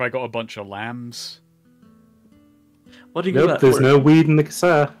happier if I got a bunch of lambs. What are you gonna? There's no weed in the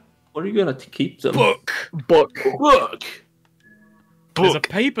cassette. What are you gonna keep them? Book. There's a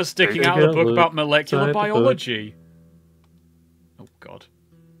paper sticking out of the book about molecular biology. Oh god,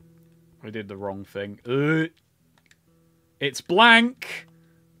 I did the wrong thing. It's blank.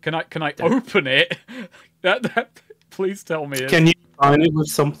 Can I open it? Please tell me. Can you find it with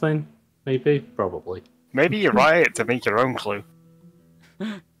something? Maybe, probably. Maybe you write it to make your own clue.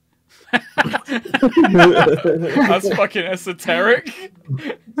 That's fucking esoteric.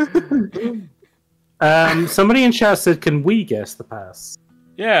 Somebody in chat said, "Can we guess the pass?"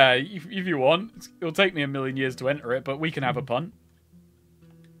 Yeah, if you want. It'll take me a million years to enter it, but we can have a punt.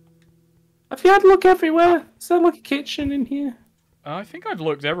 Have you had a look everywhere? Is there a kitchen in here? I think I've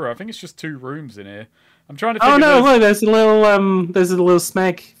looked everywhere. I think it's just 2 rooms in here. I'm trying to think. Oh no! Look, there's a little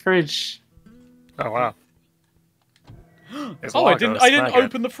smeg fridge. Oh wow! I didn't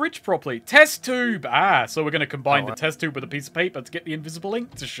open the fridge properly. Test tube. So we're gonna combine the test tube with a piece of paper to get the invisible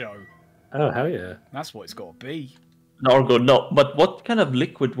ink to show. Oh hell yeah! That's what it's got to be. Largo, no. But what kind of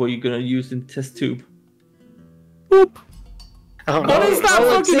liquid were you gonna use in test tube? Boop. What is that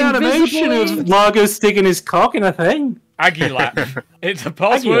fucking animation of Largo sticking his cock in a thing? Aggie lap. The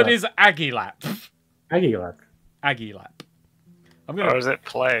password is Aggie lap. Aggie lap. Aggie lap. Or is it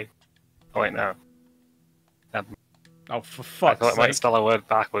play? Oh wait, no. Oh, for fuck's sake. I thought it might spell a word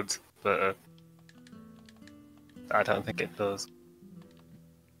backwards, but I don't think it does.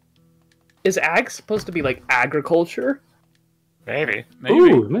 Is ag supposed to be agriculture? Maybe.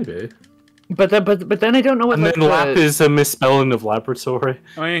 Ooh, maybe. But then I don't know what. And then lap is a misspelling of laboratory.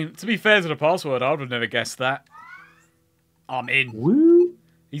 I mean, to be fair to the password, I would have never guessed that. I'm in. Woo.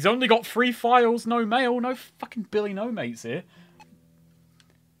 He's only got 3 files, no mail, no fucking Billy no mates here.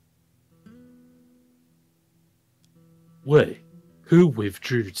 Wait, who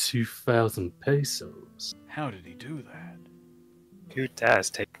withdrew 2,000 pesos? How did he do that? Who dares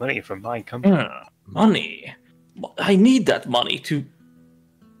take money from my company? Money? I need that money to,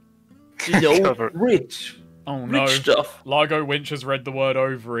 rich. Oh no. Rich stuff. Largo Winch has read the word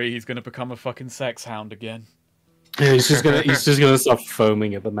ovary. He's going to become a fucking sex hound again. Yeah, he's just gonna start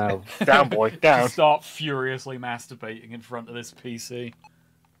foaming at the mouth. Down, boy, down. Start furiously masturbating in front of this PC.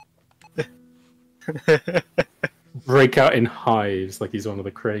 Break out in hives like he's one of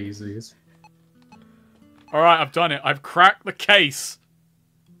the crazies. Alright, I've done it. I've cracked the case.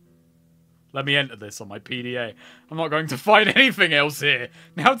 Let me enter this on my PDA. I'm not going to find anything else here.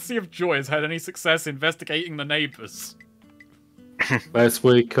 Now to see if Joy has had any success investigating the neighbours. Let's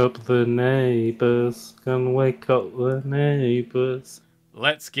wake up the neighbours. Gonna wake up the neighbours.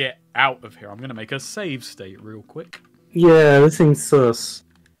 Let's get out of here. I'm going to make a save state real quick. Yeah, this seems sus.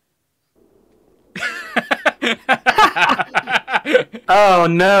 Oh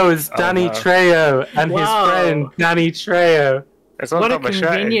no, it's Danny Trejo and his friend Danny Trejo. What a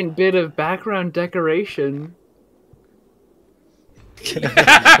convenient bit of background decoration.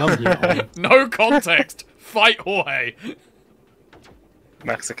 No context. Fight Jorge.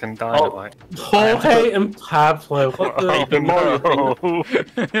 Mexican dynamite. Jorge and Pablo. What the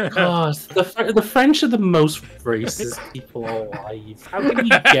God, the French are the most racist people alive. How can you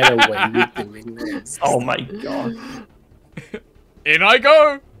get away with doing this? Oh my god. In I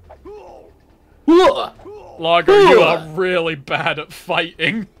go! Largo, you are really bad at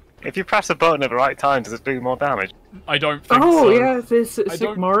fighting. If you press a button at the right time, does it do more damage? I don't think so. Oh yeah, it's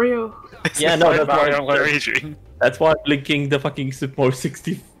like Mario. Yeah, no, that's Mario why. Luigi. That's why I'm linking the fucking Super Mario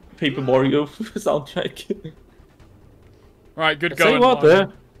 60 Paper Mario soundtrack. Right, good Tell you going. what,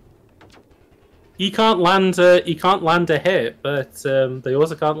 there. He can't land a hit, but they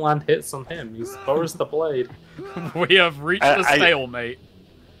also can't land hits on him. He's Boris the Blade. We have reached a stalemate.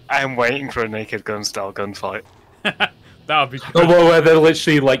 I'm waiting for a naked gun style gunfight. That would be good. Oh, well, where they're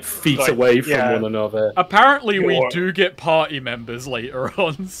literally like feet away from one another. Apparently, we do get party members later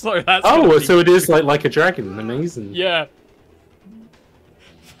on, so that's. Oh, so it is like a dragon. Amazing. Yeah.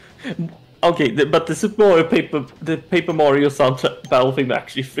 Okay, but the Super Mario Paper Mario soundtrack battle theme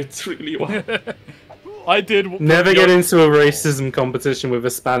actually fits really well. I did. Never get into a racism competition with a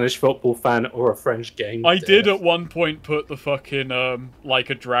Spanish football fan or a French game. I did at one point put the fucking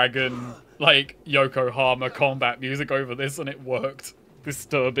like a dragon, like Yokohama combat music over this, and it worked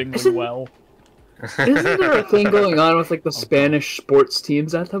disturbingly well. Isn't there a thing going on with like the Spanish sports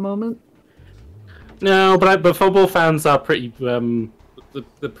teams at the moment? No, but football fans are pretty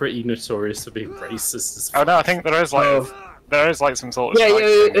they're pretty notorious for being racist as Oh no, I think there is like some sort of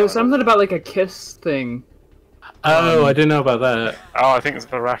it was something about like a kiss thing. Oh, I didn't know about that. Oh, I think it's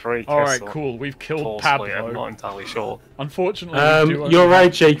the referee. Alright, cool. We've killed Pablo. I'm not entirely sure. Unfortunately, you're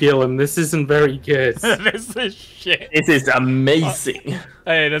right, Jay Gillen. This isn't very good. This is shit. This is amazing.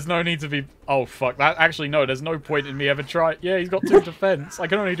 Hey, there's no need to be. Oh fuck! That actually no. There's no point in me ever trying. Yeah, he's got 2 defense. I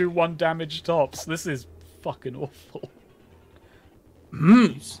can only do 1 damage tops. This is fucking awful.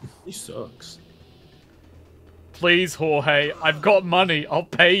 He sucks. Please, Jorge. I've got money. I'll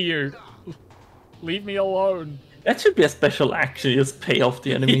pay you. Leave me alone. That should be a special action. Just pay off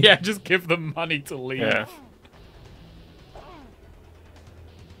the enemy. Yeah, just give them money to leave. Yeah.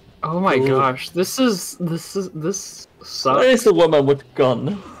 Oh my gosh, this sucks. Where is the woman with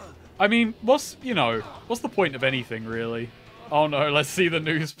gun? I mean, what's the point of anything really? Oh no, let's see the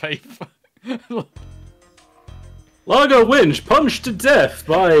newspaper. Largo Winch punched to death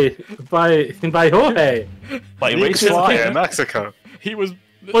by Jorge. By Fly in Mexico. He was.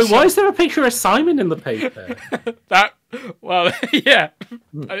 Wait, why is there a picture of Simon in the paper? Yeah.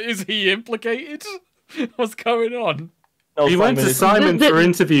 Is he implicated? What's going on? No, he went to Simon for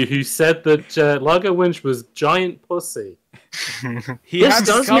interview, who said that Largo Winch was giant pussy. This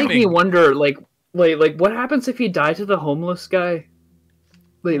does make me wonder, like, what happens if he died to the homeless guy?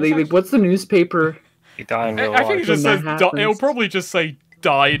 Like, what's the newspaper? He died in real I think it just says it'll happens? probably just say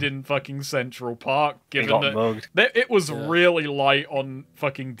died in fucking Central Park, given that it was really light on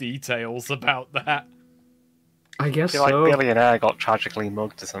fucking details about that. I guess I feel like billionaire got tragically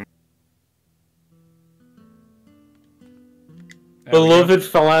mugged or something. Beloved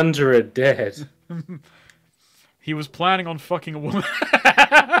philanderer dead. He was planning on fucking a woman.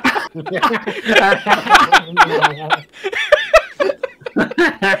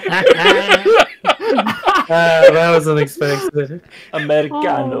 That was unexpected.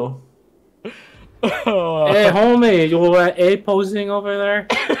 Americano. Hey, homie, you A-posing over there?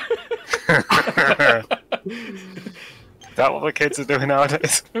 Is that what the kids are doing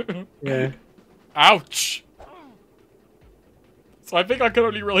nowadays? Yeah. Ouch! So I think I can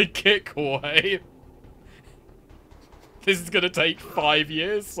only really kick Jorge. This is gonna take 5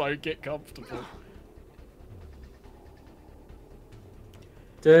 years, so get comfortable.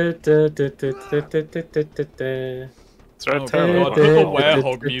 Is there a God, put the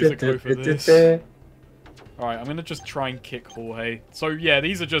werehog music over this. Alright, I'm gonna just try and kick Jorge. So yeah,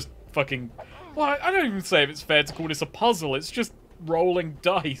 these are just fucking... Well, I don't even say if it's fair to call this a puzzle. It's just rolling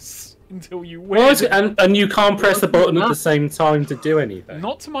dice until you win. Well, and you can't press the button at the same time to do anything.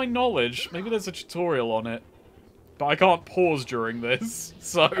 Not to my knowledge. Maybe there's a tutorial on it. But I can't pause during this,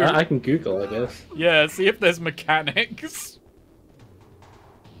 so... I can Google, I guess. Yeah, see if there's mechanics.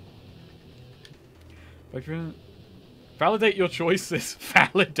 Validate your choices.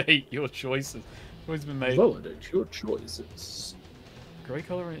 Validate your choices. Choice been made. Validate your choices. Grey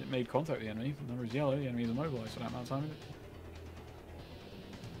colour made contact with the enemy. The number is yellow. The enemy is immobilized for that amount of time.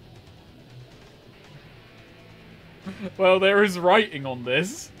 Well, there is writing on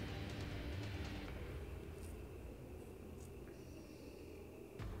this.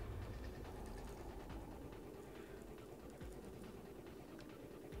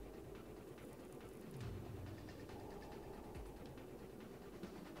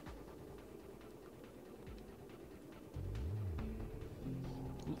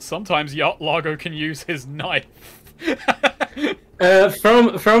 Sometimes Largo can use his knife. From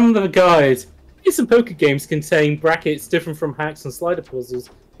the guide, recent poker games contain brackets different from hacks and slider puzzles.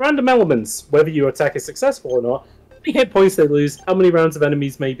 Random elements, whether your attack is successful or not, how many hit points they lose, how many rounds of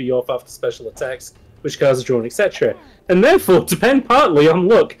enemies may be off after special attacks, which cards are drawn, etc. And therefore depend partly on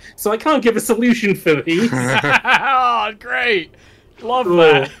luck, so I can't give a solution for these. Oh, great! Love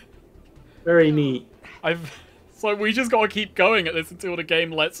that. Very neat. So we just gotta keep going at this until the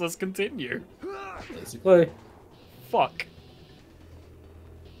game lets us continue. Basically. Fuck.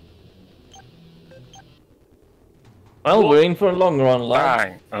 Well, we're in for a long run,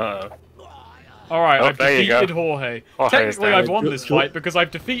 lad. Alright, I've defeated Jorge. Technically, I've won this Sure. fight because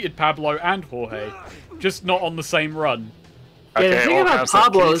I've defeated Pablo and Jorge, just not on the same run. Yeah, the Okay, thing all about counts, like,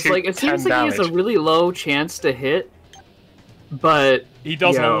 Pablo is, Q2 like, it seems 10 like he has a damage. really low chance to hit, but... He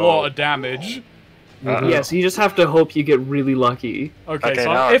does a lot of damage. Yeah, so you just have to hope you get really lucky. Okay,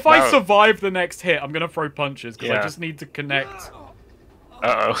 so if I survive the next hit, I'm gonna throw punches, because I just need to connect.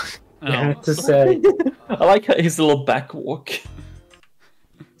 Uh-oh. I have to say. I like his little backwalk.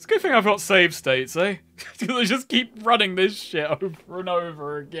 It's a good thing I've got save states, eh? Because I just keep running this shit over and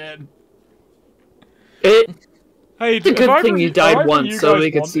over again. Hey, it's a good thing you died once so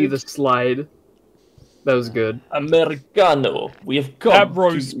they could see the slide. That was good. Americano, we have come That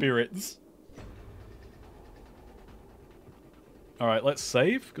rose spirits. Alright, let's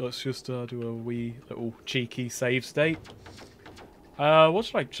save. Let's just do a wee little cheeky save state. What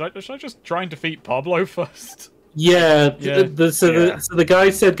should I... Should I just try and defeat Pablo first? Yeah, so the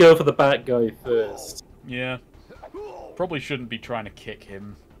guy said go for the bat guy first. Yeah. Probably shouldn't be trying to kick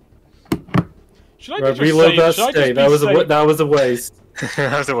him. Should I Right, just reload save? that Should I state. just be That was a waste.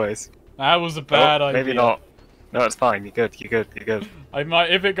 That was a waste. That was a bad idea. Maybe not. No, it's fine. You're good. You're good. You're good. I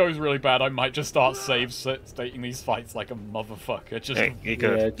might, if it goes really bad, I might just start stating these fights like a motherfucker. Just, you're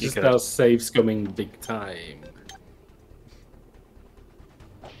good. Yeah, just about save scumming big time.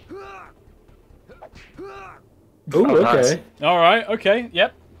 Ooh, Oh, nice. okay. All right. Okay.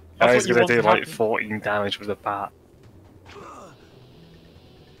 Yep. Now he's what you gonna want do to like happen. 14 damage with a bat.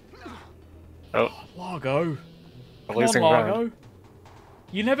 Oh, Largo. we're Come on, losing Largo. ground.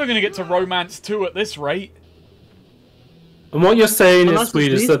 You're never gonna get to Romance 2 at this rate. And what you're saying Unless is,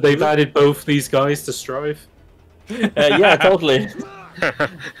 Swede, it's is that they've added both these guys to Strive? Yeah, totally.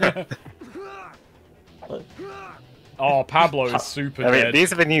 Oh, Pablo is super I mean, dead.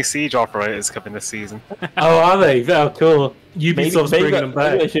 these are the new siege operators coming this season. Oh, are they? Oh, cool. Ubisoft's bringing them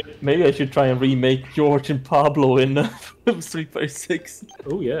back. Maybe I should try and remake George and Pablo in Street Fighter 6.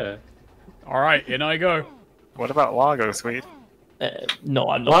 Oh, yeah. All right, in I go. What about Largo, Swede? No,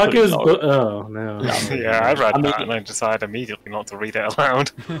 I'm not. Largo's... putting Oh, no. Yeah, I read that and then decided immediately not to read it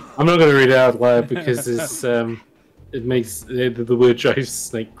aloud. I'm not going to read it out loud because it's, it makes the word drives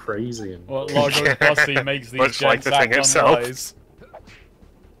Snake crazy. And... Well, Largo's pussy makes these Much like gents the thing act itself. unwise.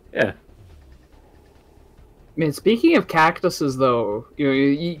 Yeah. Man, speaking of cactuses, though,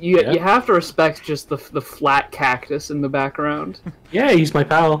 you have to respect just the flat cactus in the background. Yeah, he's my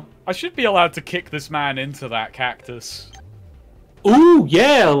pal. I should be allowed to kick this man into that cactus. Ooh,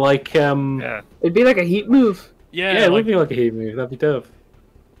 yeah, like, Yeah. It'd be like a heat move. Yeah, Yeah, it would be like a heat move. That'd be dope.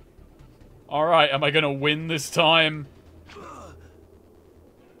 Alright, am I gonna win this time?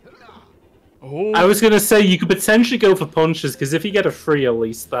 Oh. I was going to say, you could potentially go for punches, because if you get a free, at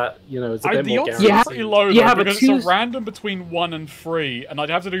least, that, it's a bit The more odds guaranteed. are pretty low, you though, have a because two- it's a random between 1 and 3, and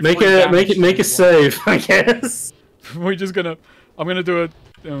I'd have to do Make 3 damage make a to save, I guess. We're just gonna... I'm gonna do a...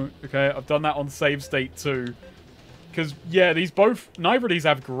 okay, I've done that on save state 2. Because, yeah, neither of these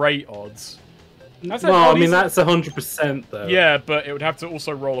have great odds. Well, I mean, that's 100% though. Yeah, but it would have to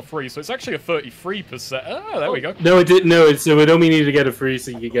also roll a 3, so it's actually a 33%. Oh, there we go. No, it didn't. No, so it only needed to get a 3,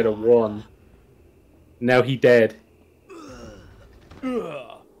 so you could get a 1. Now he dead.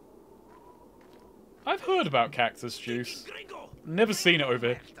 I've heard about cactus juice. Never seen it over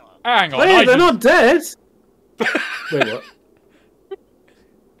here. Hang on. Wait, they're not dead. Wait, what?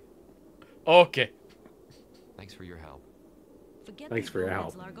 Okay. Thanks for your help. Thanks for your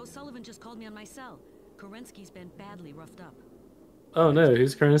help. Largo. Sullivan just called me on my cell. Kerensky's been badly roughed up. Oh no,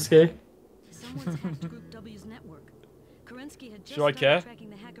 who's Kerensky? Someone's hacked Group W's network. Kerensky had just Should I care?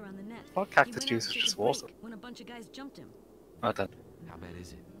 tracking the hacker on the net. What cactus juice is just awesome. When a bunch of guys jumped him. I don't. How bad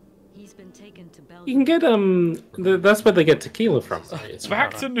is it? He's been taken to Belgium. You can get that's where they get tequila from. Right?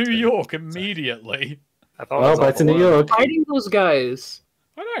 Back to New York immediately. Well, back to New York. Fighting those guys.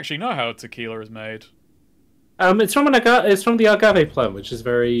 I don't actually know how tequila is made. It's from the agave plant, which is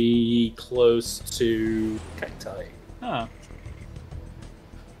very close to cacti. Huh.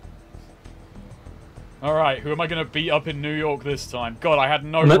 Alright, who am I going to beat up in New York this time? God, I had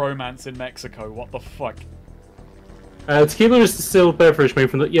no romance in Mexico. What the fuck? Tequila is distilled beverage made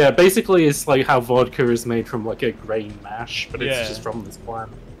from the... Yeah, basically it's like how vodka is made from like a grain mash, but it's just from this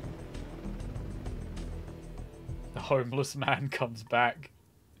plant. The homeless man comes back.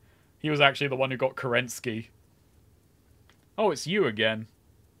 He was actually the one who got Kerensky. Oh, it's you again.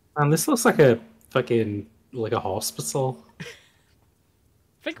 And this looks like a fucking... like a hospital.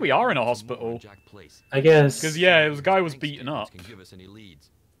 I think we are in a hospital. I guess. Because, yeah, the guy was beaten up.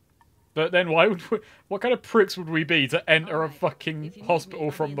 But then why would we, what kind of pricks would we be to enter a fucking hospital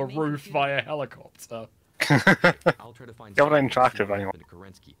from the roof via helicopter? Don't interact with anyone.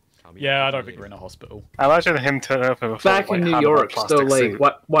 Yeah, I don't think we're in a hospital. I imagine him turning up in a Back in New York, so like,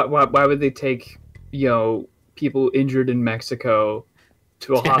 why would they take, you know, people injured in Mexico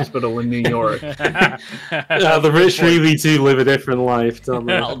to a hospital in New York? The rich really do live a different life, don't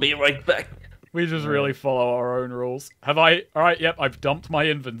they? I'll be right back. We just really follow our own rules. Have I... Alright, yep, I've dumped my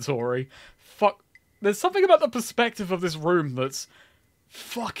inventory. Fuck. There's something about the perspective of this room that's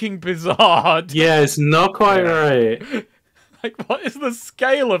fucking bizarre. Yeah, it's not quite right. Like, what is the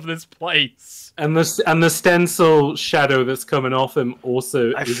scale of this place? And the stencil shadow that's coming off him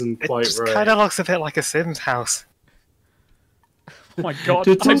also isn't quite right. It kind of looks a bit like a Sims house. Oh my god.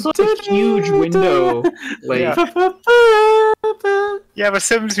 It's also a huge window. Like... Yeah, but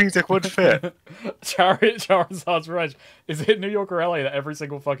Sims music would fit. Charizard's Reg. Is it New York or LA that every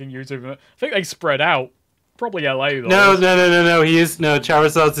single fucking YouTuber... I think they spread out. Probably LA though. No, he is... No,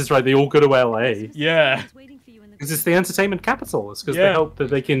 Charizard's is right. They all go to LA. Yeah. Because it's the entertainment capital. It's because they hope that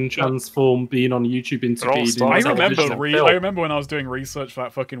they can transform being on YouTube into being... I remember when I was doing research for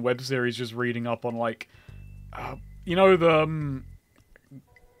that fucking web series, just reading up on, like... you know, the...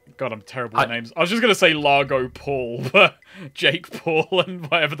 God, I'm terrible with names. I was just going to say Largo Paul, but Jake Paul and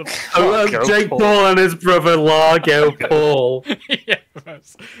whatever the fuck. Jake Paul and his brother Largo Paul.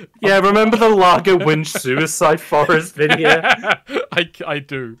 Yeah, remember the Largo Winch Suicide Forest video? I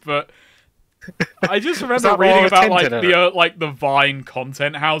do, but I just remember reading about like the Vine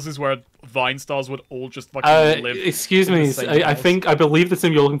content houses where Vine stars would all just fucking live. Excuse me, I believe the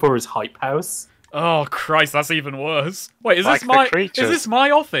thing you're looking for is Hype House. Oh Christ, that's even worse. Wait, is this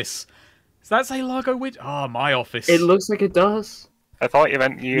my office? Does that say Largo Winch? Oh, my office. It looks like it does. I thought you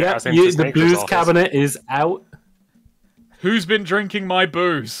meant you. Yeah, the booze cabinet is out. Who's been drinking my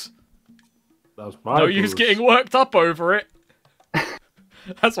booze? That was my No booze. use getting worked up over it.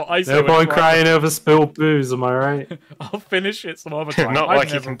 That's what I say. No point crying over spilled booze, am I right? I'll finish it some other time. Not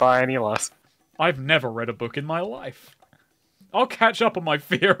like you can buy any less. I've never read a book in my life. I'll catch up on my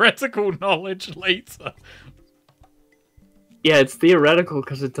theoretical knowledge later. Yeah, it's theoretical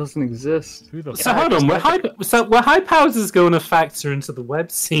because it doesn't exist. So hold on, were Hype Houses going to factor into the web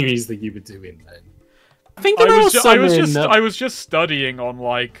series that you were doing then? I think I was just studying on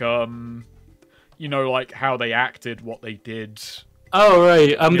like you know, like how they acted, what they did. Oh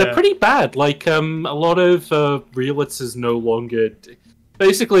right, they're pretty bad. Like a lot of realtors no longer.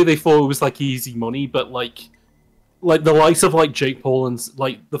 Basically, they thought it was like easy money, but like the likes of like Jake Paul and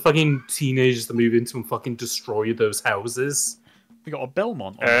like the fucking teenagers that move into and fucking destroy those houses. We got a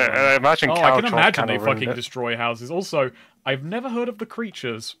Belmont. Imagine. I can imagine they fucking destroy houses. Also, I've never heard of the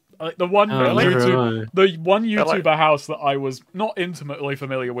creatures. The one YouTuber house that I was not intimately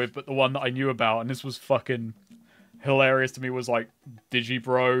familiar with, but the one that I knew about, and this was fucking hilarious to me, was like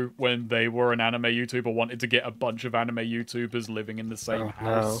Digibro, when they were an anime YouTuber, wanted to get a bunch of anime YouTubers living in the same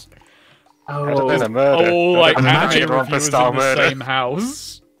house. Like anime reviewers in the same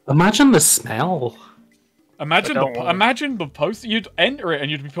house. Imagine the smell. Imagine the poster. You'd enter it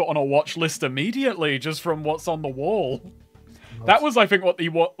and you'd be put on a watch list immediately just from what's on the wall. That was, I think, what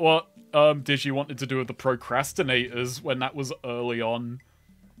Digi wanted to do with the procrastinators when that was early on.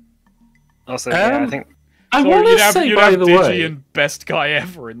 Also, yeah, I think. I want to say, you'd by have the Digi way, and Best Guy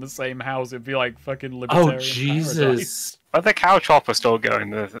Ever in the same house. It'd be like fucking libertarian. Oh Jesus! Paradise. But the cow chop are still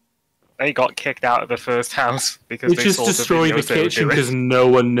going. They got kicked out of the first house because they just destroyed the kitchen because no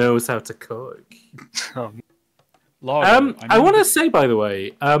one knows how to cook. Largo, I want to say, by the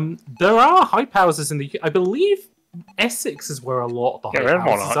way, there are hype houses in the. I believe Essex is where a lot of the hype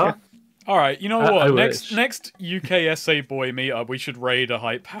houses are. All right, you know what? Next UK SA boy meetup, we should raid a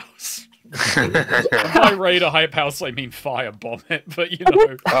hype house. By raid a hype house, I mean firebomb it, but you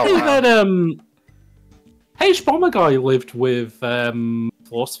know. That H-Bomber guy lived with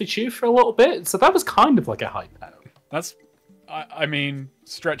Philosophy Chew for a little bit, so that was kind of like a hype house. That's, I mean,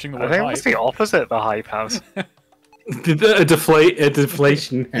 stretching the word I think hype. it's the opposite, the hype house. a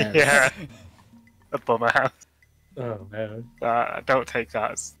deflation house. Yeah. A bummer house. Oh no. Don't take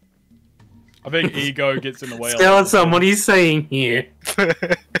that as... I think ego gets in the way. Skeleton, what are you saying here?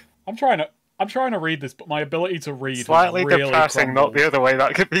 I'm trying to read this, but my ability to read slightly really depressing, crumbled. not the other way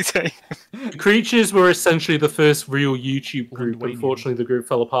that could be taken. Creatures were essentially the first real YouTube group, but unfortunately the group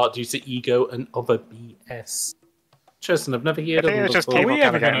fell apart due to ego and other BS. Tristan, I've never heard of them before. Are we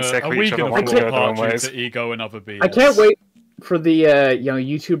going to apart due to ego and other BS? I can't wait for the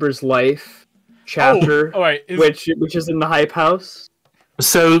YouTuber's Life chapter, which is in the hype house.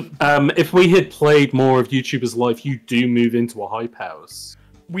 So, if we had played more of YouTuber's Life, you do move into a hype house.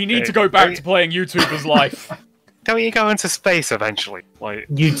 We need to go back to playing YouTuber's Life. Don't you go into space eventually? Like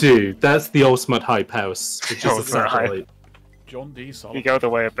you do. That's the ultimate hype house, which is a satellite. John D. Sullivan. You go the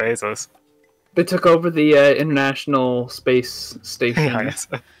way of Bezos. They took over the International Space Station.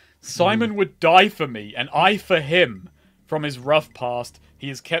 Simon would die for me, and I for him. From his rough past, he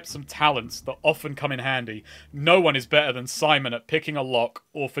has kept some talents that often come in handy. No one is better than Simon at picking a lock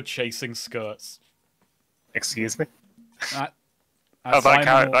or for chasing skirts. Excuse me? That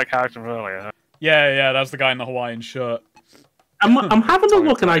character from earlier. Yeah, that's the guy in the Hawaiian shirt. I'm having a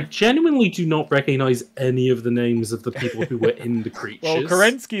look, and I genuinely do not recognize any of the names of the people who were in the creatures. Well,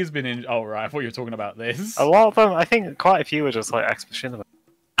 Kerensky has been in... Oh, right, I thought you were talking about this. A lot of them, I think quite a few were just like ex-machinima.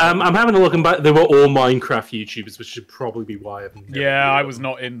 I'm having a look, and they were all Minecraft YouTubers, which should probably be why I've never I was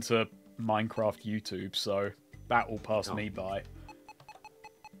not into Minecraft YouTube, so that all passed me by.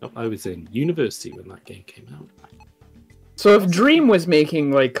 I was in university when that game came out. So if Dream was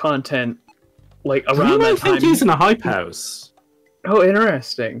making like content like around that time, I think he's in a hype house. Oh,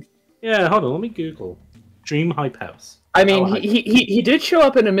 interesting. Yeah, hold on, let me Google Dream hype house. I mean, he did show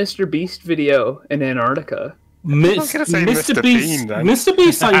up in a Mr. Beast video in Antarctica. Mr.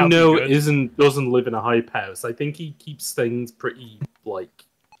 Beast, I know doesn't live in a hype house. I think he keeps things pretty like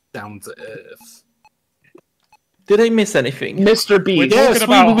down to earth. Did I miss anything? Mr. Beast. Yes,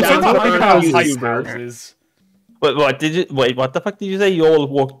 we were talking about hype houses. What the fuck did you say? You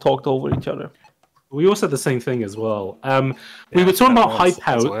all talked over each other. We all said the same thing as well. We were talking about hype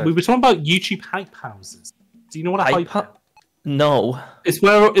house. We were talking about YouTube hype houses. Do you know what a hype house? No. It's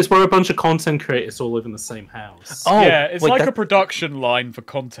where a bunch of content creators all live in the same house. Oh, yeah, it's like a production line for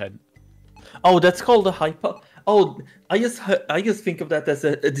content. Oh, that's called a hype. Oh, I just think of that as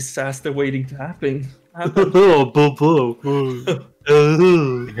a disaster waiting to happen. I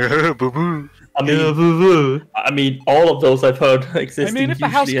mean, all of those I've heard exist. I mean, if the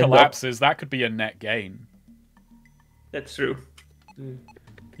house collapses, that could be a net gain. That's true. You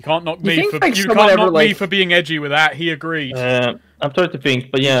can't knock me for you can't knock me for being edgy with that. He agreed. I'm trying to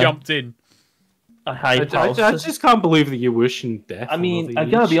think, but yeah, he jumped in. I just can't believe that you're wishing death. I mean, I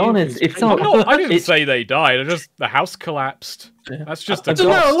gotta be honest. It's not. I didn't say they died. The house collapsed. That's just. I don't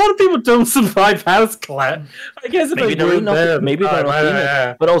know. A lot of people don't survive house collapse. I guess maybe they're not. Maybe they're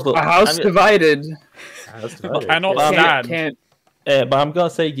not. But also, a house divided. Cannot stand. Can't. But I'm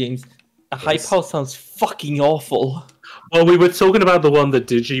gonna say, James, a hype house sounds fucking awful. Well, we were talking about the one that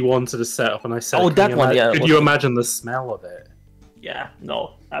Digi wanted to set up, and I said, "Oh, that one, yeah." Could you imagine the smell of it? Yeah,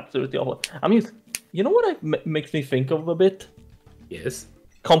 no, absolutely awful. I mean, you know what makes me think of a bit? Yes.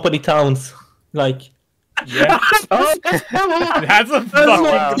 Company towns, like. Yeah. That's a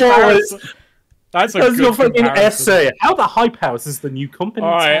fucking comparison. That's your fucking essay. How the hype house is the new company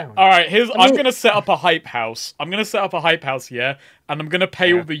town. All right. I'm gonna set up a hype house. Yeah, and I'm gonna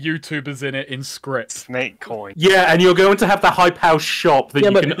pay all the YouTubers in it in script. Snake coin. Yeah, and you're going to have the hype house shop that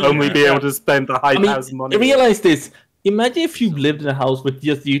you can only be able to spend the hype house money. Realize this. Imagine if you lived in a house with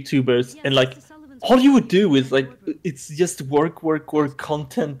just YouTubers and like all you would do is like it's just work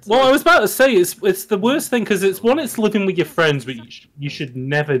content. Well, I was about to say it's the worst thing because it's living with your friends, which you should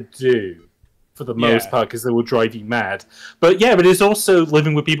never do for the most part because they will drive you mad. But but it's also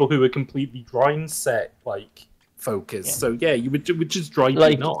living with people who are completely grind set focused. Yeah. So yeah, you would just drive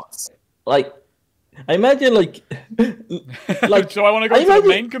you nuts. Like, I imagine like so I want to go to the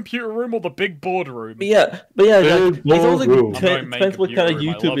main computer room or the big boardroom? But it also depends what kind of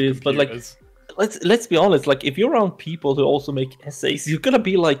YouTube it is. But like, let's be honest. Like, if you're around people who also make essays, you're gonna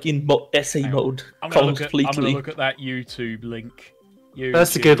be like in essay mode completely. I'm gonna look at that YouTube link.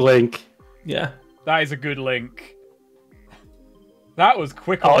 That's a good link. Yeah, that is a good link. That was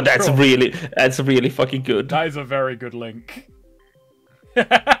quick. Oh, that's really fucking good. That is a very good link.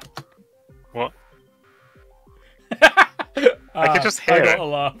 What? I could just hear I got it. a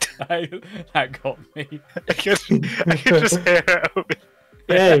laugh. That got me. I could just hear it.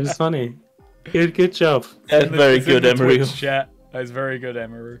 Yeah, it was funny. Good job. That's very good, Emery. Chat. That's very good,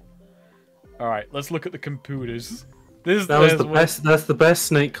 Emery. All right, let's look at the computers. That's the best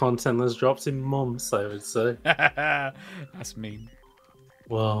Snake content that's dropped in months, I would say. That's mean.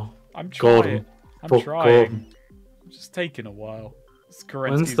 Well, I'm trying. I'm trying. Gordon. It's just taking a while.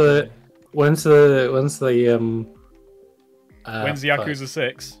 When's the Yakuza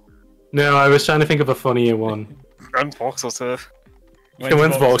 6? No, I was trying to think of a funnier one. When's Voxel Turf?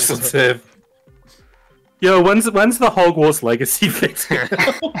 When's Voxel Turf? Yo, when's the Hogwarts Legacy video?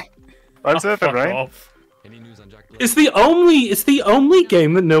 When's it, right? It's the only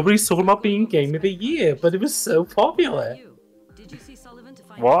game that nobody's talking about being Game of the Year, but it was so popular.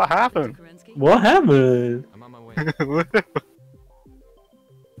 What happened? What happened? I'm on my way.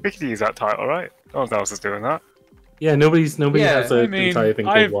 We could use that title, right? No one else is doing that. Yeah, nobody has an entire thing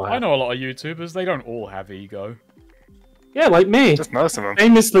called What I know a lot of YouTubers. They don't all have ego. Yeah, like me. Just most of them.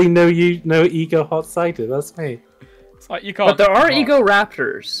 Famously, no ego hot cider. That's me. It's like you can't. But there are ego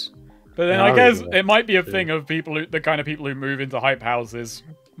raptors. But then I guess it might be a thing of people the kind of people who move into hype houses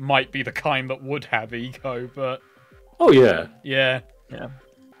might be the kind that would have ego, but. Oh yeah. Yeah.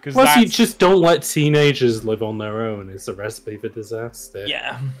 Plus, you just don't let teenagers live on their own. It's a recipe for disaster.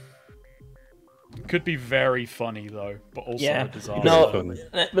 Yeah. Could be very funny though, but also a disaster. No,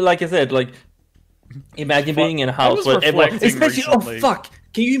 but like I said, like imagine being in a house where everyone, especially fuck,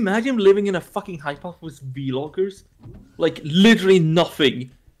 can you imagine living in a fucking hype house with vloggers? Like literally nothing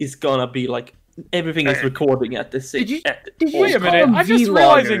is gonna be like everything is recording at the same. Wait a minute, I'm just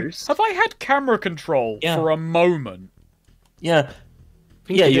realizing. Have I had camera control for a moment? Yeah.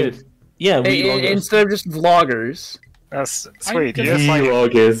 Yeah, you did. Yeah, instead of just vloggers. That's sweet.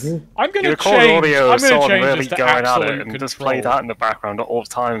 Vloggers. I'm gonna change. I'm gonna change really this to going at it absolute and control. just play that in the background at all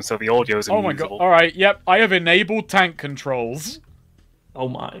times, so the audio's Oh my god! All right, yep. I have enabled tank controls. Oh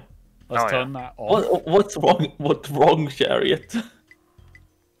my! Let's turn that off. What's wrong? What's wrong, Chariot? Just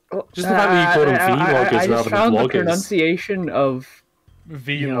the fact that you call them vloggers I just rather than found the vloggers. pronunciation of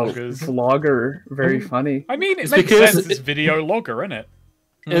vloggers, vlogger, very funny. I mean, it makes sense. It's video logger, isn't it?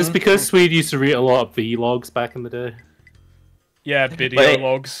 It's because Swede used to read a lot of vlogs back in the day. Yeah, video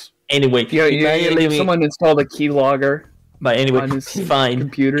logs. Anyway, someone installed a keylogger. But anyway, on his fine.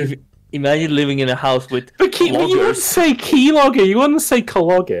 Computer. Imagine living in a house with. But you wouldn't say keylogger. You wouldn't say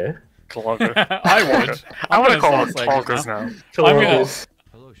clogger. Clogger. I would. I want to call them cloggers now. Cloggers.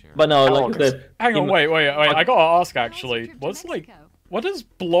 But no, like I said. Hang on, wait. I gotta ask actually. What does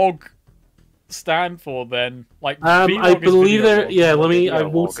blog stand for then? Like, I believe there. log. Yeah, I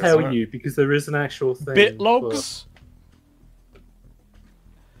will tell you because there is an actual thing. Bitlogs.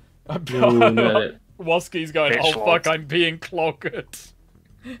 Woski's going. Bitch Oh logs. fuck! I'm being cloggered.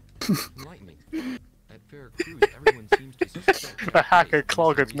 At Fair Cruise, everyone seems to suspect The hacker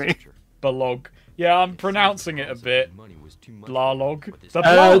cloggered me. Blog. Yeah, I'm pronouncing it a bit.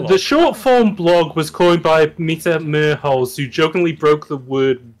 Blarlog. The short form blog was coined by Meta Merholz, who jokingly broke the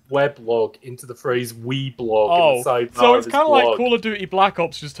word weblog into the phrase weblog. In the sidebar so it's of his kind of like blog. Call of Duty Black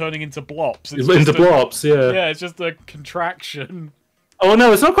Ops just turning into blops. Into blops, yeah. Yeah, it's just a contraction. Oh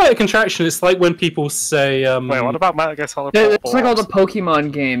no, it's not quite a contraction. It's like when people say. Wait, what about Metal Gear Solid? It's like all the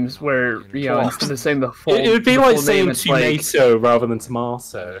Pokemon games where instead of saying the full, It would be like saying name, tomato rather than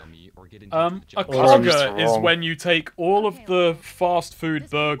tomato. A clogger is when you take all of the fast food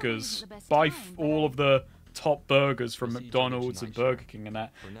burgers, buy all of the top burgers from McDonald's and Burger King and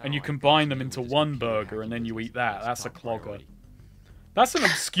that, and you combine them into one burger and then you eat that. That's a clogger. That's an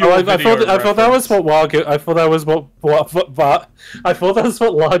obscure. I thought that was what Largo. I thought that was what I thought that's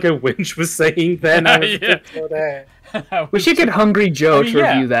what Largo Winch was saying. Then we should get Hungry Joe to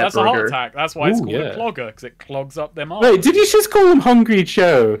review that that's burger. a heart attack. That's why it's called a clogger, because it clogs up them arteries. Wait, did you just call him Hungry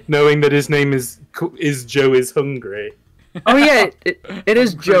Joe, knowing that his name is Joe is hungry? Oh yeah, it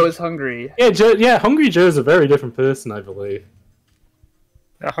is Joe is hungry. Yeah, Hungry Joe is a very different person, I believe.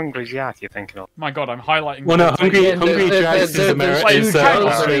 A Hungry Jack, you're thinking of? My God, I'm highlighting. Well, no, Hungry Jack is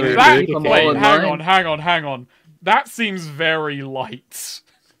Australian. Wait, hang on. That seems very light.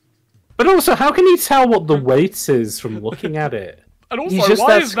 But also, how can you tell what the weight is from looking at it? And also,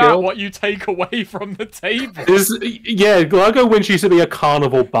 why is that what you take away from the table? Largo Winch used to be a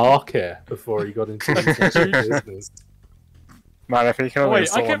carnival barker before he got into the business. Man, if he can wait,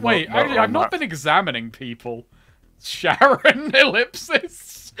 actually, I've not been examining people. Sharon,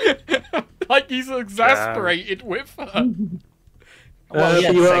 ellipsis. Like he's exasperated with her.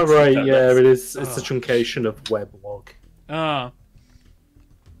 Well, you are right, yeah, it is. It's a truncation of weblog.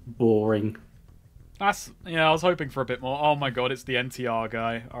 Boring. I was hoping for a bit more. Oh my God, it's the NTR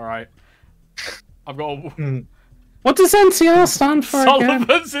guy. Alright. I've got a... What does NTR stand for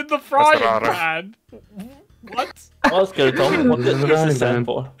Sullivan's in the frying pan! What? What's going on? What does it stand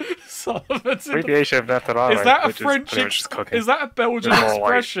for? Sullivan's in Abbreviation of Netarare, Is that a which French... Is that a Belgian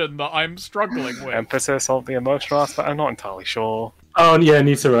expression that I'm struggling with? Emphasis on the emotional aspect? I'm not entirely sure. Oh yeah,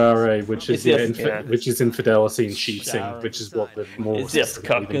 Nitarare, which is infidelity and cheating, which is what the more. It's just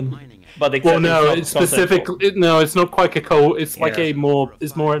cucking. But it's specific. No, it's not quite cuckold. It's like a more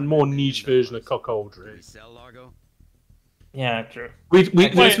niche version of cuckoldry. Yeah, true. Wait,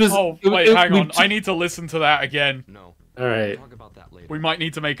 hang on. I need to listen to that again. No. All right. Talk about that later. We might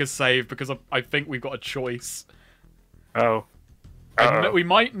need to make a save because I think we've got a choice. Oh. We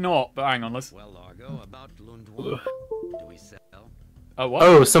might not, but hang on. Let's. Well, Largo, about Lundwan. Do we sell? Oh, what?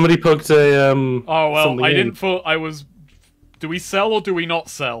 Oh, somebody poked a Oh well, I didn't thought I was. Do we sell or do we not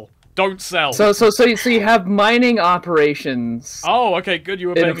sell? Don't sell. So you have mining operations. Oh, okay, good. You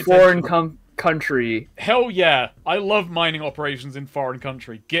were in paying a foreign country. Hell yeah, I love mining operations in foreign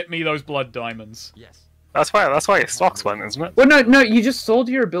country. Get me those blood diamonds. Yes. That's why your stocks went, isn't it? Well, no, you just sold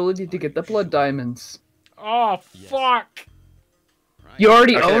your ability to get the blood diamonds. Oh fuck! You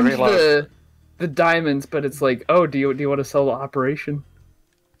already owned the diamonds, but it's like, oh, do you want to sell the operation?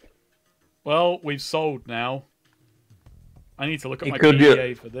 Well, we've sold now. I need to look at my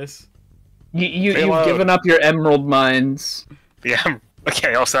PDA for this. You've given up your emerald mines. Yeah, the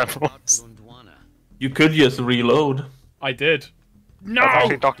Chaos Emeralds. You could just reload. I did. No! That's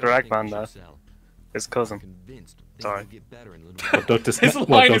actually Dr. Eggman there. His cousin. Sorry. His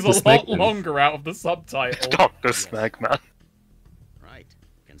line is a lot longer out of the subtitle. Dr. Smegman. Right.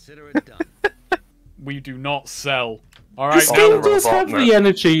 Consider it done. We do not sell. Alright, this game does have the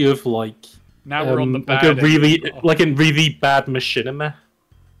energy of like now we're on the bad a really bad machinima.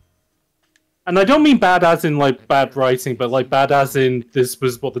 And I don't mean bad as in like bad writing, but like bad as in this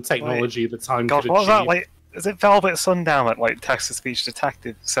was what the technology at the time could achieve. What was that like? Is it Velvet Sundown, like text-to-speech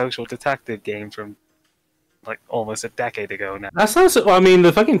detective, social detective game from like almost a decade ago now? That sounds. I mean,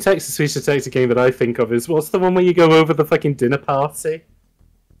 the fucking text-to-speech detective game that I think of is what's the one where you go over the fucking dinner party?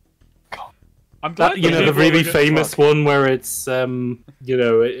 I'm glad the really famous one where it's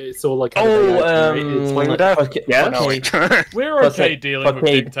it's all like we're okay dealing with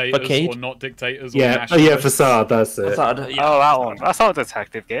dictators or not dictators. Or Facade. That's it. Facade, Oh, that one. That's not a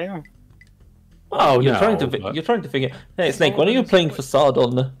detective game. Oh, you're trying to figure. Hey, Snake, when are you playing Facade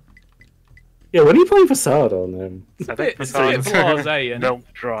on the? Yeah, when are you playing Facade on them? It's a bit blasé, Milk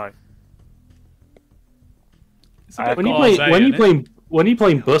dry. When are you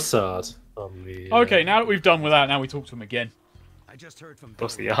playing Bussard? Okay, now that we've done with that, now we talk to him again. I just heard from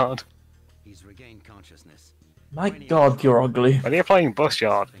Bust the Yard. He's regained consciousness. My God, you're ugly. When you're playing Bus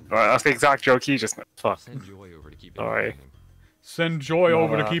Yard, right, that's the exact joke you just made. Fuck. Send Joy over to keep Sorry. Send Joy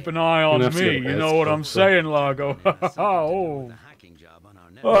over to keep an eye on me. You know what I'm saying, Largo? Oh.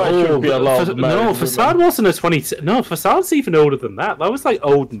 No, Facade wasn't a 20. No, Facade's even older than that. That was like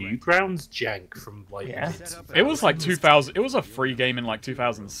old Newgrounds jank from like. Yeah. It was like 2000. It was a free game in like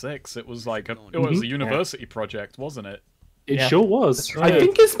 2006. It was like it was a university project, wasn't it? It sure was. Right. I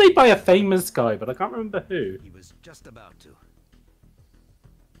think it's made by a famous guy, but I can't remember who. He was just about to.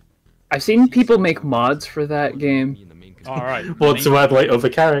 I've seen people make mods for that game. All right. Well, to add like other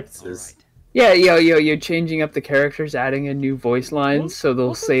characters. Yeah, you're changing up the characters, adding in new voice lines, so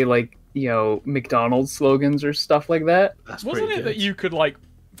they'll say like McDonald's slogans or stuff like that. Wasn't it that you could like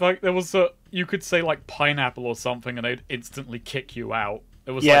there was you could say like pineapple or something and they'd instantly kick you out?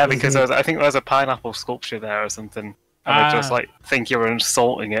 It was because I think there was a pineapple sculpture there or something. And they just like think you're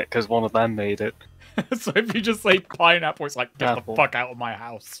insulting it because one of them made it. So if you just say pineapple, it's like, get the fuck out of my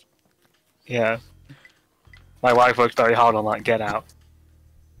house. Yeah. My wife worked very hard on that. Get out.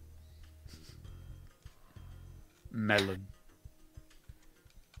 Melon.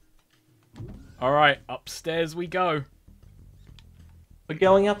 Alright, upstairs we go. We're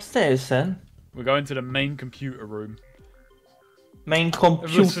going upstairs then? We're going to the main computer room. Main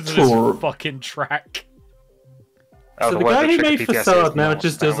computer. Listen to this fucking track. So the guy who made Facade now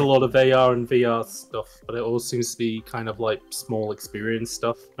just does a lot of AR and VR stuff, but it all seems to be kind of like small experience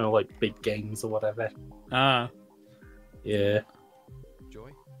stuff, like big games or whatever. Ah. Yeah. Joy,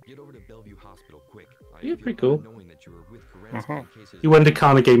 get over to Bellevue Hospital quick. Yeah, pretty cool. He went to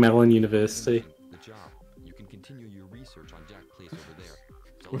Carnegie Mellon University. The job. You can continue your research on Jack Place over there.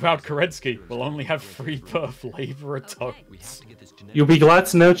 Without Kerensky, we'll only have 3 per flavor of totes. You'll be glad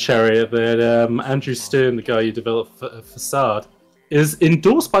to know, Chariot, that Andrew Stern, the guy who developed Facade, is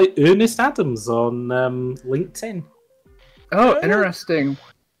endorsed by Ernest Adams on LinkedIn. Oh, interesting.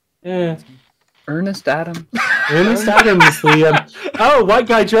 Yeah. Ernest Adams. Ernest Adams, the White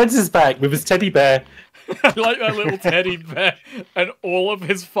Guy Dreads is back with his teddy bear. I like that little teddy bear and all of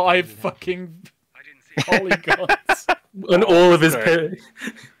his 5 fucking polygons. And all of his...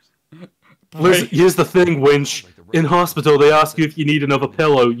 Listen, here's the thing, Winch. In hospital, they ask you if you need another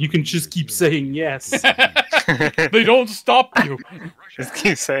pillow. You can just keep saying yes. They don't stop you. Just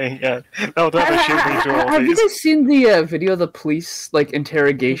keep saying yes. No, don't shoot me through all Have you these. guys seen the video of the police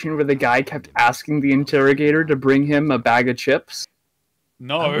interrogation where the guy kept asking the interrogator to bring him a bag of chips?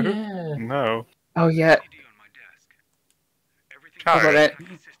 No. Oh, yeah. No. Oh yeah. Sorry.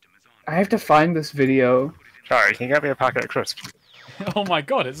 I have to find this video. Sorry, can you get me a packet of crisps? Oh my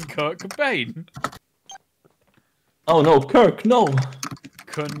god, it's Kurt Cobain. Oh no, Kirk, no.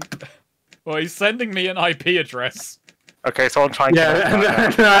 Well, he's sending me an IP address. Okay, so I'm trying to...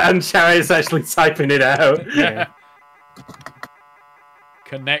 and Chariot's actually typing it out. Yeah.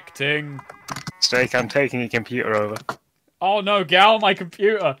 Connecting. Strake, I'm taking your computer over. Oh no, get out of my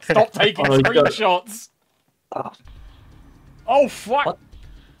computer. Stop taking screenshots. Oh fuck. What?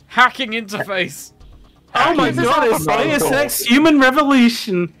 Hacking interface. Oh my god, it's Deus Ex Human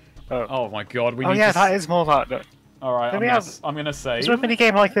Revolution. Oh my god, we need to... that is more like that. Alright, I'm gonna say... Is there a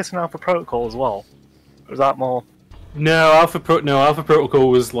minigame like this in Alpha Protocol as well? Or is that more... No, Alpha Protocol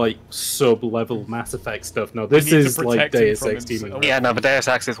was like sub-level Mass Effect stuff. No, this is like Deus Ex Human. Yeah, no, but Deus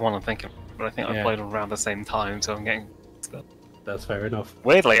Ex is one I'm thinking. But I think I played them around the same time, so I'm getting... That's fair enough.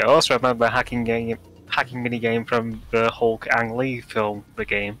 Weirdly, I also remember a hacking minigame from the Hulk Ang Lee film, The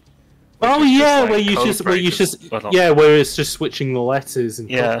Game. Oh yeah, where it's just switching the letters and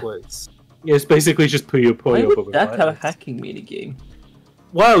couplets. Yeah, it's basically just Puyo Puyo. Why would that have a hacking minigame?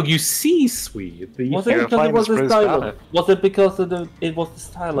 Well, you see, Swede. Was it because it was the style? Was it because it was the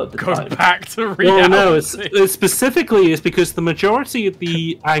style at the time? Go back to reality. Well, no, it's specifically it's because the majority of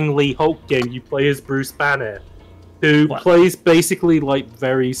the Ang Lee Hulk game you play as Bruce Banner, who plays basically like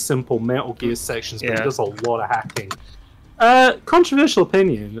very simple Metal Gear sections, but he does a lot of hacking. Controversial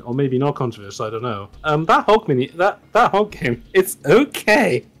opinion, or maybe not controversial, I don't know. That Hulk game, it's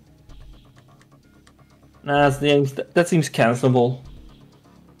okay. Nah, that seems cancelable.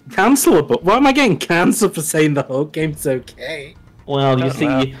 Cancelable? Why am I getting cancelled for saying the Hulk game's okay? Well, you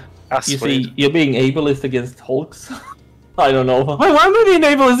see, you're being ableist against Hulks. I don't know. Wait, why am I being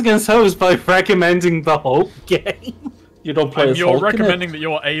ableist against Hulks by recommending the Hulk game? You don't play as Hulk. You're recommending that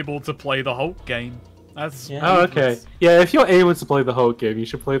you're able to play the Hulk game. That's oh, okay. Yeah, if you're able to play the Hulk game, you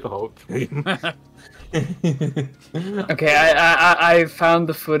should play the Hulk game. Okay, I found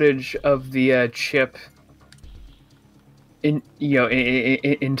the footage of the chip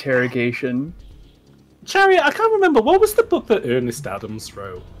interrogation. Chariot, I can't remember, what was the book that Ernest Adams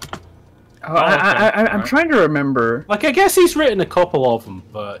wrote? Oh, I'm trying to remember. Like, I guess he's written a couple of them,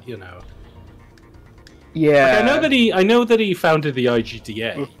 but you know. Yeah. Like, I know that he founded the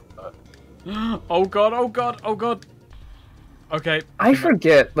IGDA. Oh god, oh god, oh god. Okay. I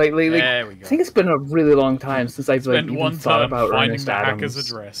forget. Like there we go. I think it's been a really long time since I've even thought about Ernest Adams. Hacker's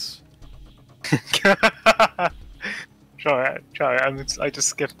address. Sorry, I just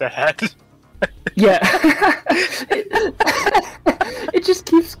skipped ahead. Yeah. It just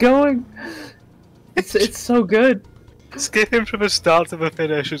keeps going. It's so good. Skipping from the start to the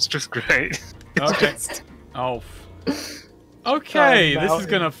finish is just great. Okay. Oh. Okay, this is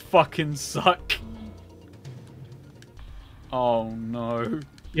gonna fucking suck. Oh no.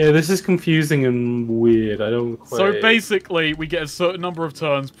 Yeah, this is confusing and weird. I don't quite... So basically, we get a certain number of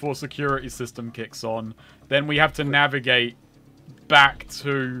turns before security system kicks on. Then we have to navigate back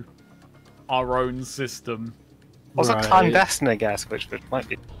to our own system. Also Clandestine, I guess, which might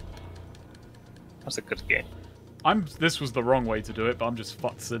be... That's a good game. This was the wrong way to do it, but I'm just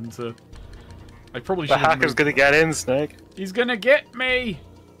futzing to... I probably should. The hacker's gonna get in, Snake. He's gonna get me!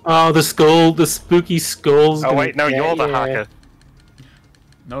 Oh, the spooky skulls. Oh wait, no, you're the hacker.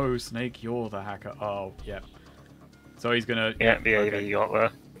 No, Snake, you're the hacker. Oh, yeah. So he's gonna... Yeah, you got there.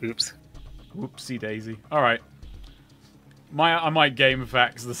 Oops. Whoopsie daisy. Alright. I might game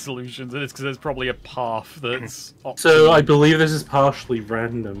facts the solution to this, because there's probably a path that's... So I believe this is partially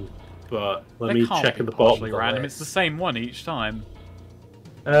random, but let me check at the bottom. Random. It's the same one each time.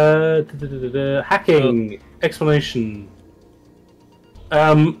 Hacking explanation.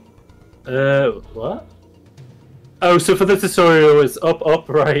 What? Oh, so for the tutorial, it's up,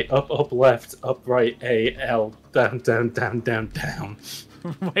 right, up, left, up, right, A, L, down, down.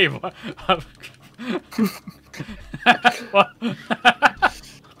 Wait, what? What?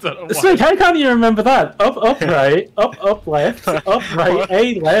 Snake, how can't you remember that? Up, right, up, left, up, right,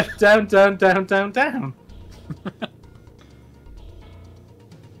 A, left, down.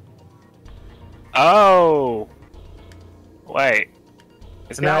 Oh! Wait.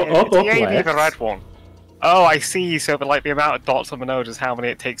 Is now the up, left. The red one? Oh, I see. So, but like the amount of dots on the node is how many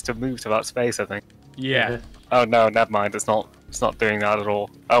it takes to move to that space, I think. Yeah. Oh no, never mind. It's not doing that at all.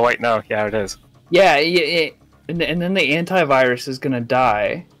 Oh wait, no. Yeah, it is. Yeah. And then the antivirus is gonna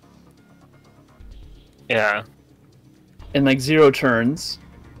die. Yeah. In like 0 turns.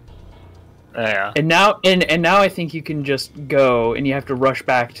 Yeah. And now I think you can just go and you have to rush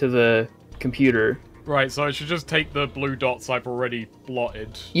back to the computer. Right, so I should just take the blue dots I've already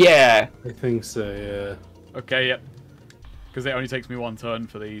blotted. Yeah. I think so, yeah. Okay, yep. Because it only takes me 1 turn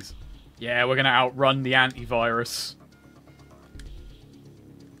for these. Yeah, we're gonna outrun the antivirus.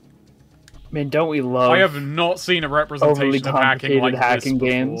 Man, don't we love... I have not seen a representation of hacking like hacking this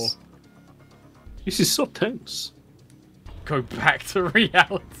games. before. This is so tense. Go back to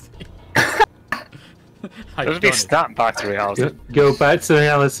reality. Does it be snap back to reality? Go back to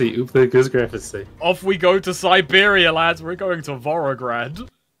reality. Oop, the Guzgraphy. Off we go to Siberia, lads. We're going to Vorograd.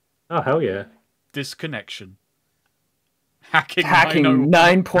 Oh, hell yeah. Disconnection. Hacking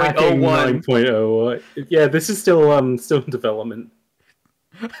 9.01. 9.01. Yeah, this is still in development.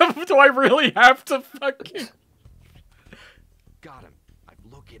 Do I really have to fucking... Got him. I've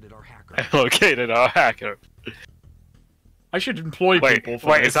located our hacker. I located our hacker. I should employ people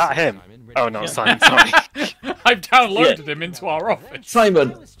for Wait, this. is that him? Oh no, Simon, sorry. I've downloaded him into our office.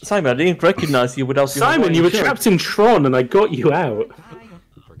 Simon, I didn't recognize you without your Simon, you were trapped in Tron and I got you out.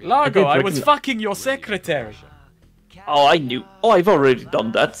 Largo, I was fucking your secretary. Oh, I knew. Oh, I've already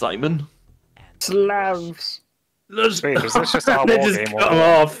done that, Simon. Slavs. Wait, was this just our war game? Come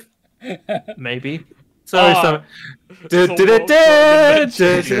off. Maybe. Sorry, Simon. This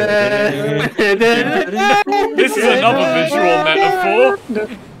is another visual metaphor.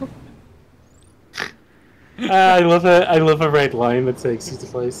 I love a red line that takes you to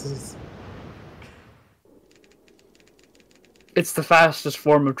places. It's the fastest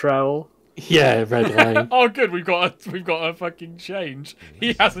form of travel. Yeah, red line. Oh, good. We've got a fucking change.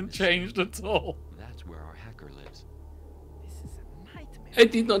 He hasn't changed at all. That's where our hacker lives. This is a nightmare. I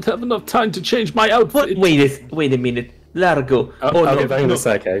did not have enough time to change my outfit. Wait a minute. Largo. I'll get back in a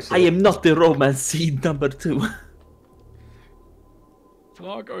sec, actually. I am not the romance scene number 2.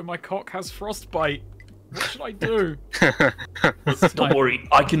 Largo, my cock has frostbite. What should I do? Don't worry,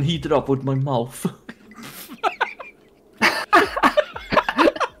 I can heat it up with my mouth.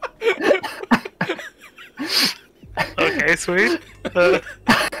 Okay, sweet.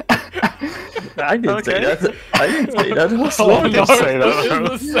 I didn't say that. I didn't say that. Oh no, say that.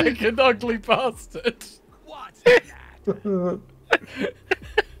 this is the second ugly bastard. What's that?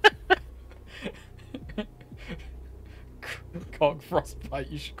 Cock frostbite,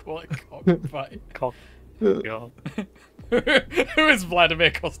 you should call it cockbite. Cock. Yeah. Who is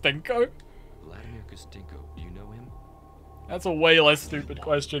Vladimir Kostenko? Vladimir Kostenko, do you know him? That's a way less stupid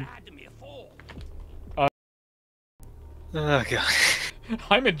question. Oh god.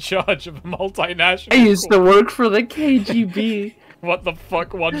 I'm in charge of a multinational. I used to work for the KGB. What the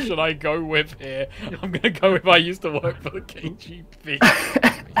fuck one should I go with here? I'm gonna go with I used to work for the KGB. I used to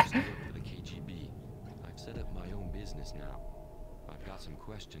work for the KGB. I've set up my own business now. I've got some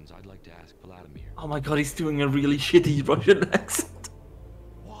questions I'd like to ask Vladimir. Oh my god, he's doing a really shitty Russian accent.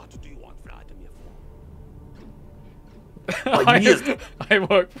 What do you want Vladimir I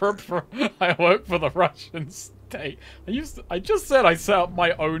work for the Russian state. I just said I set up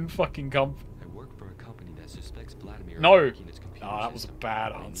my own fucking company. I work for a company that suspects Vladimir of No. hacking its computer Oh, that was a system.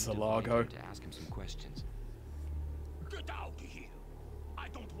 bad I need answer, to find Largo. him to ask him some questions. Get out of here. I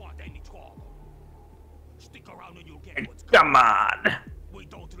don't want any trouble. Stick Come on. We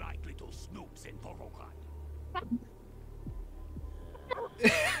don't like little snoops in Borokan.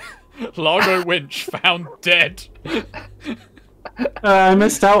 Largo Winch found dead. I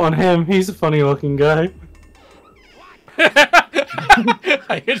missed out on him. He's a funny-looking guy.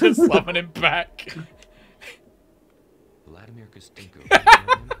 I could just summon him back. Vladimir Kostinko.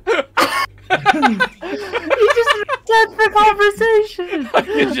 He just dead for conversation. I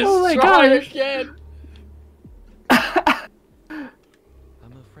could just oh my try gosh. again. I'm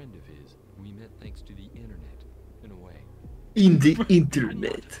a friend of his. We met thanks to the internet, in a way. In the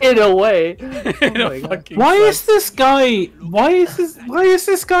internet. In a way. Why is this guy? Why is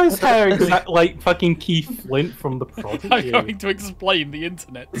this guy's hair like fucking Keith Flint from the Prodigy? I'm going to explain the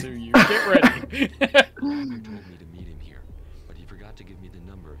internet to you. Get ready. Vladimir told me to meet him here, but he forgot to give me the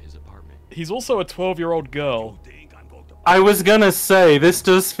number of his apartment. He's also a 12-year-old girl. I was gonna say, this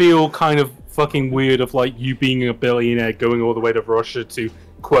does feel kind of fucking weird of like you being a billionaire going all the way to Russia to,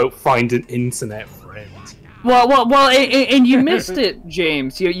 quote, find an internet friend. Well, and you missed it,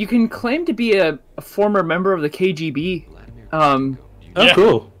 James. You can claim to be a former member of the KGB. Oh, Yeah.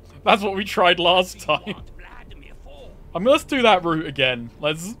 cool. That's what we tried last time. Let's do that route again.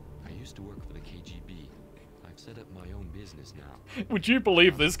 Let's... I used to work for the KGB. I've set up my own business now. Would you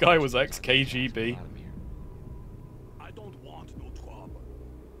believe this guy was ex-KGB? I don't want no trouble.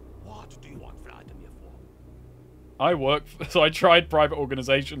 What do you want Vladimir for? I work... So I tried private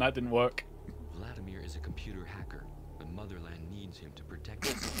organization, that didn't work. Vladimir is a computer hacker. The motherland needs him to protect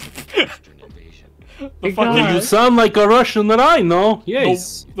itself from Western invasion. You sound like a Russian that I know.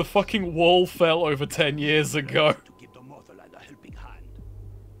 Yes. The fucking wall fell over 10 years ago. To give the motherland a helping hand.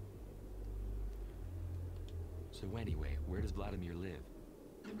 So anyway, where does Vladimir live?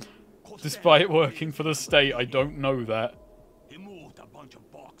 Despite working for the state, I don't know that. He moved a bunch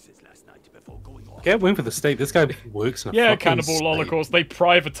of boxes last night before going off. Get win for the state. This guy works in a Yeah, fucking Cannibal state. Holocaust, they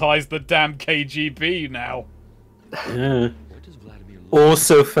privatized the damn KGB now. Yeah.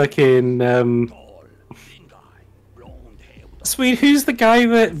 Also fucking Sweet, who's the guy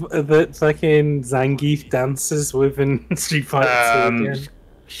that fucking Zangief dances with in Street Fighter 2 again?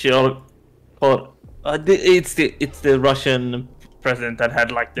 Sure. It's the Russian president that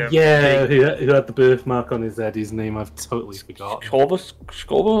had like the who had the birthmark on his head. His name I've totally forgotten. Gorbachev?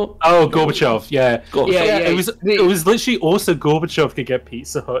 Oh, Gorbachev. Yeah. Yeah. It was literally also Gorbachev could get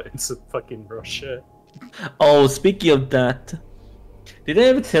Pizza Hut in some Russia. Oh, speaking of that, did I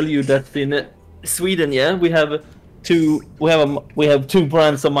ever tell you that in Sweden, yeah, we have two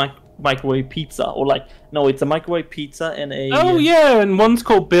brands of microwave pizza, or like no, it's a microwave pizza and a. Oh yeah, and one's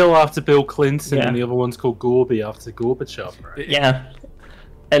called Bill after Bill Clinton, and the other one's called Gorby after Gorbachev. Right? Yeah,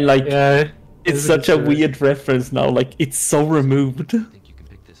 and like it's such a weird reference now. Like it's so removed.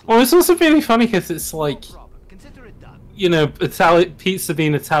 Well, it's also really funny because it's like, you know, pizza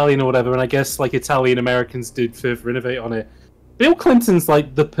being Italian or whatever, and I guess like Italian Americans did further innovate on it. Bill Clinton's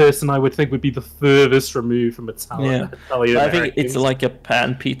like the person I would think would be the furthest removed from Italian. I think it's like a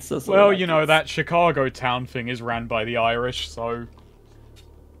pan pizza. So well, like you know, that Chicago town thing is ran by the Irish, so...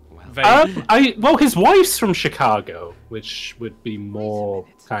 Well, his wife's from Chicago, which would be more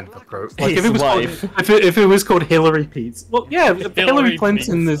kind of appropriate. Like if it was called Hillary Pizza. Well, yeah, Hillary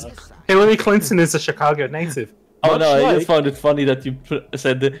Clinton is a Chicago native. Oh no, I just found it funny that you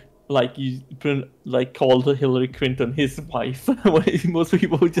said that. Like called Hillary Clinton his wife. Most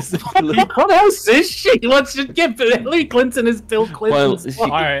people would just. What else is she? Let's just get Hillary Clinton is Bill Clinton's wife.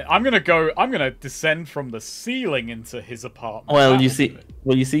 Alright, I'm gonna descend from the ceiling into his apartment. Well, you see,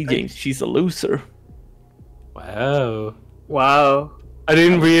 James, she's a loser. Wow. I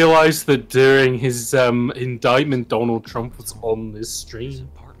didn't realize that during his indictment, Donald Trump was on this stream.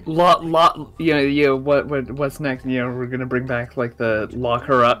 What's next? You know, we're gonna bring back like the lock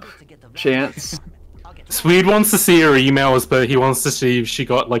her up chance. Swede wants to see her emails, but he wants to see if she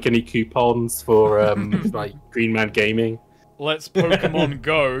got like any coupons for like Green Man Gaming. Let's Pokemon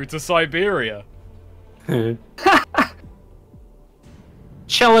Go to Siberia.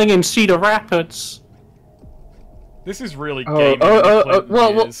 Chilling in Cedar Rapids. This is really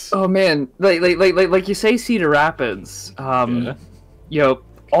oh man, like you say, Cedar Rapids. You know,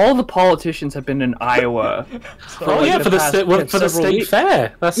 all the politicians have been in Iowa. For the state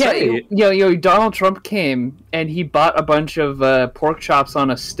fair. That's right. You know, Donald Trump came and he bought a bunch of pork chops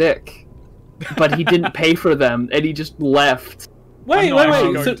on a stick, but he didn't pay for them, and he just left. Wait.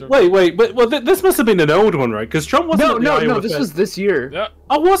 Well, this must have been an old one, right? Because Trump wasn't. No. This was this year. Yeah.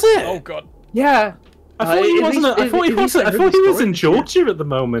 Oh, was it? Oh God. Yeah. I thought he wasn't. I thought he was in Georgia at the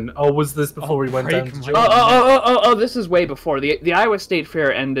moment. Or was this before he went down to Georgia? This is way before. The Iowa State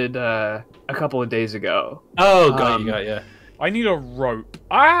Fair ended, I a couple of days ago. Oh, got you. I need a rope.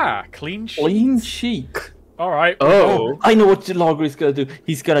 Ah, clean sheet. Clean sheet. All right. Oh, I know what Largo is gonna do.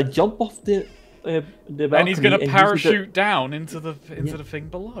 He's gonna jump off the balcony, and he's gonna parachute down into the thing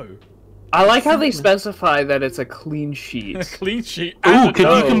below. I like how they specify that it's a clean sheet. A clean sheet. Oh,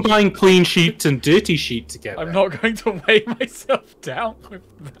 can you combine clean sheet and dirty sheet together? I'm not going to weigh myself down with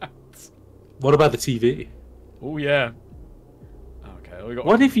that. What about the TV? Oh yeah. Okay. We got.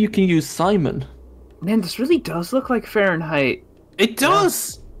 What if you can use Simon? Man, this really does look like Fahrenheit. It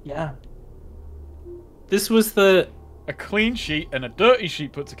does. Yeah. This was the... A clean sheet and a dirty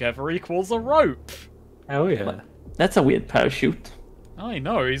sheet put together equals a rope. Oh, yeah. That's a weird parachute. I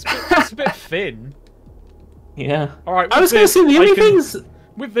know, it's a bit thin. Yeah. Alright, I was going to say, the only things...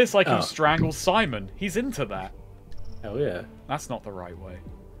 With this, I can strangle Simon. He's into that. Oh, yeah. That's not the right way.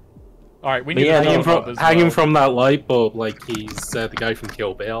 Alright, we need to hang him from that light bulb like he's the guy from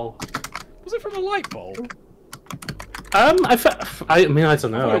Kill Bill. Was it from a light bulb? I mean, I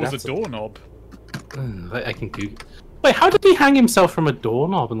don't know. I thought it was a doorknob. I can Google. Wait, how did he hang himself from a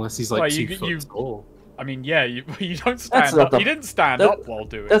doorknob unless he's like 2 foot tall? I mean, yeah, you don't stand up. He didn't stand up while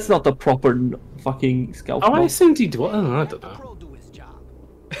doing it. That's not the proper fucking scalp. Oh, I assumed he did. I don't know.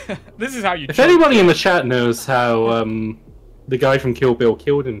 This is how you. If anybody in the chat knows how the guy from Kill Bill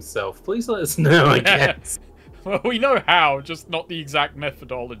killed himself, please let us know. I guess. Well, we know how, just not the exact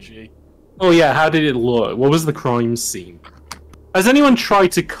methodology. Oh yeah, how did it look? What was the crime scene? Has anyone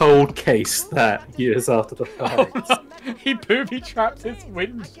tried to cold case that years after the fact? He booby-trapped his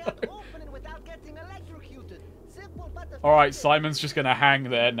window. Alright, Simon's just gonna hang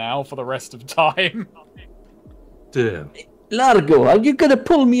there now for the rest of time. Damn. Largo, are you gonna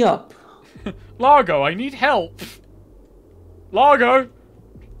pull me up? Largo, I need help. Largo!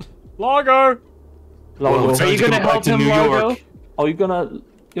 Largo! Largo. Are you gonna help him, Largo? Are you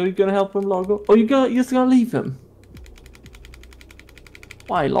gonna help him, Largo? Or you're just gonna leave him?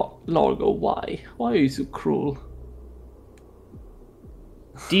 Why, Largo? Why? Why are you so cruel?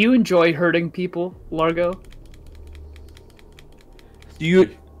 Do you enjoy hurting people, Largo? Do you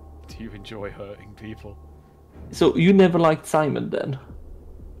enjoy hurting people? So you never liked Simon then?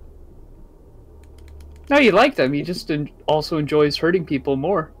 No, you like them. He just also enjoys hurting people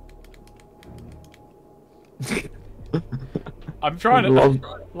more. I'm trying to...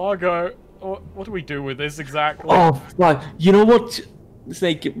 Largo, what do we do with this exactly? Oh, right. You know what,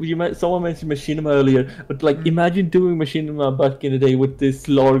 Snake? Someone mentioned Machinima earlier, but like, imagine doing Machinima back in the day with this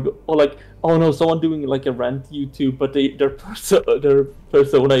Largo, or like, oh no, someone doing like a rant YouTube, but their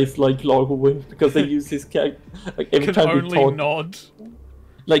persona is like Largo Winch because they use his character. Like every time he talks, nod.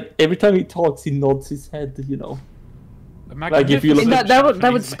 Like every time he talks, he nods his head. You know. Like if you look,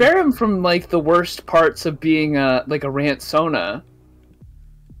 that would spare him from like the worst parts of being like a rant Sona.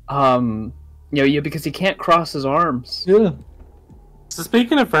 Because he can't cross his arms. Yeah. So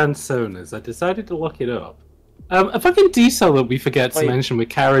speaking of Ransonas, I decided to look it up. A fucking detail that we forget to mention with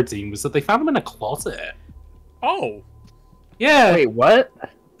Carradine was that they found him in a closet. Oh. Yeah. Wait, what?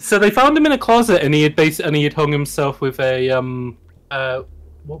 So they found him in a closet, and he had hung himself with a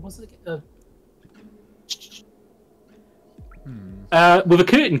what was it? With a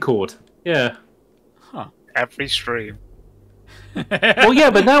curtain cord. Yeah. Huh. Every stream. Well, yeah,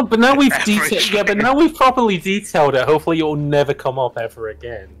 but now we've now we've properly detailed it. Hopefully, it will never come up ever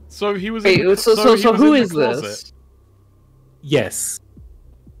again. So he was. Wait, so who is this? Yes.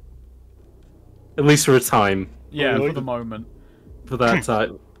 At least for a time. Yeah, for the moment. For that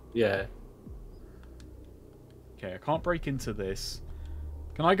time, yeah. Okay, I can't break into this.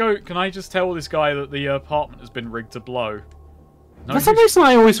 Can I just tell this guy that the apartment has been rigged to blow? No, For some reason,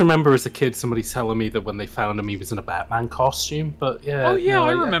 I always remember as a kid somebody telling me that when they found him, he was in a Batman costume. But yeah. Oh yeah,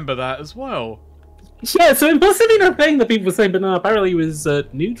 I remember that as well. Yeah, so it must have been a thing that people were saying, but no, apparently he was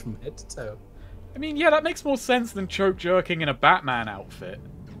nude from head to toe. I mean, yeah, that makes more sense than choke jerking in a Batman outfit.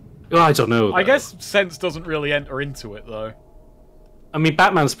 Well, I don't know. Though. I guess sense doesn't really enter into it though. I mean,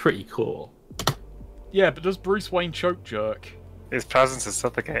 Batman's pretty cool. Yeah, but does Bruce Wayne choke jerk? His presence is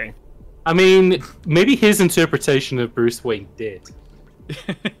suffocating. I mean, maybe his interpretation of Bruce Wayne did.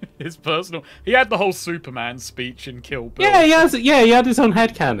 His personal... He had the whole Superman speech in Kill Bill. Yeah, he had his own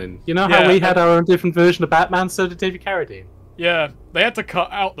headcanon. You know how we had our own different version of Batman, so did David Carradine. Yeah, they had to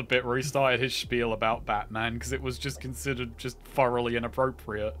cut out the bit where he started his spiel about Batman, because it was just considered just thoroughly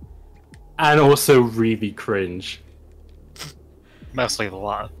inappropriate. And also really cringe. Mostly the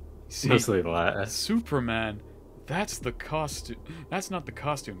latter. Mostly the latter. Superman... That's the costume. That's not the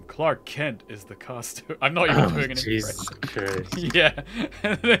costume. Clark Kent is the costume. I'm not even doing an Jesus impression. Christ. Yeah,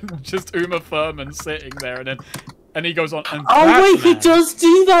 and then just Uma Thurman sitting there, and then And he goes on. And oh wait, he does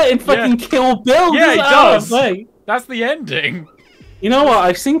do that in fucking Kill Bill. Yeah, he does. Wait. That's the ending. You know what?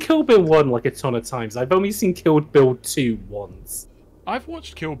 I've seen Kill Bill 1 like a ton of times. I've only seen Kill Bill 2 once. I've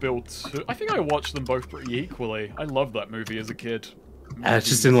watched Kill Bill 2. I think I watched them both pretty equally. I loved that movie as a kid. I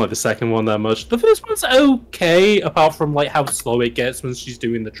just didn't like the second one that much. The first one's okay, apart from like how slow it gets when she's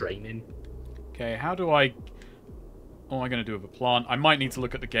doing the training. Okay, how do I... What am I going to do with a plant? I might need to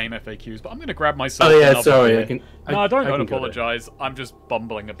look at the game FAQs, but I'm going to grab myself. Oh yeah, sorry. No, don't apologise. I'm just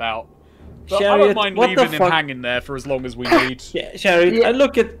bumbling about. But I don't mind leaving him hanging there for as long as we need. Yeah, Sherry, I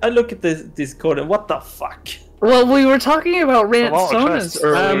look at this Discord and what the fuck? Well, we were talking about rant sonas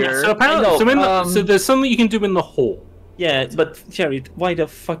earlier. So apparently, so there's something you can do in the hall. Yeah, but Sherry, why the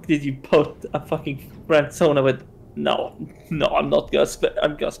fuck did you put a fucking rant sona with? No, I'm not gonna spare.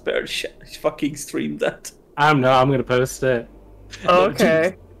 I'm gonna spare. Fucking stream that. I'm gonna post it.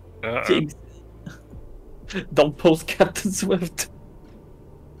 Okay. James, don't post Captain Swift.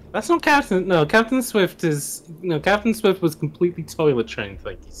 That's not Captain. No, Captain Swift is. No, Captain Swift was completely toilet trained.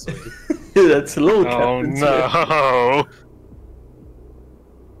 Thank you, sir. That's low. Captain no.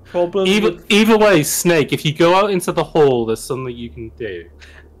 Problem. Either way, Snake. If you go out into the hall, there's something you can do.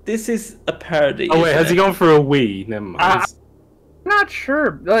 This is a parody. Oh wait, has he gone for a Wii? Never mind. I'm not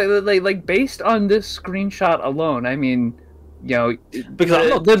sure. Like based on this screenshot alone, I mean, you know,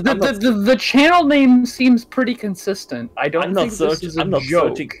 because the channel name seems pretty consistent. I don't think this is a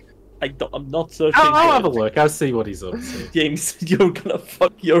joke. Searching. I'm not searching. I'll have a look. I'll see what he's up to. James, you're gonna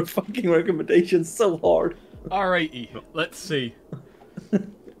fuck your fucking recommendations so hard. Alrighty, let's see.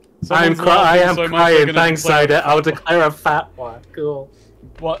 I am crying. Thanks, Cider. I'll declare a fat one. Cool.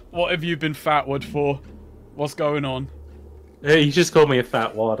 What have you been fatward for? What's going on? Hey, you just called me a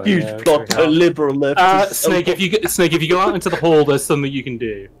fat wad. You've got a liberal left. Snake, if you go out into the hall, there's something you can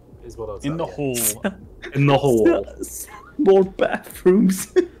do. Is what I'll tell In the hall. In the hall. More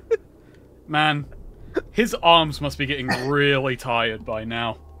bathrooms. Man, his arms must be getting really tired by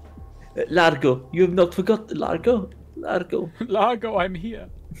now. Largo, you have not forgotten Largo. Largo, I'm here.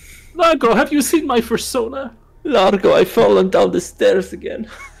 Largo, have you seen my persona? Largo, I've fallen down the stairs again.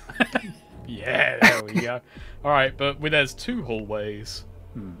 Yeah, there we go. Alright, but there's two hallways.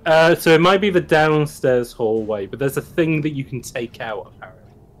 So it might be the downstairs hallway, but there's a thing that you can take out, apparently.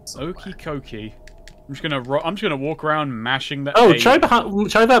 Okie dokie. I'm just gonna walk around mashing that. Oh, try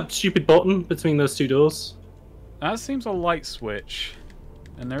that stupid button between those two doors. That seems a light switch,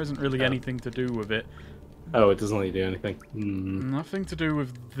 and there isn't really anything to do with it. Oh, it doesn't really do anything. Nothing to do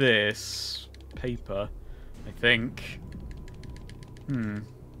with this paper, I think.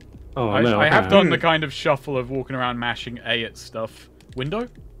 Oh, no. I have done the kind of shuffle of walking around mashing A at stuff. Window?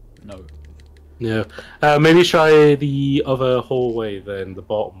 No. No. Maybe try the other hallway then, the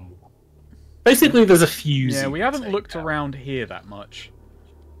bottom. Basically, there's a fuse. Yeah, we haven't looked around here that much.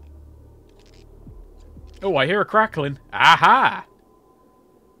 Oh, I hear a crackling. Aha!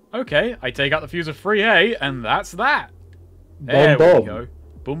 Okay, I take out the fuse of 3A, and that's that. There we go.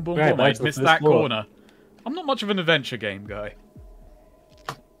 Boom, boom, boom. I missed that corner. I'm not much of an adventure game guy.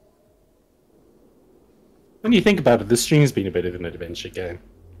 When you think about it, this stream's been a bit of an adventure game.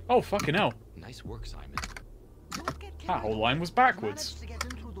 Oh, fucking hell. Nice work, Simon. That whole line was backwards.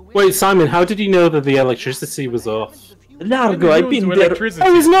 Wait, Simon, how did you know that the electricity was off? Largo, I've been there. I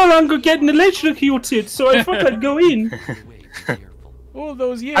was no longer getting electrocuted, so I thought I'd go in. All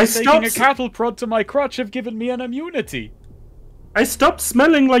those years taking a cattle prod to my crotch have given me an immunity. I stopped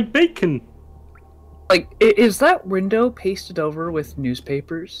smelling like bacon. Like, is that window pasted over with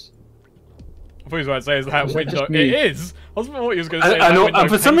newspapers? I thought you were about to say, is that window? It is! I was what he was going to say. I know, and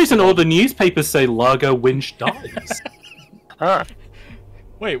for some reason all the newspapers say Largo Winch dies. Huh.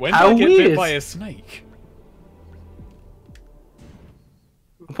 Wait, when did I get bit by a snake?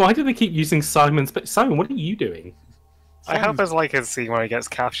 Why do they keep using Simon's... Simon, what are you doing? I hope there's like a scene where he gets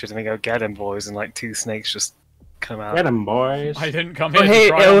captured and they go, "Get him, boys," and like two snakes just come out. Get him, boys. I didn't come here to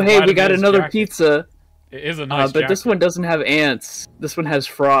try hey, we got another pizza. It is a nice but this one doesn't have ants. This one has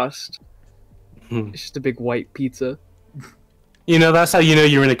frost. It's just a big white pizza. You know, that's how you know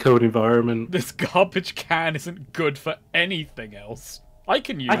you're in a cold environment. This garbage can isn't good for anything else. I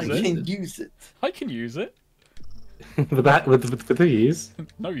can use it. I can use it. I can use it. with these?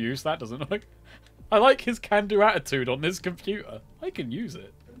 No use, that doesn't work. I like his can-do attitude on this computer. I can use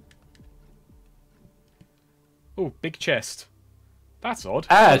it. Oh, big chest. That's odd.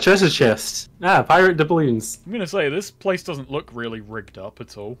 Ah, treasure chest. Ah, pirate doubloons. I'm gonna say, this place doesn't look really rigged up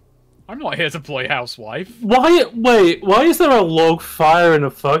at all. I'm not here to play housewife. Wait, why is there a log fire in a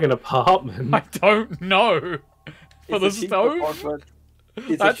fucking apartment? I don't know. For the stove?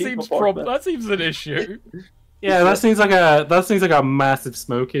 That seems an issue. Yeah, that seems like a massive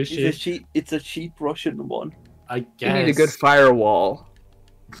smoke issue. It's a cheap Russian one. I guess. You need a good firewall.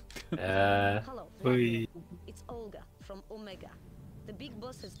 Hello, it's Olga from Omega. The big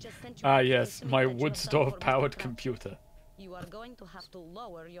boss has just sent you. Ah, yes, my wood stove powered computer. You are going to have to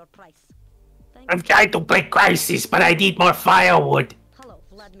lower your price. I'm trying to break crisis, but I need more firewood. Hello,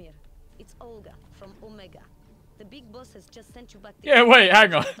 Vladimir. It's Olga from Omega. The big boss has just sent you back. Yeah, wait,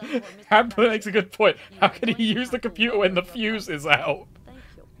 hang on. Hamper makes a good point. How can he use the computer when the fuse is out? Thank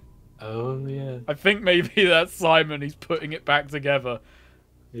you. Oh yeah. I think maybe that's Simon. He's putting it back together.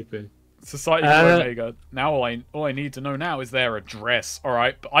 Maybe. Society of Omega. Now all I need to know now is their address. All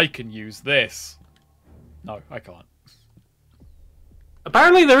right, but I can use this. No, I can't.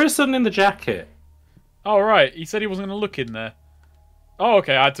 Apparently there is something in the jacket. Oh right, he said he wasn't going to look in there. Oh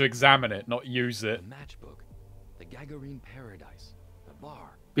okay, I had to examine it, not use it. The matchbook, the Gagarin Paradise, the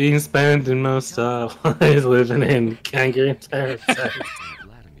bar. Being spending most of lives living in Kangaroo Paradise.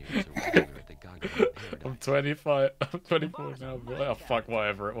 I'm 25. I'm 24 now. Oh fuck,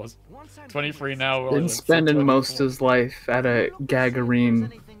 whatever it was. 23 now. Been spending most of his life at a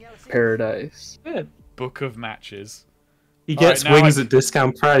Gagarin Paradise. Yeah. Book of matches. He gets wings at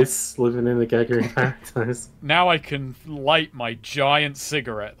discount price living in the Gagarin Paradise. Now I can light my giant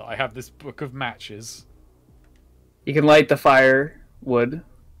cigarette that I have this book of matches. You can light the firewood.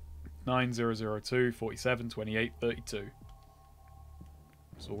 9002 47 28 32.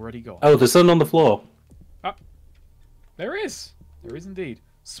 It's already gone. Oh, there's something on the floor. Ah, there is. There is indeed.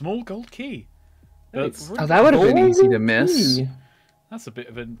 Small gold key. That's, oh, that would have been easy to miss. That's a bit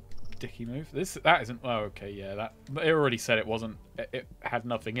of a dicky move. That isn't. Oh, okay, yeah. That it already said it wasn't. It had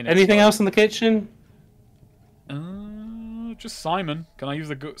nothing in it. Anything else in the kitchen? Just Simon. Can I use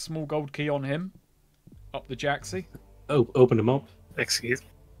the small gold key on him? Up the jacksy. Oh, open him up. Excuse.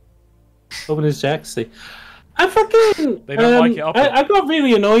 Open his jacksy. I fucking. They don't like it up. I got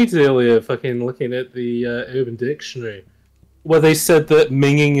really annoyed earlier, fucking looking at the Urban Dictionary, where they said that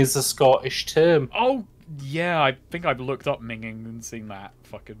minging is a Scottish term. Oh. Yeah, I think I've looked up minging and seen that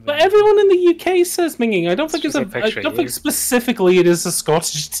fucking thing. But everyone in the UK says minging. I don't think I don't think specifically it is a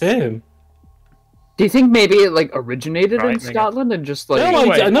Scottish term. Do you think maybe it like originated in Scotland and just like?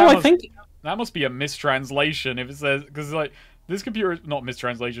 No, I think that must be a mistranslation if it says because like this computer is not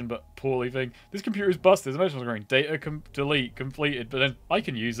mistranslation but poorly thing. This computer is busted. The was going data delete completed, but then I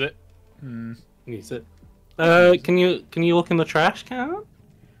can use it. Use it. Can you look in the trash can?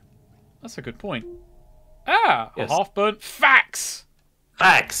 That's a good point. Ah, yes. A half-burnt fax!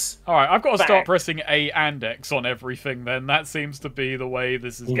 Fax! Alright, I've got to start pressing A and X on everything then. That seems to be the way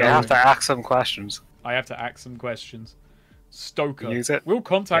this is going. You have to ask some questions. I have to ask some questions. Stoker, use it. We'll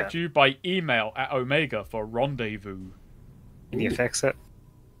contact you by email at Omega for rendezvous. Can you fix it?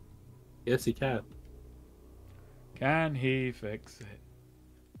 Yes, he can. Can he fix it?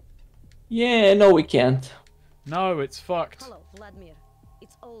 Yeah, no we can't. No, it's fucked. Hello, Vladimir.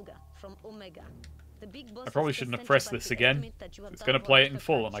 It's Olga from Omega. I probably shouldn't have pressed this again. It's going to play it in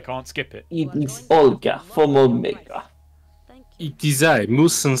full and I can't skip it. It is Olga from Omega. It is I,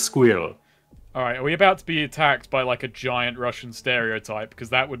 Moose and Squirrel. Alright, are we about to be attacked by like a giant Russian stereotype?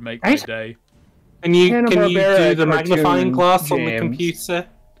 Because that would make my day. Can you do the magnifying glass on the computer?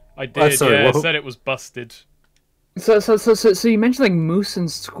 I did, yeah, it said it was busted. So you mentioned like Moose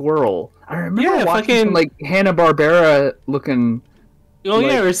and Squirrel. I remember watching some, like Hanna-Barbera looking. Oh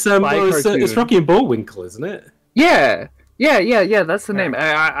like, yeah, it's Rocky and Bullwinkle, isn't it? Yeah. That's the name.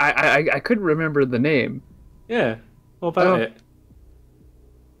 I couldn't remember the name. Yeah. What about it?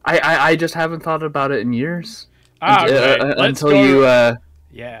 I just haven't thought about it in years. Until you.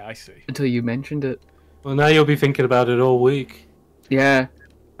 Yeah, I see. Until you mentioned it. Well, now you'll be thinking about it all week. Yeah.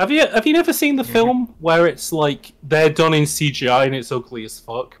 Have you never seen the film where it's like they're done in CGI and it's ugly as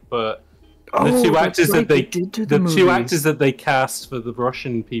fuck, but the two actors that they cast for the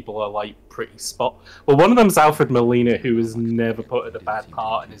Russian people are like pretty spot. Well, one of them's Alfred Molina, who has never put in a bad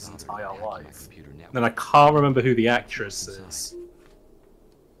part in his entire life. And I can't remember who the actress is.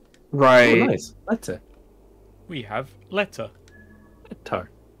 Right. Oh, nice. Letter. We have letter.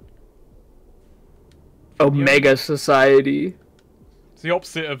 Omega Society. It's the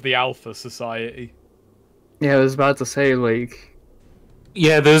opposite of the Alpha Society. Yeah, I was about to say like.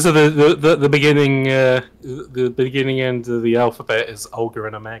 Yeah, those are the beginning. The beginning end of the alphabet is Olga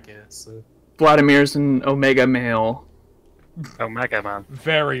and Omega. So. Vladimir's an Omega male. Omega man.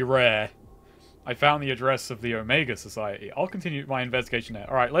 Very rare. I found the address of the Omega Society. I'll continue my investigation there.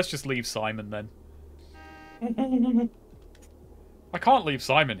 Alright, let's just leave Simon then. I can't leave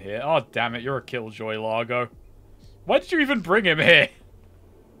Simon here. Oh, damn it, you're a killjoy, Largo. Why did you even bring him here?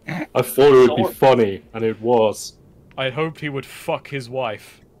 I thought it would be funny, and it was. I hoped he would fuck his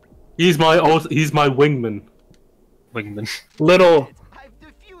wife. He's my wingman. Wingman. Little. I've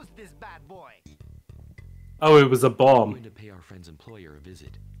defused this bad boy. Oh, it was a I'm bomb. going to pay our friend's employer a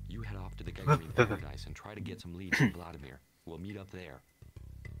visit. You head off to the Gathering Paradise and try to get some leads from Vladimir. We'll meet up there.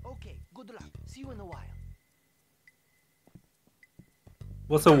 Okay, good luck. See you in a while.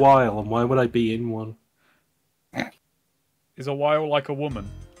 What's a while, and why would I be in one? Is a while like a woman?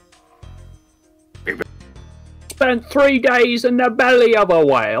 Spent 3 days in the belly of a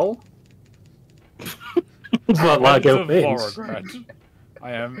whale. Not like a Vorograd.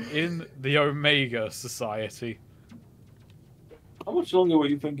 I am in the Omega Society. How much longer were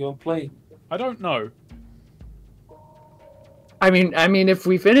you thinking of playing? I don't know. I mean, if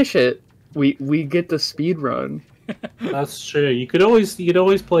we finish it, we get the speed run. That's true. You could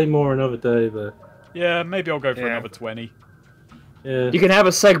always play more another day, though. Yeah, maybe I'll go for another 20. Yeah. You can have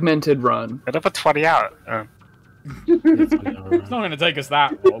a segmented run. Another 20 out. It's not going to take us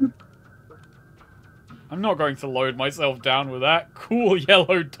that long. I'm not going to load myself down with that. Cool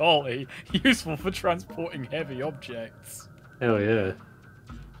yellow dolly, useful for transporting heavy objects. Hell yeah.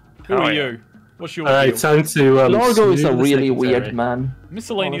 Who are you? What's your Alright, deal? time to Largo is a snooze the really secretary. weird man.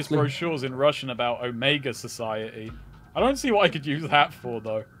 Miscellaneous honestly. brochures in Russian about Omega Society. I don't see what I could use that for,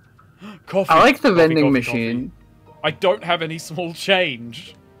 though. Coffee. I like the Coffee, vending coffee, machine. coffee. I don't have any small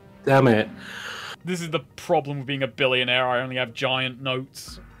change. Damn it. This is the problem with being a billionaire. I only have giant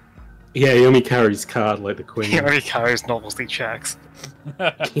notes. Yeah, he only carries card like the queen. He only carries novelty checks.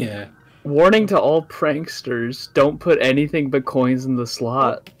 Yeah. Warning to all pranksters: don't put anything but coins in the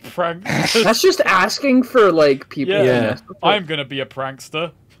slot. That's just asking for like people. Yeah. I'm gonna be a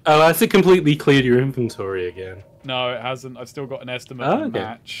prankster. Oh, has it completely cleared your inventory again? No, it hasn't. I've still got an estimate Oh, to okay.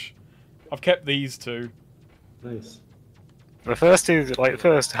 match. I've kept these two. Nice. The first two, like the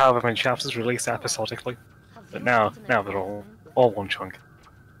first however many chapters, released episodically, but now they're all one chunk.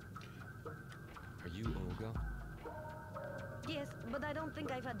 Are you Olga? Yes, but I don't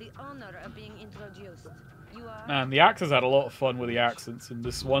think I've had the honor of being introduced. You are? Man, the actors had a lot of fun with the accents in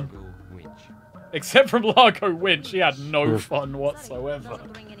this one. Largo Winch. Except from Largo Winch, he had no fun whatsoever.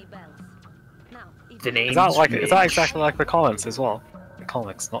 The name's Is that Winch. exactly like the comics as well? The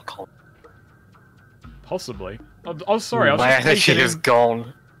comics, not comics. Possibly. I'm sorry, I was My just energy taken is in.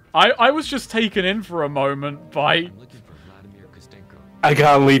 gone. I was just taken in for a moment by. I'm looking for Vladimir Kostenko. I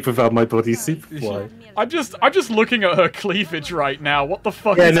can't leave without my bloody superfly. I'm just looking at her cleavage right now. What the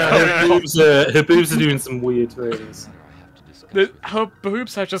fuck Yeah, is no, going her boobs are doing some weird things. Her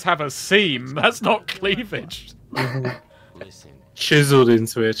boobs just have a seam. That's not cleavage. Listen. Chiseled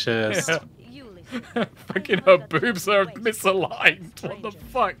into her chest. Yeah. Fucking her boobs are misaligned. What the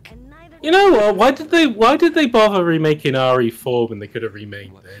fuck? You know what? Why did they bother remaking RE4 when they could have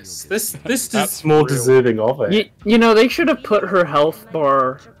remade this? This is That's more real. deserving of it. You know, they should have put her health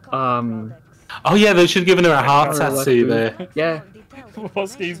bar. Oh yeah, they should have given her a heart tattoo there. Yeah.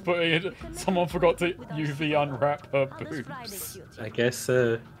 Woski's putting it. Someone forgot to UV unwrap her boobs. I guess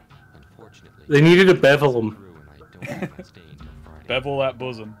Unfortunately, they needed to bevel them. through and I don't have to stay until Friday. Bevel that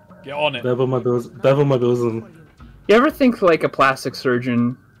bosom. Get on it. Bevel my bosom. You ever think like a plastic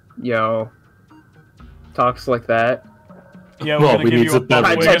surgeon, talks like that? Yeah, Well, we're gonna we give need you a to bump.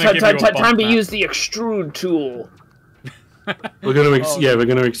 bevel We're it. gonna give you a bump Time to back. use the extrude tool. We're gonna we're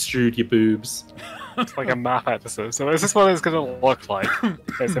gonna extrude your boobs. It's like a map episode. So is this what it's gonna look like?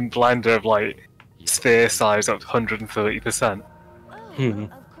 It's in Blender of like sphere size up to 130%. Hmm.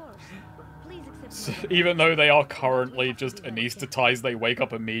 Even though they are currently just anesthetized, they wake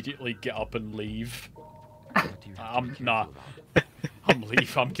up immediately, get up and leave. Nah. I'm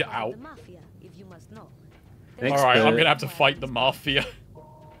leave. I'm get out. Next Alright, I'm bit. gonna have to fight the mafia.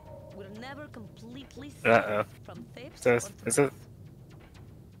 Uh-oh. Is it?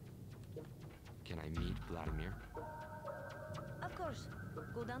 Can I meet Vladimir? Of course.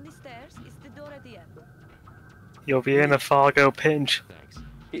 Go down the stairs. It's the door at the end. You'll be in a Fargo pinch.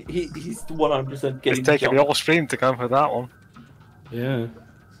 Thanks. He's 100% It's getting taking me jumped. all stream to come for that one. Yeah.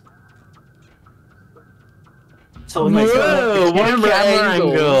 So nice. Whoa, what camera camera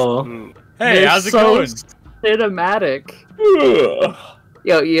angles. angle! Hey, They're how's it so going? Cinematic.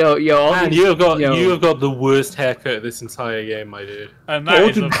 Yo. all Man, these- you have got yo. the worst haircut of this entire game, my dude. And that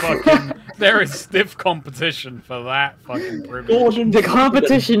is a fucking. There is stiff competition for that fucking privilege. The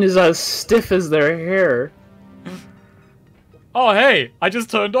competition is as stiff as their hair. Oh, hey, I just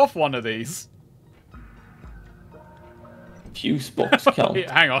turned off one of these. Fuse box count. Hey,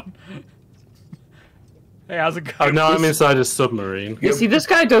 hang on. Hey, how's it Oh, going? now I'm inside a submarine. You see, this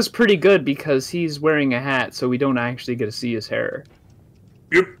guy does pretty good because he's wearing a hat, so we don't actually get to see his hair.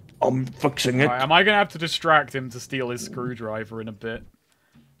 Yep, I'm fixing it. Right, am I gonna have to distract him to steal his screwdriver in a bit?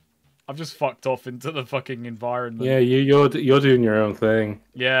 I've just fucked off into the fucking environment. Yeah, you're doing your own thing.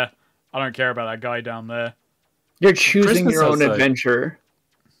 Yeah, I don't care about that guy down there. You're choosing Christmas your own outside. adventure.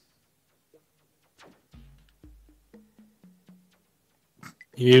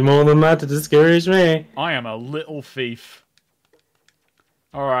 You're more than that to discourage me. I am a little thief.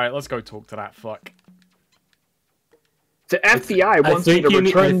 Alright, let's go talk to that fuck. The FBI wants me to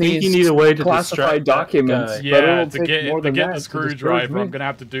return these need a way to classified documents. But Yeah, it'll to take get, more to than get that the to screwdriver, discourage I'm me. gonna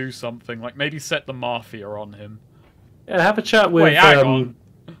have to do something. Like, maybe set the Mafia on him. Yeah, have a chat with. Wait, hang on.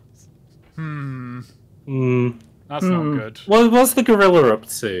 That's not good. What's the gorilla up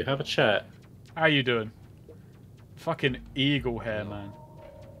to? Have a chat. How you doing? Fucking eagle hair, man.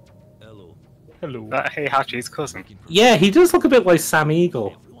 Hello. Hello. Heihachi's cousin. Yeah, he does look a bit like Sam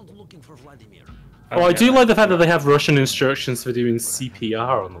Eagle. Looking for Vladimir. Oh, I do like the fact that they have Russian instructions for doing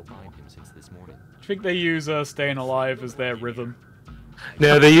CPR on the wall. Do you think they use Staying Alive as their rhythm?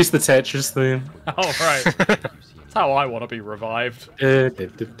 No, they use the Tetris theme. Oh, right. That's how I want to be revived.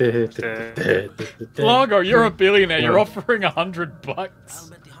 Largo, you're a billionaire. You're offering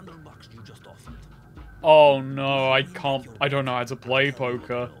 $100. Oh no, I can't. I don't know how to play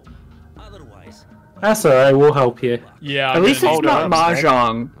poker. That's alright, we'll help you. Yeah, At least it's not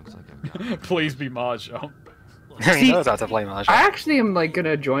mahjong. Please be mahjong. He knows how to play mahjong. I actually am like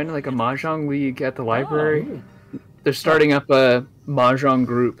gonna join like a mahjong league at the library. They're starting up a mahjong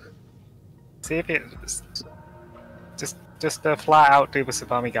group. See if it just flat out do the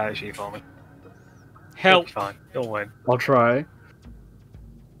Sabami Gaishi for me. Help! You'll be fine. You'll win. I'll try.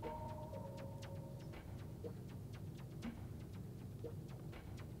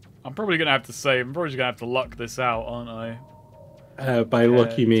 I'm probably gonna have to say, I'm probably just gonna have to luck this out, aren't I? By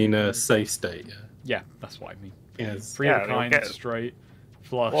luck you mean safe state, yeah? Yeah, that's what I mean. Yes. Three of a kind, straight,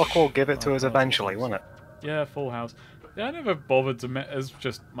 flush. Luck will give it to us eventually, won't it? Yeah, full house. Yeah, I never bothered to. It's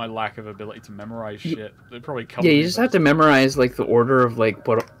just my lack of ability to memorize shit. It probably comes. Yeah, you just have to memorize like the order of like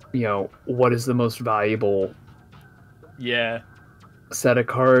what is the most valuable. Yeah. Set of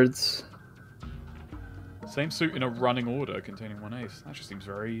cards. Same suit in a running order containing one ace. That just seems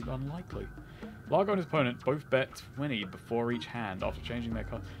very unlikely. Largo and his opponent both bet 20 before each hand after changing their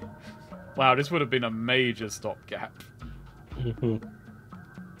card. Wow, this would have been a major stopgap.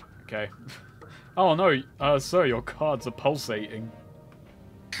 Okay. Oh no, sir, your cards are pulsating.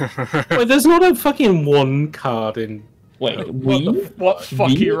 Wait, there's not a fucking one card in. Wait, what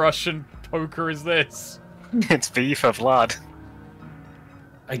fucky Russian poker is this? It's V for Vlad.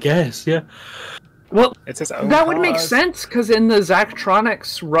 I guess, yeah. Well, it's his own that would make cards. sense because in the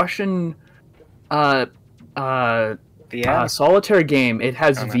Zachtronics Russian solitaire game, it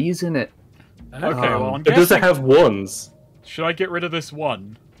has V's in it. Okay, well, I'm but does it have ones? Should I get rid of this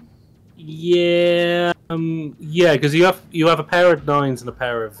one? Yeah, yeah, because you have a pair of nines and a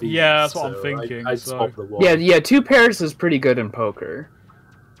pair of V's. Yeah, that's what I'm thinking. I'd so... swap the one. Yeah, 2 pairs is pretty good in poker.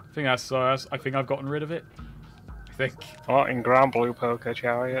 I think I think I've gotten rid of it. I think. What in Grand Blue Poker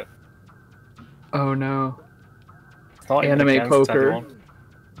Chariot? Oh no. It's not even Anime against poker. anyone.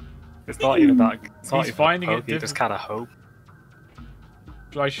 It's not even that. It's not He's even finding it poker, you just kind of hope.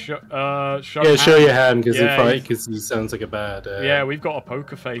 Should I show? Yeah, show your hand because yeah, he sounds like a bad. Yeah, we've got a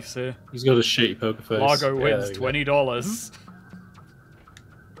poker face here. He's got a shitty poker face. Largo wins $20.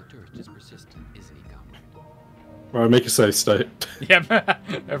 The dirt is persistent, isn't he, comrade? Right, make a safe state. Yeah,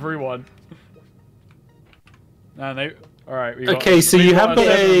 everyone. And they. All right. Okay, so you have got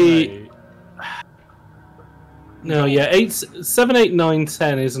a. No, yeah, 7, 8, 9,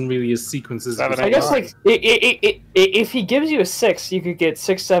 10 isn't really as sequences. I guess like if he gives you a 6, you could get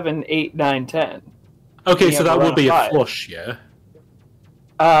 6, 7, 8, 9, 10. Okay, so that would be a flush, yeah.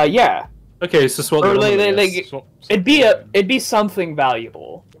 Yeah. Okay, so swap. Or it'd be something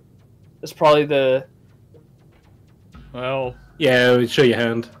valuable. It's probably the. Well. Yeah, show your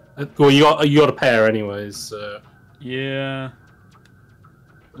hand. Well, you got a pair anyways. So. Yeah.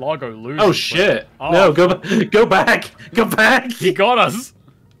 Largo loses. Oh shit! Oh. No, go back! Go back! He got us.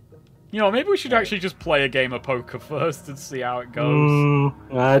 You know, maybe we should actually just play a game of poker first and see how it goes.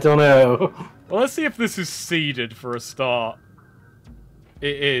 I don't know. Well, let's see if this is seeded for a start.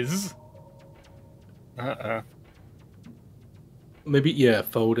 It is. Maybe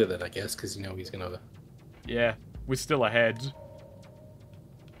fold it then, I guess, because you know he's gonna. Yeah, we're still ahead.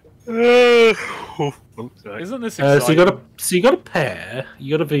 Isn't this exciting? So you got a pair,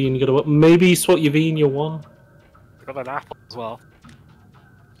 you got a V, and you got a maybe swap your V and your 1. Got an apple as well.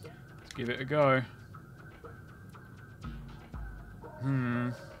 Let's give it a go.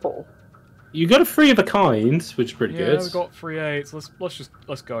 You got a 3 of a kind, which is pretty good. Yeah, we got 3 8s.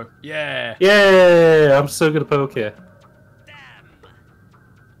 Let's go. Yeah. Yeah, I'm so good at poker.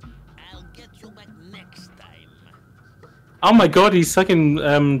 I'll get you back next time. Oh my god, he's sucking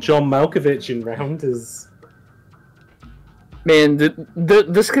John Malkovich in rounders. Man,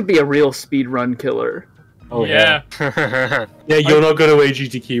 this could be a real speedrun killer. Oh yeah. Yeah, you're not going to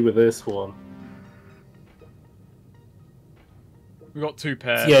AGDQ with this one. We got 2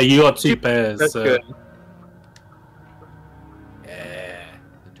 pairs. Yeah, you got 2 pairs. That's good. Yeah.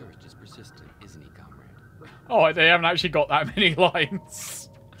 The tourist is persistent, isn't he, comrade? Oh, they haven't actually got that many lines.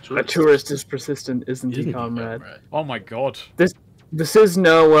 A tourist is persistent, isn't he, comrade? Oh my god. This is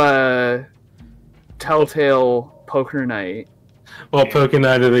no Telltale Poker Night. Well, Poker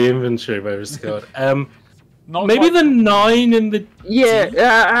Night of the Inventory, where it's called. Not maybe quite... the 9 in the...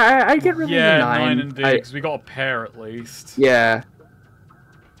 Yeah, I get rid of the 9. 9 and D, because we got a pair at least. Yeah.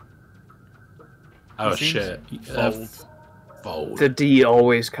 Oh, shit. Fold. The D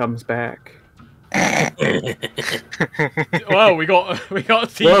always comes back. Well, we got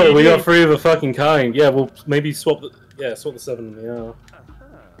TD. Whoa, we got 3 of a fucking kind. Yeah, we'll maybe swap the 7 in the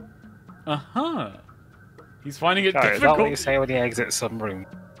R. He's finding it Sorry, difficult. is that what you say when you exit some room?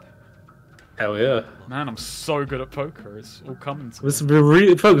 Hell yeah. Man, I'm so good at poker. It's all coming to me.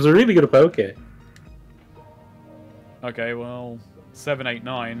 Folks are really good at poker. Okay, well, 7, 8,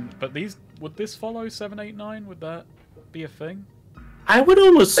 9. But would this follow 7, 8, 9? Would that be a thing? I would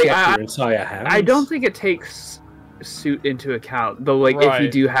almost swap your entire hand. I don't think it takes suit into account, though. Like if you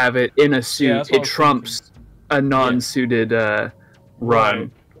do have it in a suit, it trumps a non-suited run. Right.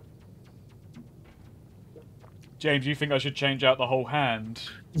 James, you think I should change out the whole hand?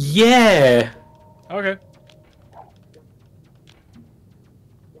 Yeah. Okay.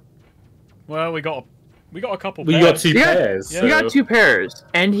 Well, we got a couple. You got 2 pairs. You got 2 pairs,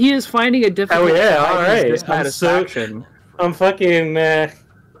 and he is finding it difficult. Oh yeah, to all right. dissatisfaction. I'm fucking. We're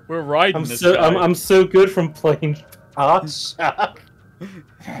riding I'm this so guy. I'm so good from playing Card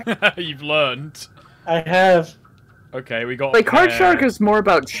You've learned. I have. Okay, we got. Like Card Shark is more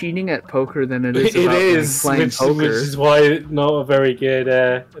about cheating at poker than it is about playing poker. Which is why not a very good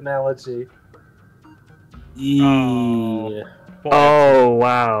analogy. Yeah. Oh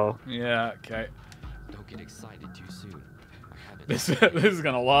wow. Yeah. Okay. Don't get excited too soon. This is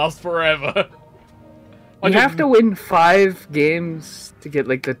gonna last forever. You have to win 5 games to get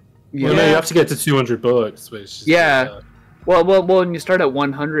like the. You have to get to $200, which. Yeah. Well, when you start at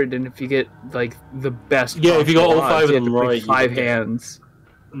 100, and if you get like the best. Yeah, if you got all 5 of you have them to bring right, 5 hands.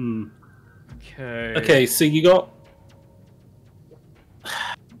 Okay. Okay, so you got.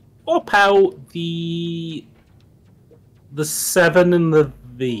 What about the 7 and the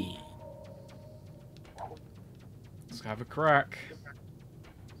V? Let's have a crack.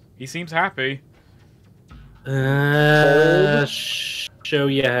 He seems happy. Show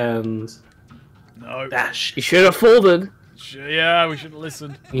your hand. No. Dash. You should have folded. Yeah, we should have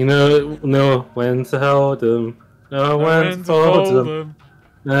listened. You know when to hold them. Know when to fold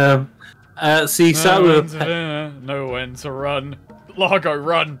them. See, start with know when to run. Largo,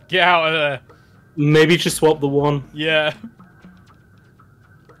 run! Get out of there! Maybe just swap the 1. Yeah.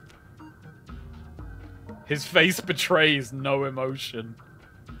 His face betrays no emotion.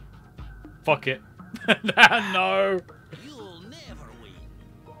 Fuck it. No!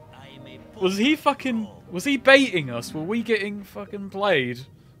 Was he baiting us? Were we getting fucking played?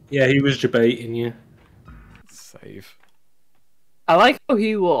 Yeah, he was debating you. Save. I like how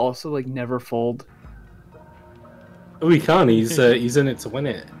he will also like never fold. Oh, he can't. He's in it to win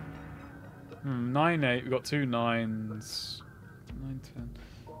it. 9, 8. We got 2 9s. 9,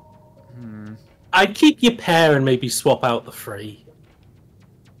 10. I'd keep your pair and maybe swap out the 3.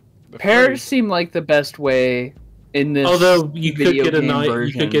 Pairs seem like the best way in this. Although you could get a 9,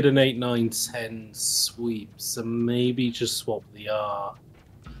 version. you could get an 8, 9, 10 sweep. So maybe just swap the R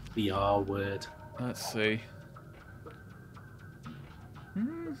word. Let's see.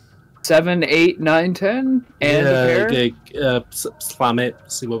 7, 8, 9, 10, and a pair. Slam it.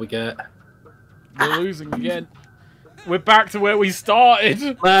 See what we get. We're losing again. We're back to where we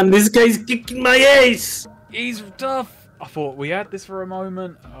started. Man, this guy's kicking my ace. He's tough. I thought we had this for a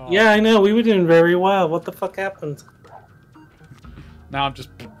moment. Oh. Yeah, I know. We were doing very well. What the fuck happened? Now I'm just.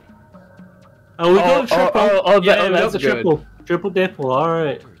 Oh, we got a triple. That's a triple. Triple dipple. All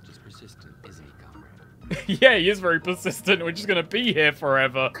right. Yeah, he is very persistent. We're just gonna be here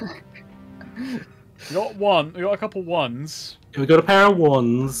forever. We got 1. We got a couple 1s. We got a pair of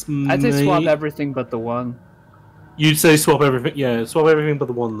 1s. I'd say swap everything but the 1. You'd say swap everything. Yeah, swap everything but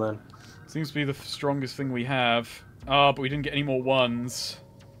the 1 then. Seems to be the strongest thing we have. Ah, but we didn't get any more 1s.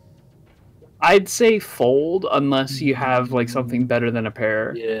 I'd say fold unless you have like something better than a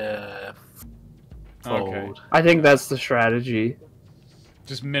pair. Yeah. Fold. Okay. I think that's the strategy.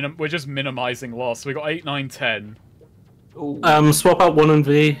 We're just minimizing loss. We got 8, 9, 10. Swap out 1 and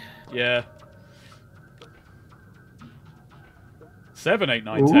V. Yeah. 7, 8,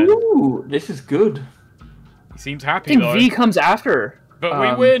 9, 10. Ooh, this is good. He seems I happy think though. V comes after. But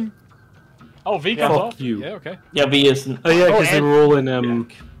we win. Oh, V comes fuck off. you. Yeah, okay. Yeah, V isn't. Oh yeah, because they were all in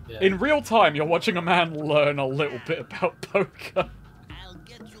Yeah. In real time, you're watching a man learn a little bit about poker. I'll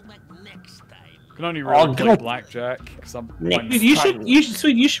get you back next time. I can only really play blackjack because I'm. Dude,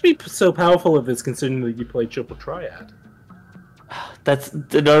 you should be so powerful of this, considering that you play triple triad.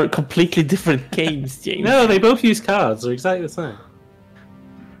 They're completely different games, James. No, they both use cards. They're exactly the same.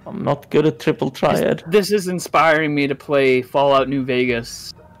 I'm not good at triple triad. This is inspiring me to play Fallout New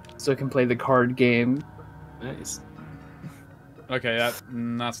Vegas, so I can play the card game. Nice. Okay,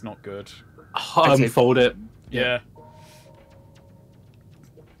 that's not good. Fold it. Yeah.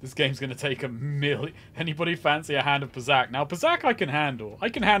 This game's gonna take a million. Anybody fancy a hand of Pazak? Now, Pazak I can handle. I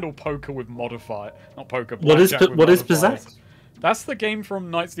can handle poker with modifier. Not poker, blackjack What is modifiers. Pazak? That's the game from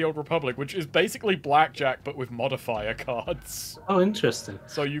Knights of the Old Republic, which is basically blackjack but with modifier cards. Oh, interesting.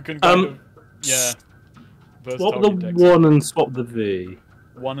 So you can kind of... Yeah. Swap the 1 and swap the V.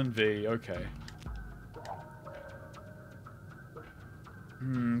 1 and V, okay.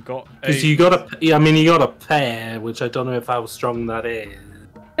 Got because you got a, yeah, I mean you got a pair, which I don't know if how strong that is.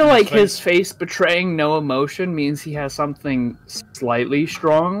 I feel like his face betraying no emotion means he has something slightly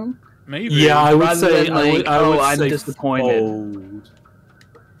strong. Maybe. Yeah, I would say. Than, like, I'm disappointed. Fold.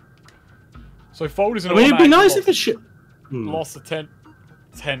 So fold is an. I mean, it'd be nice if it should. Loss of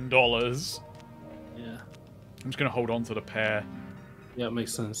 $10. Yeah. I'm just gonna hold on to the pair. Yeah, it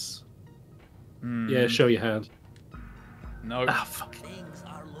makes sense. Yeah, show your hand. No. Ah, fuck. Things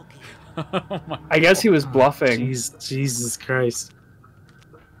are looking. Oh I guess he was bluffing. Jesus Christ.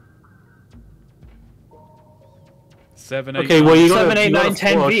 7, 8, okay, well you got 7, 8, 9,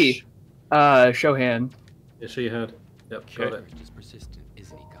 10 V. Show hand. Yeah, show your hand. Yep, got it. Just persistent,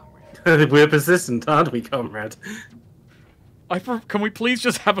 isn't he, comrade? We're persistent, aren't we, comrade? Can we please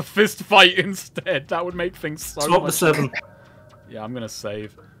just have a fist fight instead? That would make things so Swap much... the 7. Yeah, I'm gonna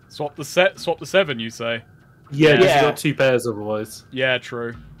save. Swap the 7, you say? Yeah, you got 2 pairs otherwise. Yeah,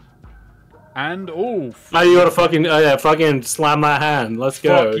 true. And oh, now you gotta fucking slam that hand. Let's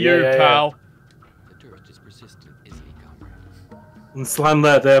go. Fuck you, pal. The turret is persistent, isn't he, comrade? And slam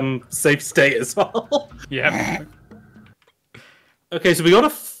that safe state as well. Yeah. Okay, so we got a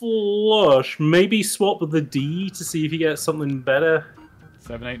flush. Maybe swap with the D to see if you get something better.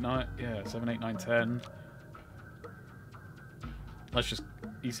 7, 8, 9. Yeah, 7, 8, 9, 10. Let's just.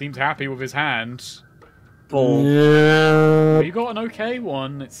 He seems happy with his hand. Fold. Yeah. Well, you got an okay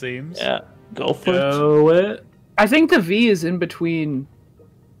one, it seems. Yeah, go for it. I think the V is in between.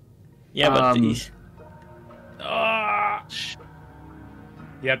 Yeah, but these.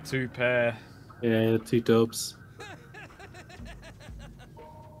 He had 2 pair. Yeah, 2 dubs.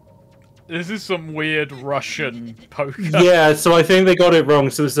 This is some weird Russian poker. Yeah, so I think they got it wrong.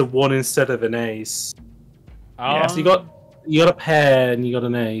 So it's a 1 instead of an ace. Yeah, so you got a pair and you got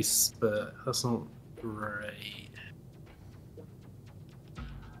an ace, but that's not great.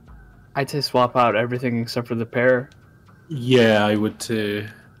 I'd say swap out everything except for the pair. Yeah, I would too.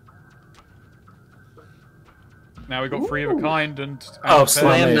 Now we got 3 of a kind and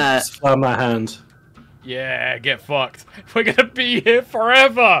slam that. Slam that hand. Yeah, get fucked. We're gonna be here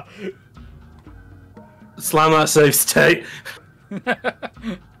forever. Slam that safe state. You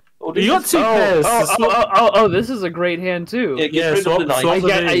got 2 pairs. Oh, this is a great hand too. Yeah, swap the V. Swap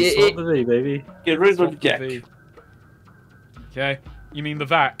the V, baby. Get rid of the jack. Okay, you mean the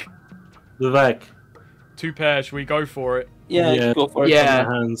VAC? The VAC. 2 pairs. Should we go for it? Yeah, go for it. Yeah.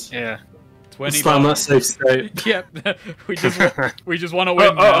 Hands. Yeah. 20. Slam that safe state. Yep. we just want to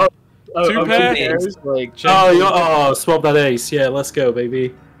win now. 2 pairs. Like, swap that ace. Yeah, let's go,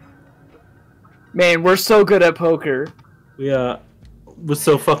 baby. Man, we're so good at poker. We're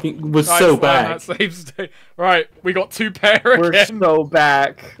so back. That save state. Right, we got 2 pair We're again. so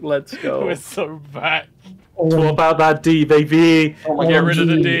back. Let's go. We're so back. What about that D, baby? Get rid of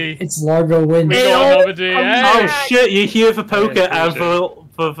the D. It's Largo Winch. We got another D. Oh shit! You're here for poker and for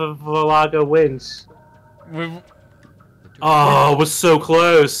Largo Winch. Oh, we're so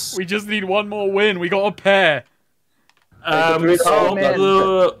close. We just need 1 more win. We got a pair.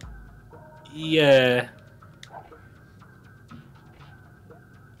 Yeah.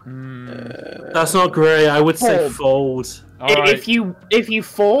 That's not great. I would say fold. If you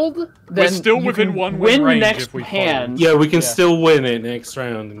fold, then we're still within 1 win range next if we hand. Yeah, we can still win it next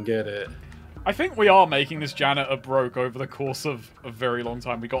round and get it. I think we are making this janitor broke over the course of a very long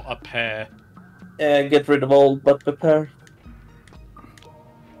time. We got a pair. And get rid of all but the pair.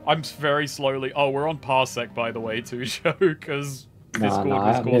 I'm very slowly... Oh, we're on Parsec, by the way, too, Joe, because Discord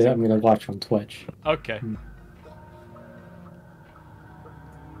was I'm causing... going to watch on Twitch. Okay.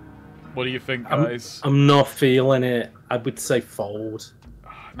 What do you think, guys? I'm not feeling it. I would say fold.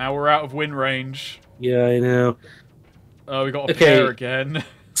 Now we're out of win range. Yeah, I know. Oh, we got a pair again.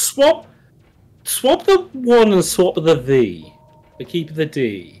 Swap the 1 and swap the V. But keep the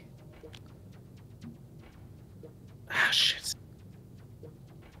D. Ah, shit.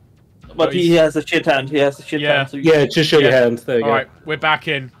 But he has a shit hand. He has a shit hand. So yeah, just show your hand. There you go. Alright, we're back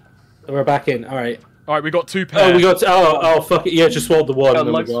in. We're back in. Alright. Alright, we got 2 pairs. Oh, we got... Oh, fuck it. Yeah, just swap the 1 and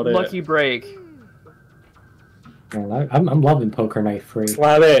then we got it. Lucky break. I'm loving Poker Night 3.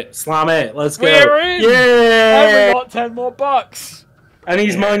 Slam it. Slam it. Let's go. We're in! Yeah! And we got 10 more bucks. And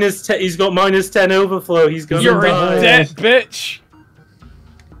he's minus 10. He's got minus 10 overflow. He's gonna You're die. in debt, bitch.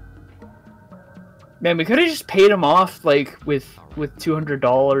 Man, we could have just paid him off like with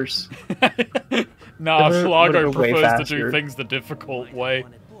 $200. Nah, Largo way prefers to do faster. things the difficult way.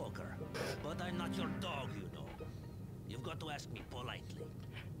 But I'm not your dog, you know. You've got to ask me politely.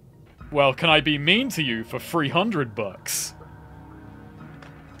 Well, can I be mean to you for 300 bucks?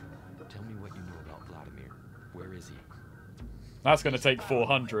 Tell me what you know about Vladimir. Where is he? That's gonna take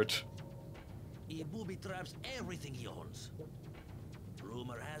 400. He booby traps everything he owns.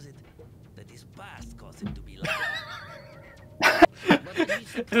 Rumor has it that his past caused him to be like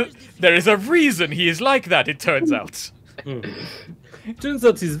There is a reason he is like that, it turns out. Turns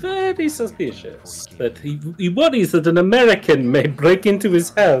out he's very suspicious. That he worries that an American may break into his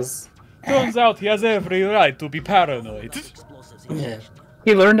house. Turns out he has every right to be paranoid. Yeah.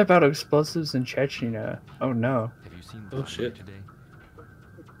 He learned about explosives in Chechnya. Oh no. Have you seen Oh shit. today?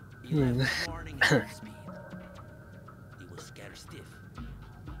 he left this morning at full speed. He was scared stiff.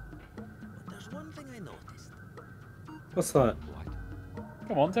 But there's one thing I noticed. What's that?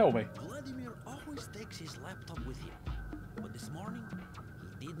 Come on, tell me. Vladimir always takes his laptop with him. But this morning,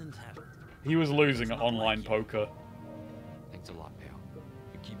 he didn't have it. He was losing at online poker. Thanks a lot, pal.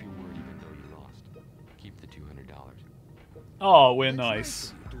 You keep your word even though you lost. Keep the $200. Oh, we're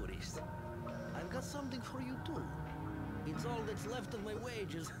nice. You tourist. I've got something for you too. It's all that's left of my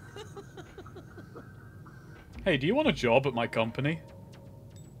wages. Hey, do you want a job at my company?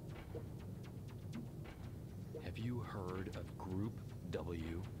 Have you heard of Group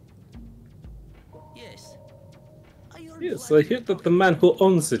W? Yes. Yes, I hear that the man who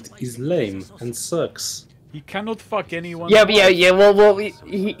owns it is lame and sucks. He cannot fuck anyone. Yeah, but yeah. Well,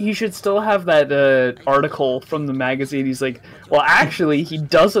 he should still have that article from the magazine. He's like, well, actually, he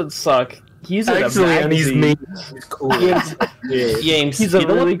doesn't suck. He's in a magazine. And he's mean. He's cool. He's a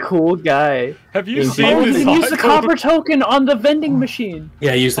really cool guy. Have you Oh, seen you this can use the article? copper token on the vending machine.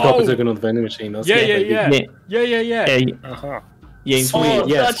 Yeah, use the copper token on the vending machine. That's Yeah. Hey, James, Oh,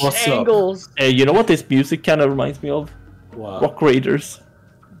 yes, such what's up? angles. hey, you know what this music kind of reminds me of? What? Rock Raiders.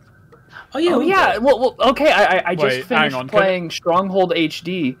 Oh yeah. Oh yeah. Well, okay. I just Wait, hang finished on, playing Stronghold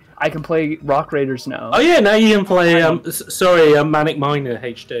HD. I can play Rock Raiders now. Oh yeah, now you can play. Manic Miner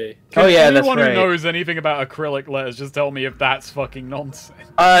HD. Oh yeah, that's Anyone who right. knows anything about acrylic letters, just tell me if that's fucking nonsense.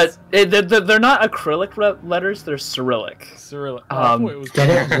 They're not acrylic letters. They're Cyrillic. Cyrillic. I thought it was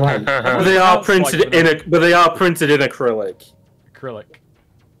Get it right. But they are printed in acrylic. acrylic.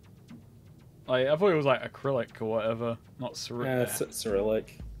 I thought it was like acrylic or whatever, not Cyrillic. Yeah, it's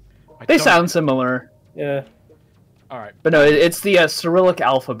Cyrillic. They sound similar. Yeah. All right. But no, it's the Cyrillic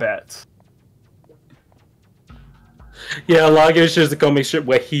alphabet. Yeah, Largo shows the comic strip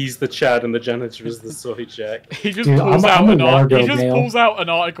where he's the Chad and the janitor is the soy jack. He just Dude, pulls I'm a out Largo male. an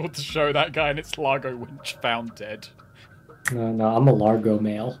article to show that guy, and it's Largo Winch found dead. No, I'm a Largo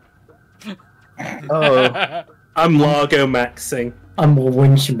male. Oh. I'm Largo maxing. I'm a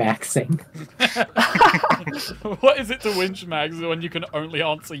Winch maxing. What is it to winch mags when you can only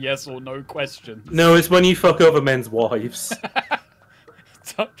answer yes or no questions? No, it's when you fuck over men's wives.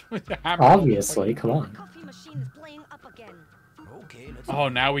 Obviously, come on. Coffee machine is playing up again. Okay, let's Oh,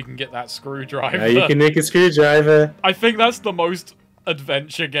 now we can get that screwdriver. Yeah, you can make a screwdriver. I think that's the most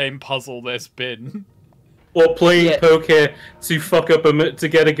adventure game puzzle there's been. Or playing poker to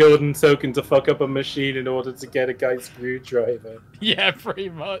get a golden token to fuck up a machine in order to get a guy's screwdriver. Yeah, pretty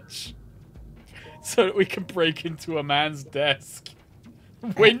much. So that we can break into a man's desk.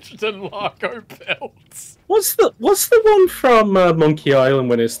 Winched and Largo built. What's the one from Monkey Island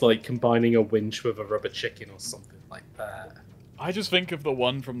when it's like combining a winch with a rubber chicken or something like that? I just think of the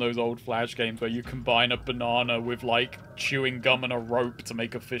one from those old Flash games where you combine a banana with like chewing gum and a rope to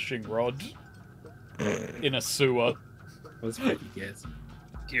make a fishing rod. in a sewer. That's pretty good.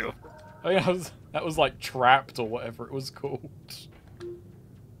 You. Oh, yeah, that was like trapped or whatever it was called.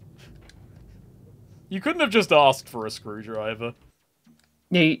 You couldn't have just asked for a screwdriver.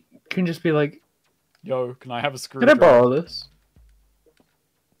 Yeah, you can just be like, "Yo, can I have a can screwdriver? I borrow this?"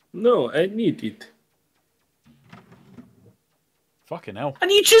 No, I need it. Fucking hell. And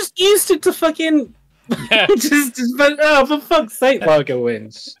you just used it to fucking... Yeah. Oh, for fuck's sake, Largo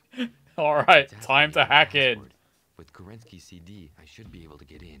Winch. Alright, time to hack in. With Kerensky's CD, I should be able to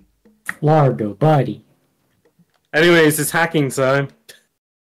get in. Largo, buddy. Anyways, it's hacking time.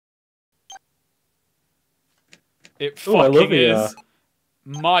 It Oh, I love fucking it, is.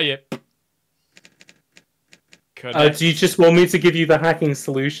 My do you just want me to give you the hacking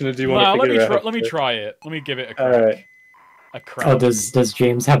solution, or do you want to figure it out? let me try it. Let me give it a crack. Alright. A crack. Oh, does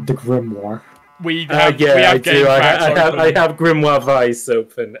James have the Grimoire? We have I game do. facts open. I have Grimoire Vice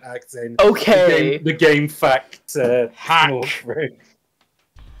open, acting. Okay. The game fact. Hack.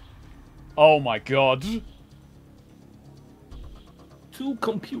 Oh my god. 2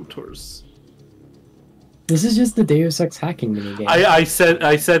 computers. This is just the Deus Ex hacking minigame.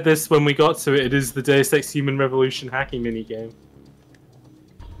 I said this when we got to it. It is the Deus Ex Human Revolution hacking minigame.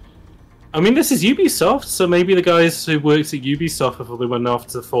 I mean, this is Ubisoft, so maybe the guys who worked at Ubisoft before they went off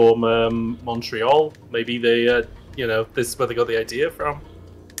to form Montreal, maybe they, this is where they got the idea from.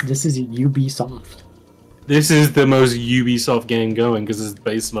 This is Ubisoft. This is the most Ubisoft game going because it's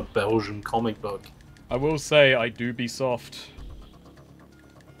based on a Belgian comic book. I will say I do be soft.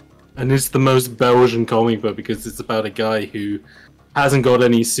 And it's the most Belgian comic book because it's about a guy who hasn't got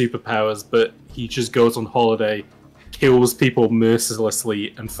any superpowers, but he just goes on holiday, kills people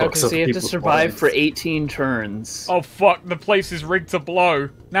mercilessly, and fucks Okay, so up you have to people's survive lives. for 18 turns. Oh fuck, the place is rigged to blow.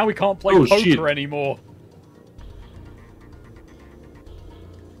 Now we can't play poker shit. anymore.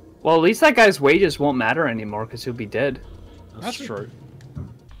 Well, at least that guy's wages won't matter anymore because he'll be dead. That's true.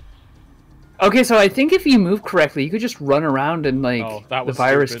 Okay, so I think if you move correctly, you could just run around and like Oh, that the was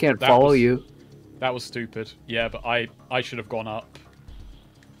virus stupid. can't That follow was- you. That was stupid. Yeah, but I should have gone up.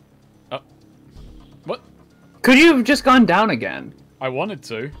 What? Could you have just gone down again? I wanted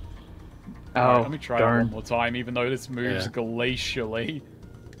to. Oh, Alright, let me try it darn. one more time, even though this moves Yeah. glacially.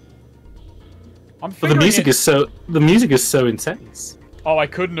 I'm But the figuring music it- is so intense. Oh, I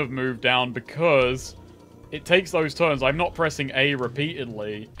couldn't have moved down because it takes those turns. I'm not pressing A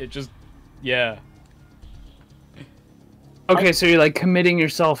repeatedly. It just, yeah. Okay, so you're like committing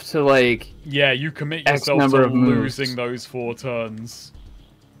yourself to like Yeah, you commit X yourself number to of moves. losing those 4 turns.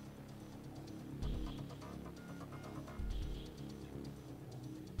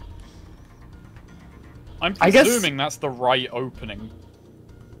 I'm I guess- presuming that's the right opening.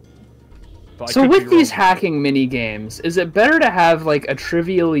 But I So could be with these wrong. hacking mini games, is it better to have like a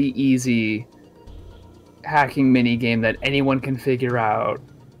trivially easy hacking mini game that anyone can figure out,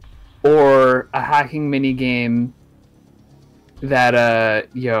 or a hacking mini game that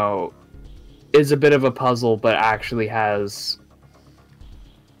is a bit of a puzzle but actually has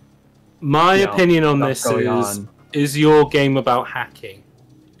My opinion on stuff this going is: on? is your game about hacking?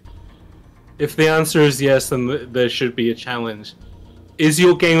 If the answer is yes, then there should be a challenge. Is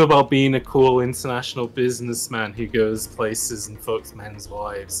your game about being a cool international businessman who goes places and fucks men's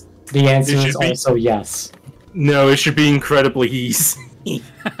wives? The answer It is should be- also yes. No, it should be incredibly easy.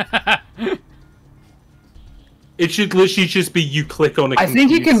 It should literally just be you click on a I think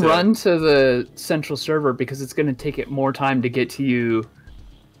you can computer. run to the central server because it's going to take it more time to get to you.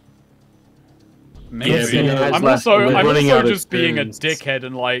 Maybe. Yeah, but I'm less- also, we're I'm running also out of just being a turns. dickhead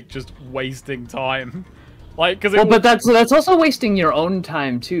and like just wasting time. Like, because Well, but that's also wasting your own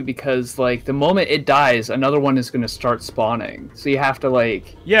time too, because like the moment it dies, another one is going to start spawning. So you have to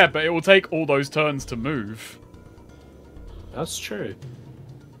like. yeah, but it will take all those turns to move. That's true.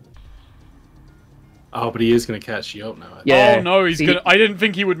 Oh, but he is going to catch you up now. Yeah. Oh no, he's see- gonna. I didn't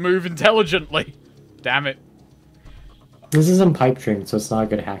think he would move intelligently. Damn it. This isn't Pipe Dream, so it's not a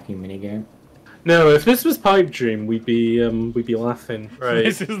good hacking minigame. No, if this was Pipe Dream, we'd be laughing, right?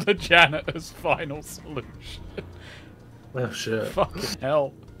 This is the janitor's final solution. Oh shit. Fucking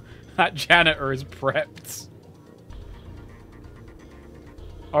hell. That janitor is prepped.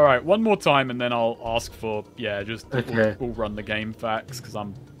 Alright, one more time and then I'll ask for, yeah, just Okay. we'll run the game facts, because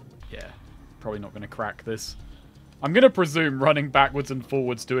I'm, yeah, probably not going to crack this. I'm going to presume running backwards and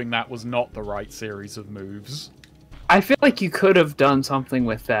forwards doing that was not the right series of moves. I feel like you could have done something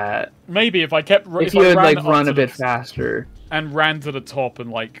with that Maybe if I kept... if you had I ran like up run to a bit the- faster. And ran to the top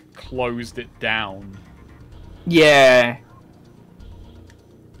and, like, closed it down. Yeah.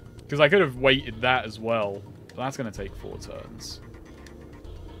 Because I could have weighted that as well. But that's going to take 4 turns.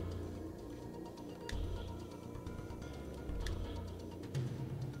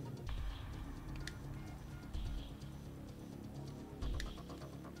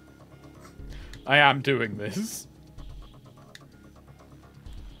 I am doing this.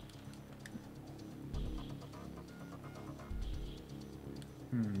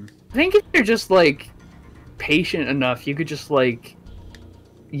 I think if you're just like patient enough, you could just like,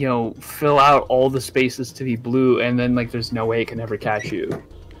 you know, fill out all the spaces to be blue, and then like there's no way it can ever catch you.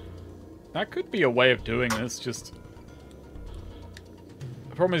 That could be a way of doing this. Just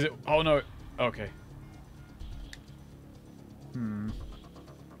the problem is, oh no, okay. I'm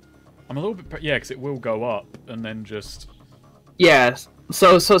a little bit, yeah, because it will go up and then just. Yeah.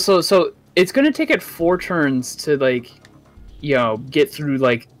 So it's gonna take it 4 turns to like, you know, get through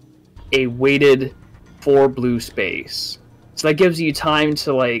like a weighted 4 blue space. So that gives you time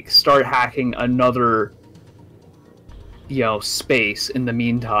to like start hacking another, you know, space in the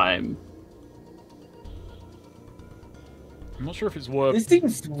meantime. I'm not sure if it's worth. This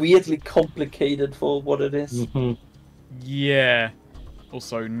seems weirdly complicated for what it is. Yeah.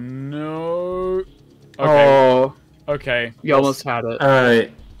 Also, no. Okay. Oh. Okay. You almost had it.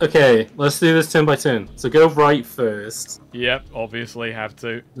 Alright. Okay, let's do this turn by turn. So go right first. Yep, obviously have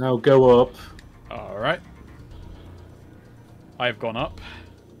to. Now go up. Alright. I've gone up.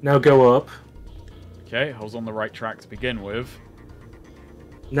 Now go up. Okay, I was on the right track to begin with.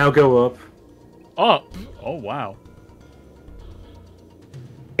 Now go up. Up? Oh, wow.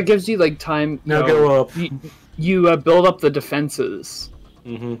 It gives you like time. Now go up. You build up the defenses.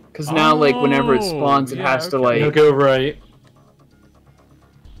 Because now, like, whenever it spawns, it has to like. Now go right.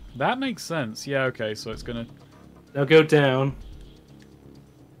 That makes sense. Yeah, okay, so it's gonna. Now go down.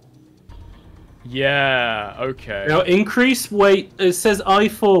 Yeah, okay. Now increase weight. It says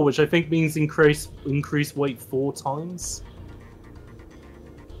I4, which I think means increase weight 4 times.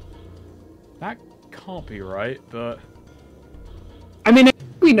 That can't be right, but. I mean,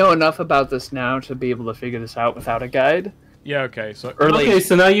 we know enough about this now to be able to figure this out without a guide. Yeah, okay, so... Okay,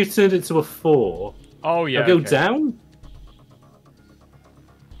 so now you've turned it to a 4. Oh, yeah, Now go okay. down.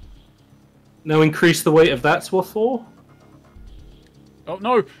 Now increase the weight of that to a 4. Oh,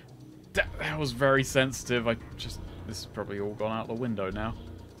 no! That was very sensitive. This is probably all gone out the window now.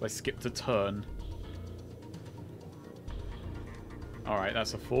 I skipped a turn. Alright,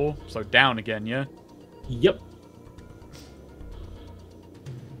 that's a 4. So down again, yeah? Yep.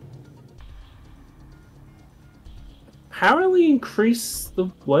 Apparently increase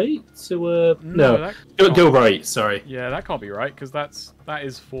the weight to a... No, go right, sorry. Yeah, that can't be right, because that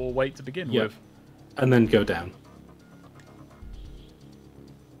is for weight to begin with. And then go down.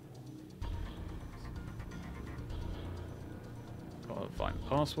 Gotta find the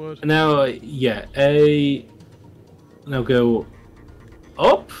password. And now, yeah, now go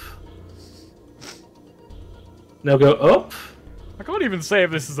up. Now go up. I can't even say if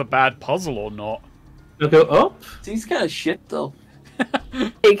this is a bad puzzle or not. Now go up. Seems kind of shit, though.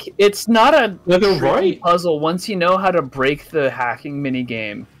 Like, it's not a tricky right puzzle once you know how to break the hacking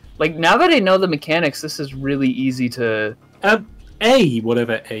minigame. Like, now that I know the mechanics, this is really easy to... A,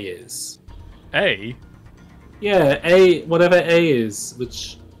 whatever A is. A? Yeah, A, whatever A is,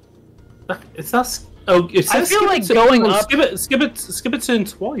 which... It's that... Oh, it says I feel like going up... Skip it turn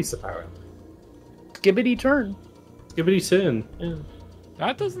twice, apparently. Skibbity turn. Skibbity turn, yeah.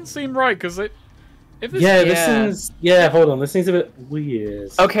 That doesn't seem right, because it... If this, this seems... Yeah, hold on, this seems a bit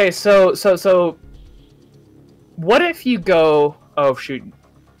weird. Okay, so... What if you go... Oh, shoot.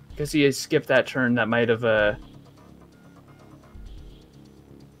 Because you skipped that turn, that might have,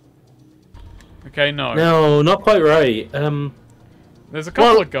 Okay, no. No, not quite right. There's a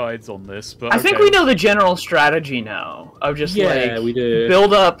couple of guides on this, but I think we know the general strategy now. Of just, we do.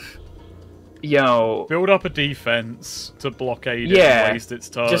 build up... You know... Build up a defense to blockade it and waste its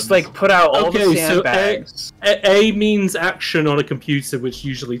turns. Just, like, put out all the sandbags. So A means action on a computer, which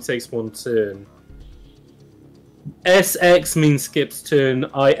usually takes 1 turn. SX means skips turn.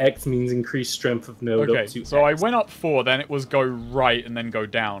 IX means increased strength of node up to so X. I went up 4, then it was go right and then go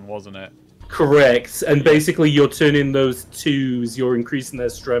down, wasn't it? Correct. And basically you're turning those 2s, you're increasing their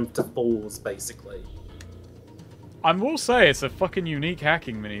strength to 4s, basically. I will say, it's a fucking unique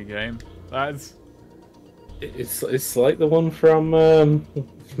hacking minigame. That's... It's like the one from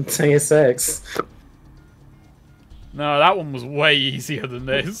TSX. No, that one was way easier than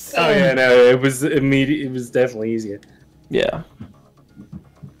this. Oh yeah, no, it was immediate. It was definitely easier. Yeah.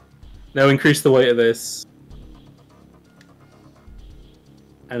 Now increase the weight of this,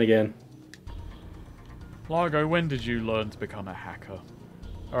 and again. Largo, when did you learn to become a hacker?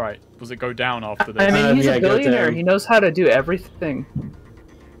 All right, does it go down after this? I mean, he's a billionaire. He knows how to do everything.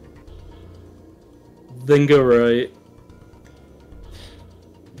 Then go right.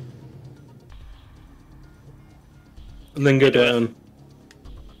 And then go down.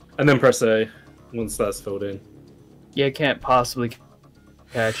 And then press A. once that's filled in. Yeah, it can't possibly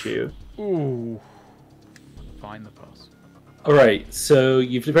catch you. Ooh. Find the pass. Alright, so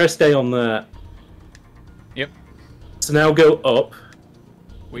you've pressed A on that. Yep. So now go up.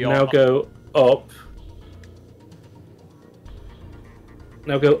 We now are go up.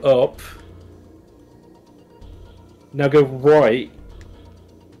 Now go up. Now go right.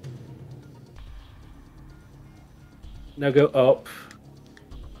 Now go up.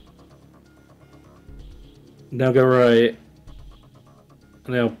 Now go right.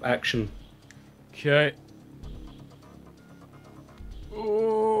 Now action. Okay.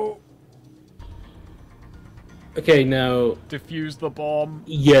 Ooh. Okay, now... Defuse the bomb.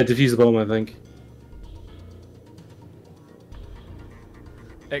 Yeah, defuse the bomb, I think.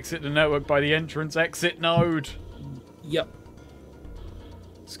 Exit the network by the entrance exit node. Yep.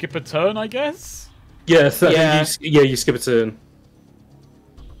 Skip a turn, I guess? Yes, you skip a turn.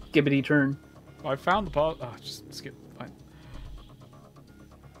 Skibbity turn. I found the part. Oh, just skip. Fine.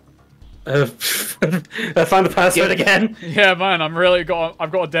 I found the password again. Yeah, man, I've got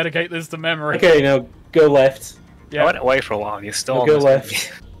to dedicate this to memory. Okay, now go left. Yeah. I went away for a while. You're still on go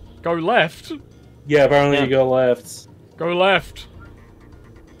left. Go left? Yeah, apparently you go left. Go left.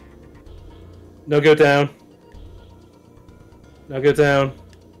 No, go down. Now go down.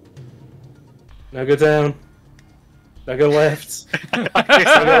 Now go down. Now go left. Now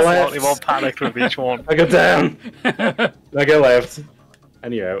go left. More panicked with each one. Now go down. Now go left.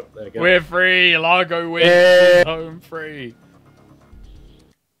 And you're out. There you go. We're free. Largo wins. Home free.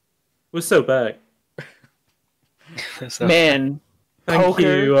 We're so back. Man, Thank poker,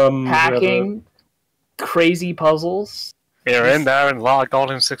 you, hacking, crazy puzzles. You're in there and logged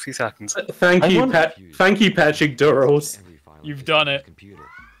on in 60 seconds. Thank you, Patrick Duros. You've done it.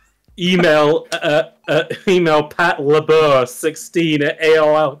 Email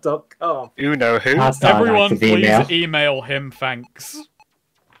patlabur16@aol.com. Uno who? Everyone, please email him. Thanks.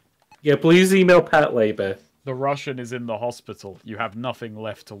 Yeah, please email Pat Labor. The Russian is in the hospital. You have nothing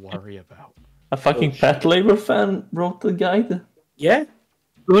left to worry about. A fucking Pat Labor fan wrote the guide. Yeah.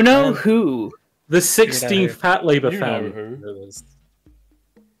 Uno who? The 16th Pat Labor fan. Who?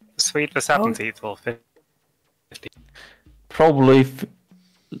 Sweet the 17th or 50. Probably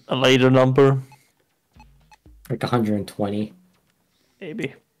a later number. Like 120.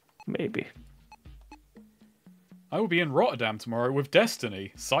 Maybe. I will be in Rotterdam tomorrow with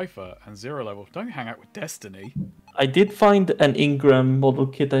Destiny, Cypher, and Zero Level. Don't hang out with Destiny. I did find an Ingram model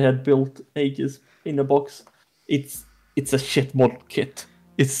kit I had built ages in a box. It's a shit model kit.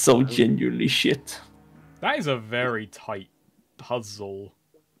 It's so genuinely shit. That is a very tight puzzle.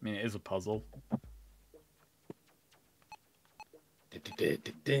 I mean, it is a puzzle.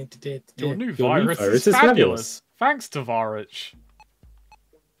 Your new virus is fabulous. Thanks to Varich.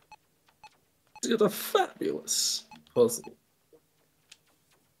 It's a fabulous puzzle.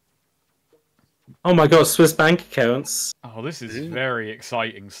 Oh my god, Swiss bank accounts. Oh, this is very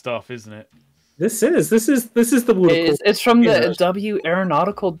exciting stuff, isn't it? This is the It's from the W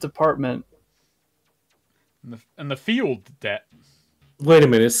Aeronautical Department. And the field debt. Wait a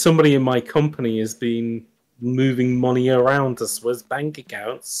minute, somebody in my company has been moving money around to Swiss bank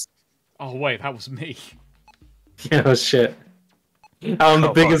accounts. Oh wait, that was me. Yeah, shit. I'm the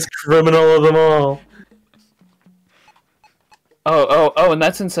biggest criminal of them all. Oh, and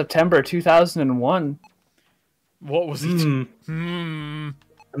that's in September 2001. What was it? And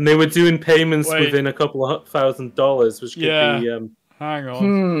they were doing payments within a couple of $1,000, which could be... Hang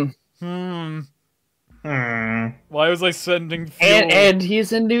on. Why was I sending fuel? And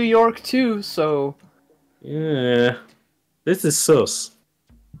he's in New York too, so... Yeah. This is sus.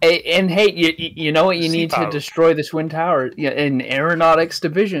 And hey, you know what you need to destroy the Twin Tower? Yeah, in Aeronautics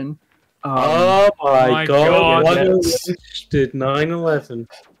Division. Oh my god! What did 9/11?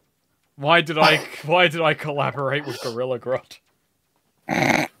 Why did I collaborate with Gorilla Grodd?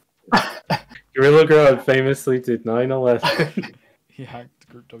 Gorilla Grodd famously did 9/11. He hacked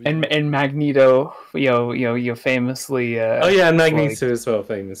Group W. And Magneto, you famously. Oh yeah, Magneto as well,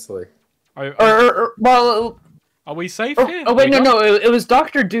 famously. Well. Are we safe here? Oh wait, no, it was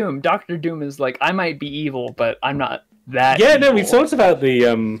Doctor Doom. Doctor Doom is like, I might be evil, but I'm not that. Yeah, evil. no, we talked about the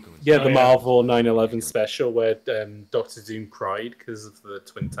Marvel 9/11 special where Doctor Doom cried because of the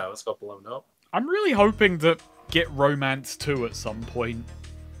Twin Towers got blown up. I'm really hoping to get Romance 2 at some point.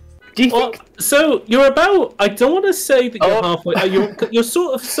 Do you think? So you're about? I don't want to say that you're halfway. You're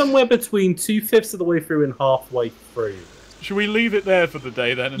sort of somewhere between 2/5 of the way through and halfway through. Should we leave it there for the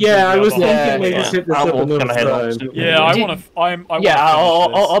day then? Yeah, I was thinking maybe hit this up another time. Yeah, I want to.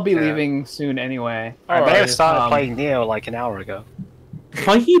 I'll be leaving soon anyway. I may have started playing Neo like an hour ago.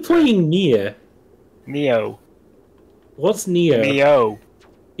 Are you playing Nier? Neo. What's Neo? Neo.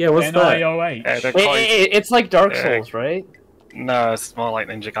 Yeah, what's that? NIOH. It's like Dark Souls, right? No, it's more like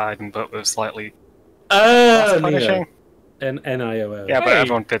Ninja Gaiden, but with slightly Oh, less punishing. NIOL. Yeah, but Hey,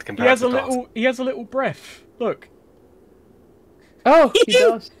 everyone did compare he has to a little. He has a little breath. Look. Oh, he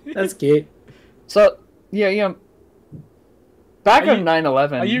does. That's cute. So yeah. Back on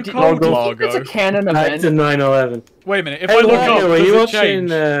 9/11. Are you do cold, you think Largo? it's a canon Back event? to 9/11. Wait a minute. If Hey, I look Largo, up, are does you it watching?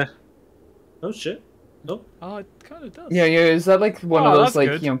 change? Oh shit. Oh. Oh, it kind of does. Yeah. Is that like one of Oh, those that's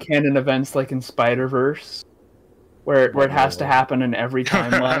like good. canon events like in Spider-Verse, where it has to happen in every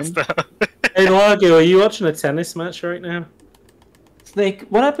timeline? Hey Largo, are you watching a tennis match right now? Snake,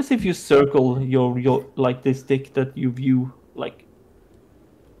 what happens if you circle your like the stick that you view like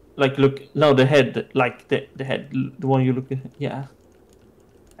the head, like the head, the one you look at? Yeah,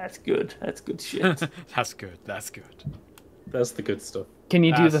 that's good. That's good shit. That's good. That's good. That's the good stuff. Can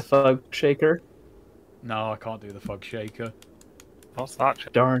you do the thug shaker? No, I can't do the fug shaker. What's that?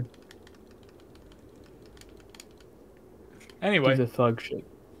 Darn. Anyway, Do the thug shake.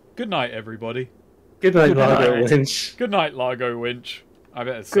 good night, everybody. Good night, Largo Winch. Good night, Largo Winch. I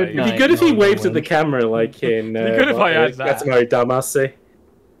better say. Good It'd be night, good if he Largo waved at the Winch. camera like in. It'd be good if I had that. That's Mary Damasi.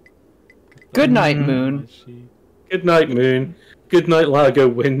 Good night, Moon. Good night, Moon. Good night, Largo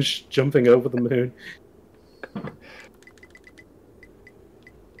Winch, jumping over the moon.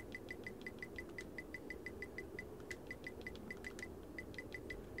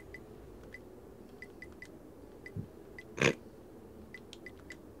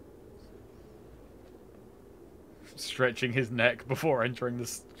 Stretching his neck before entering the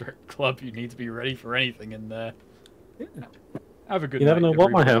strip club. You need to be ready for anything in there. Yeah. Have a good You night. never know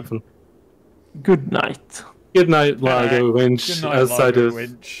what might everybody. happen. Good night. Good night, Largo Winch. Good night, outside Largo of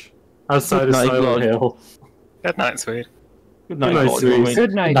Winch. outside Good of night, Silent Largo. Hill. Good night, sweet. Good night, night, Largo. sweet. Winch.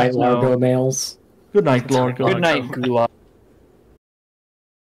 Good night, Night Snow. Largo nails. Good night, Largo. Good night, Gulag.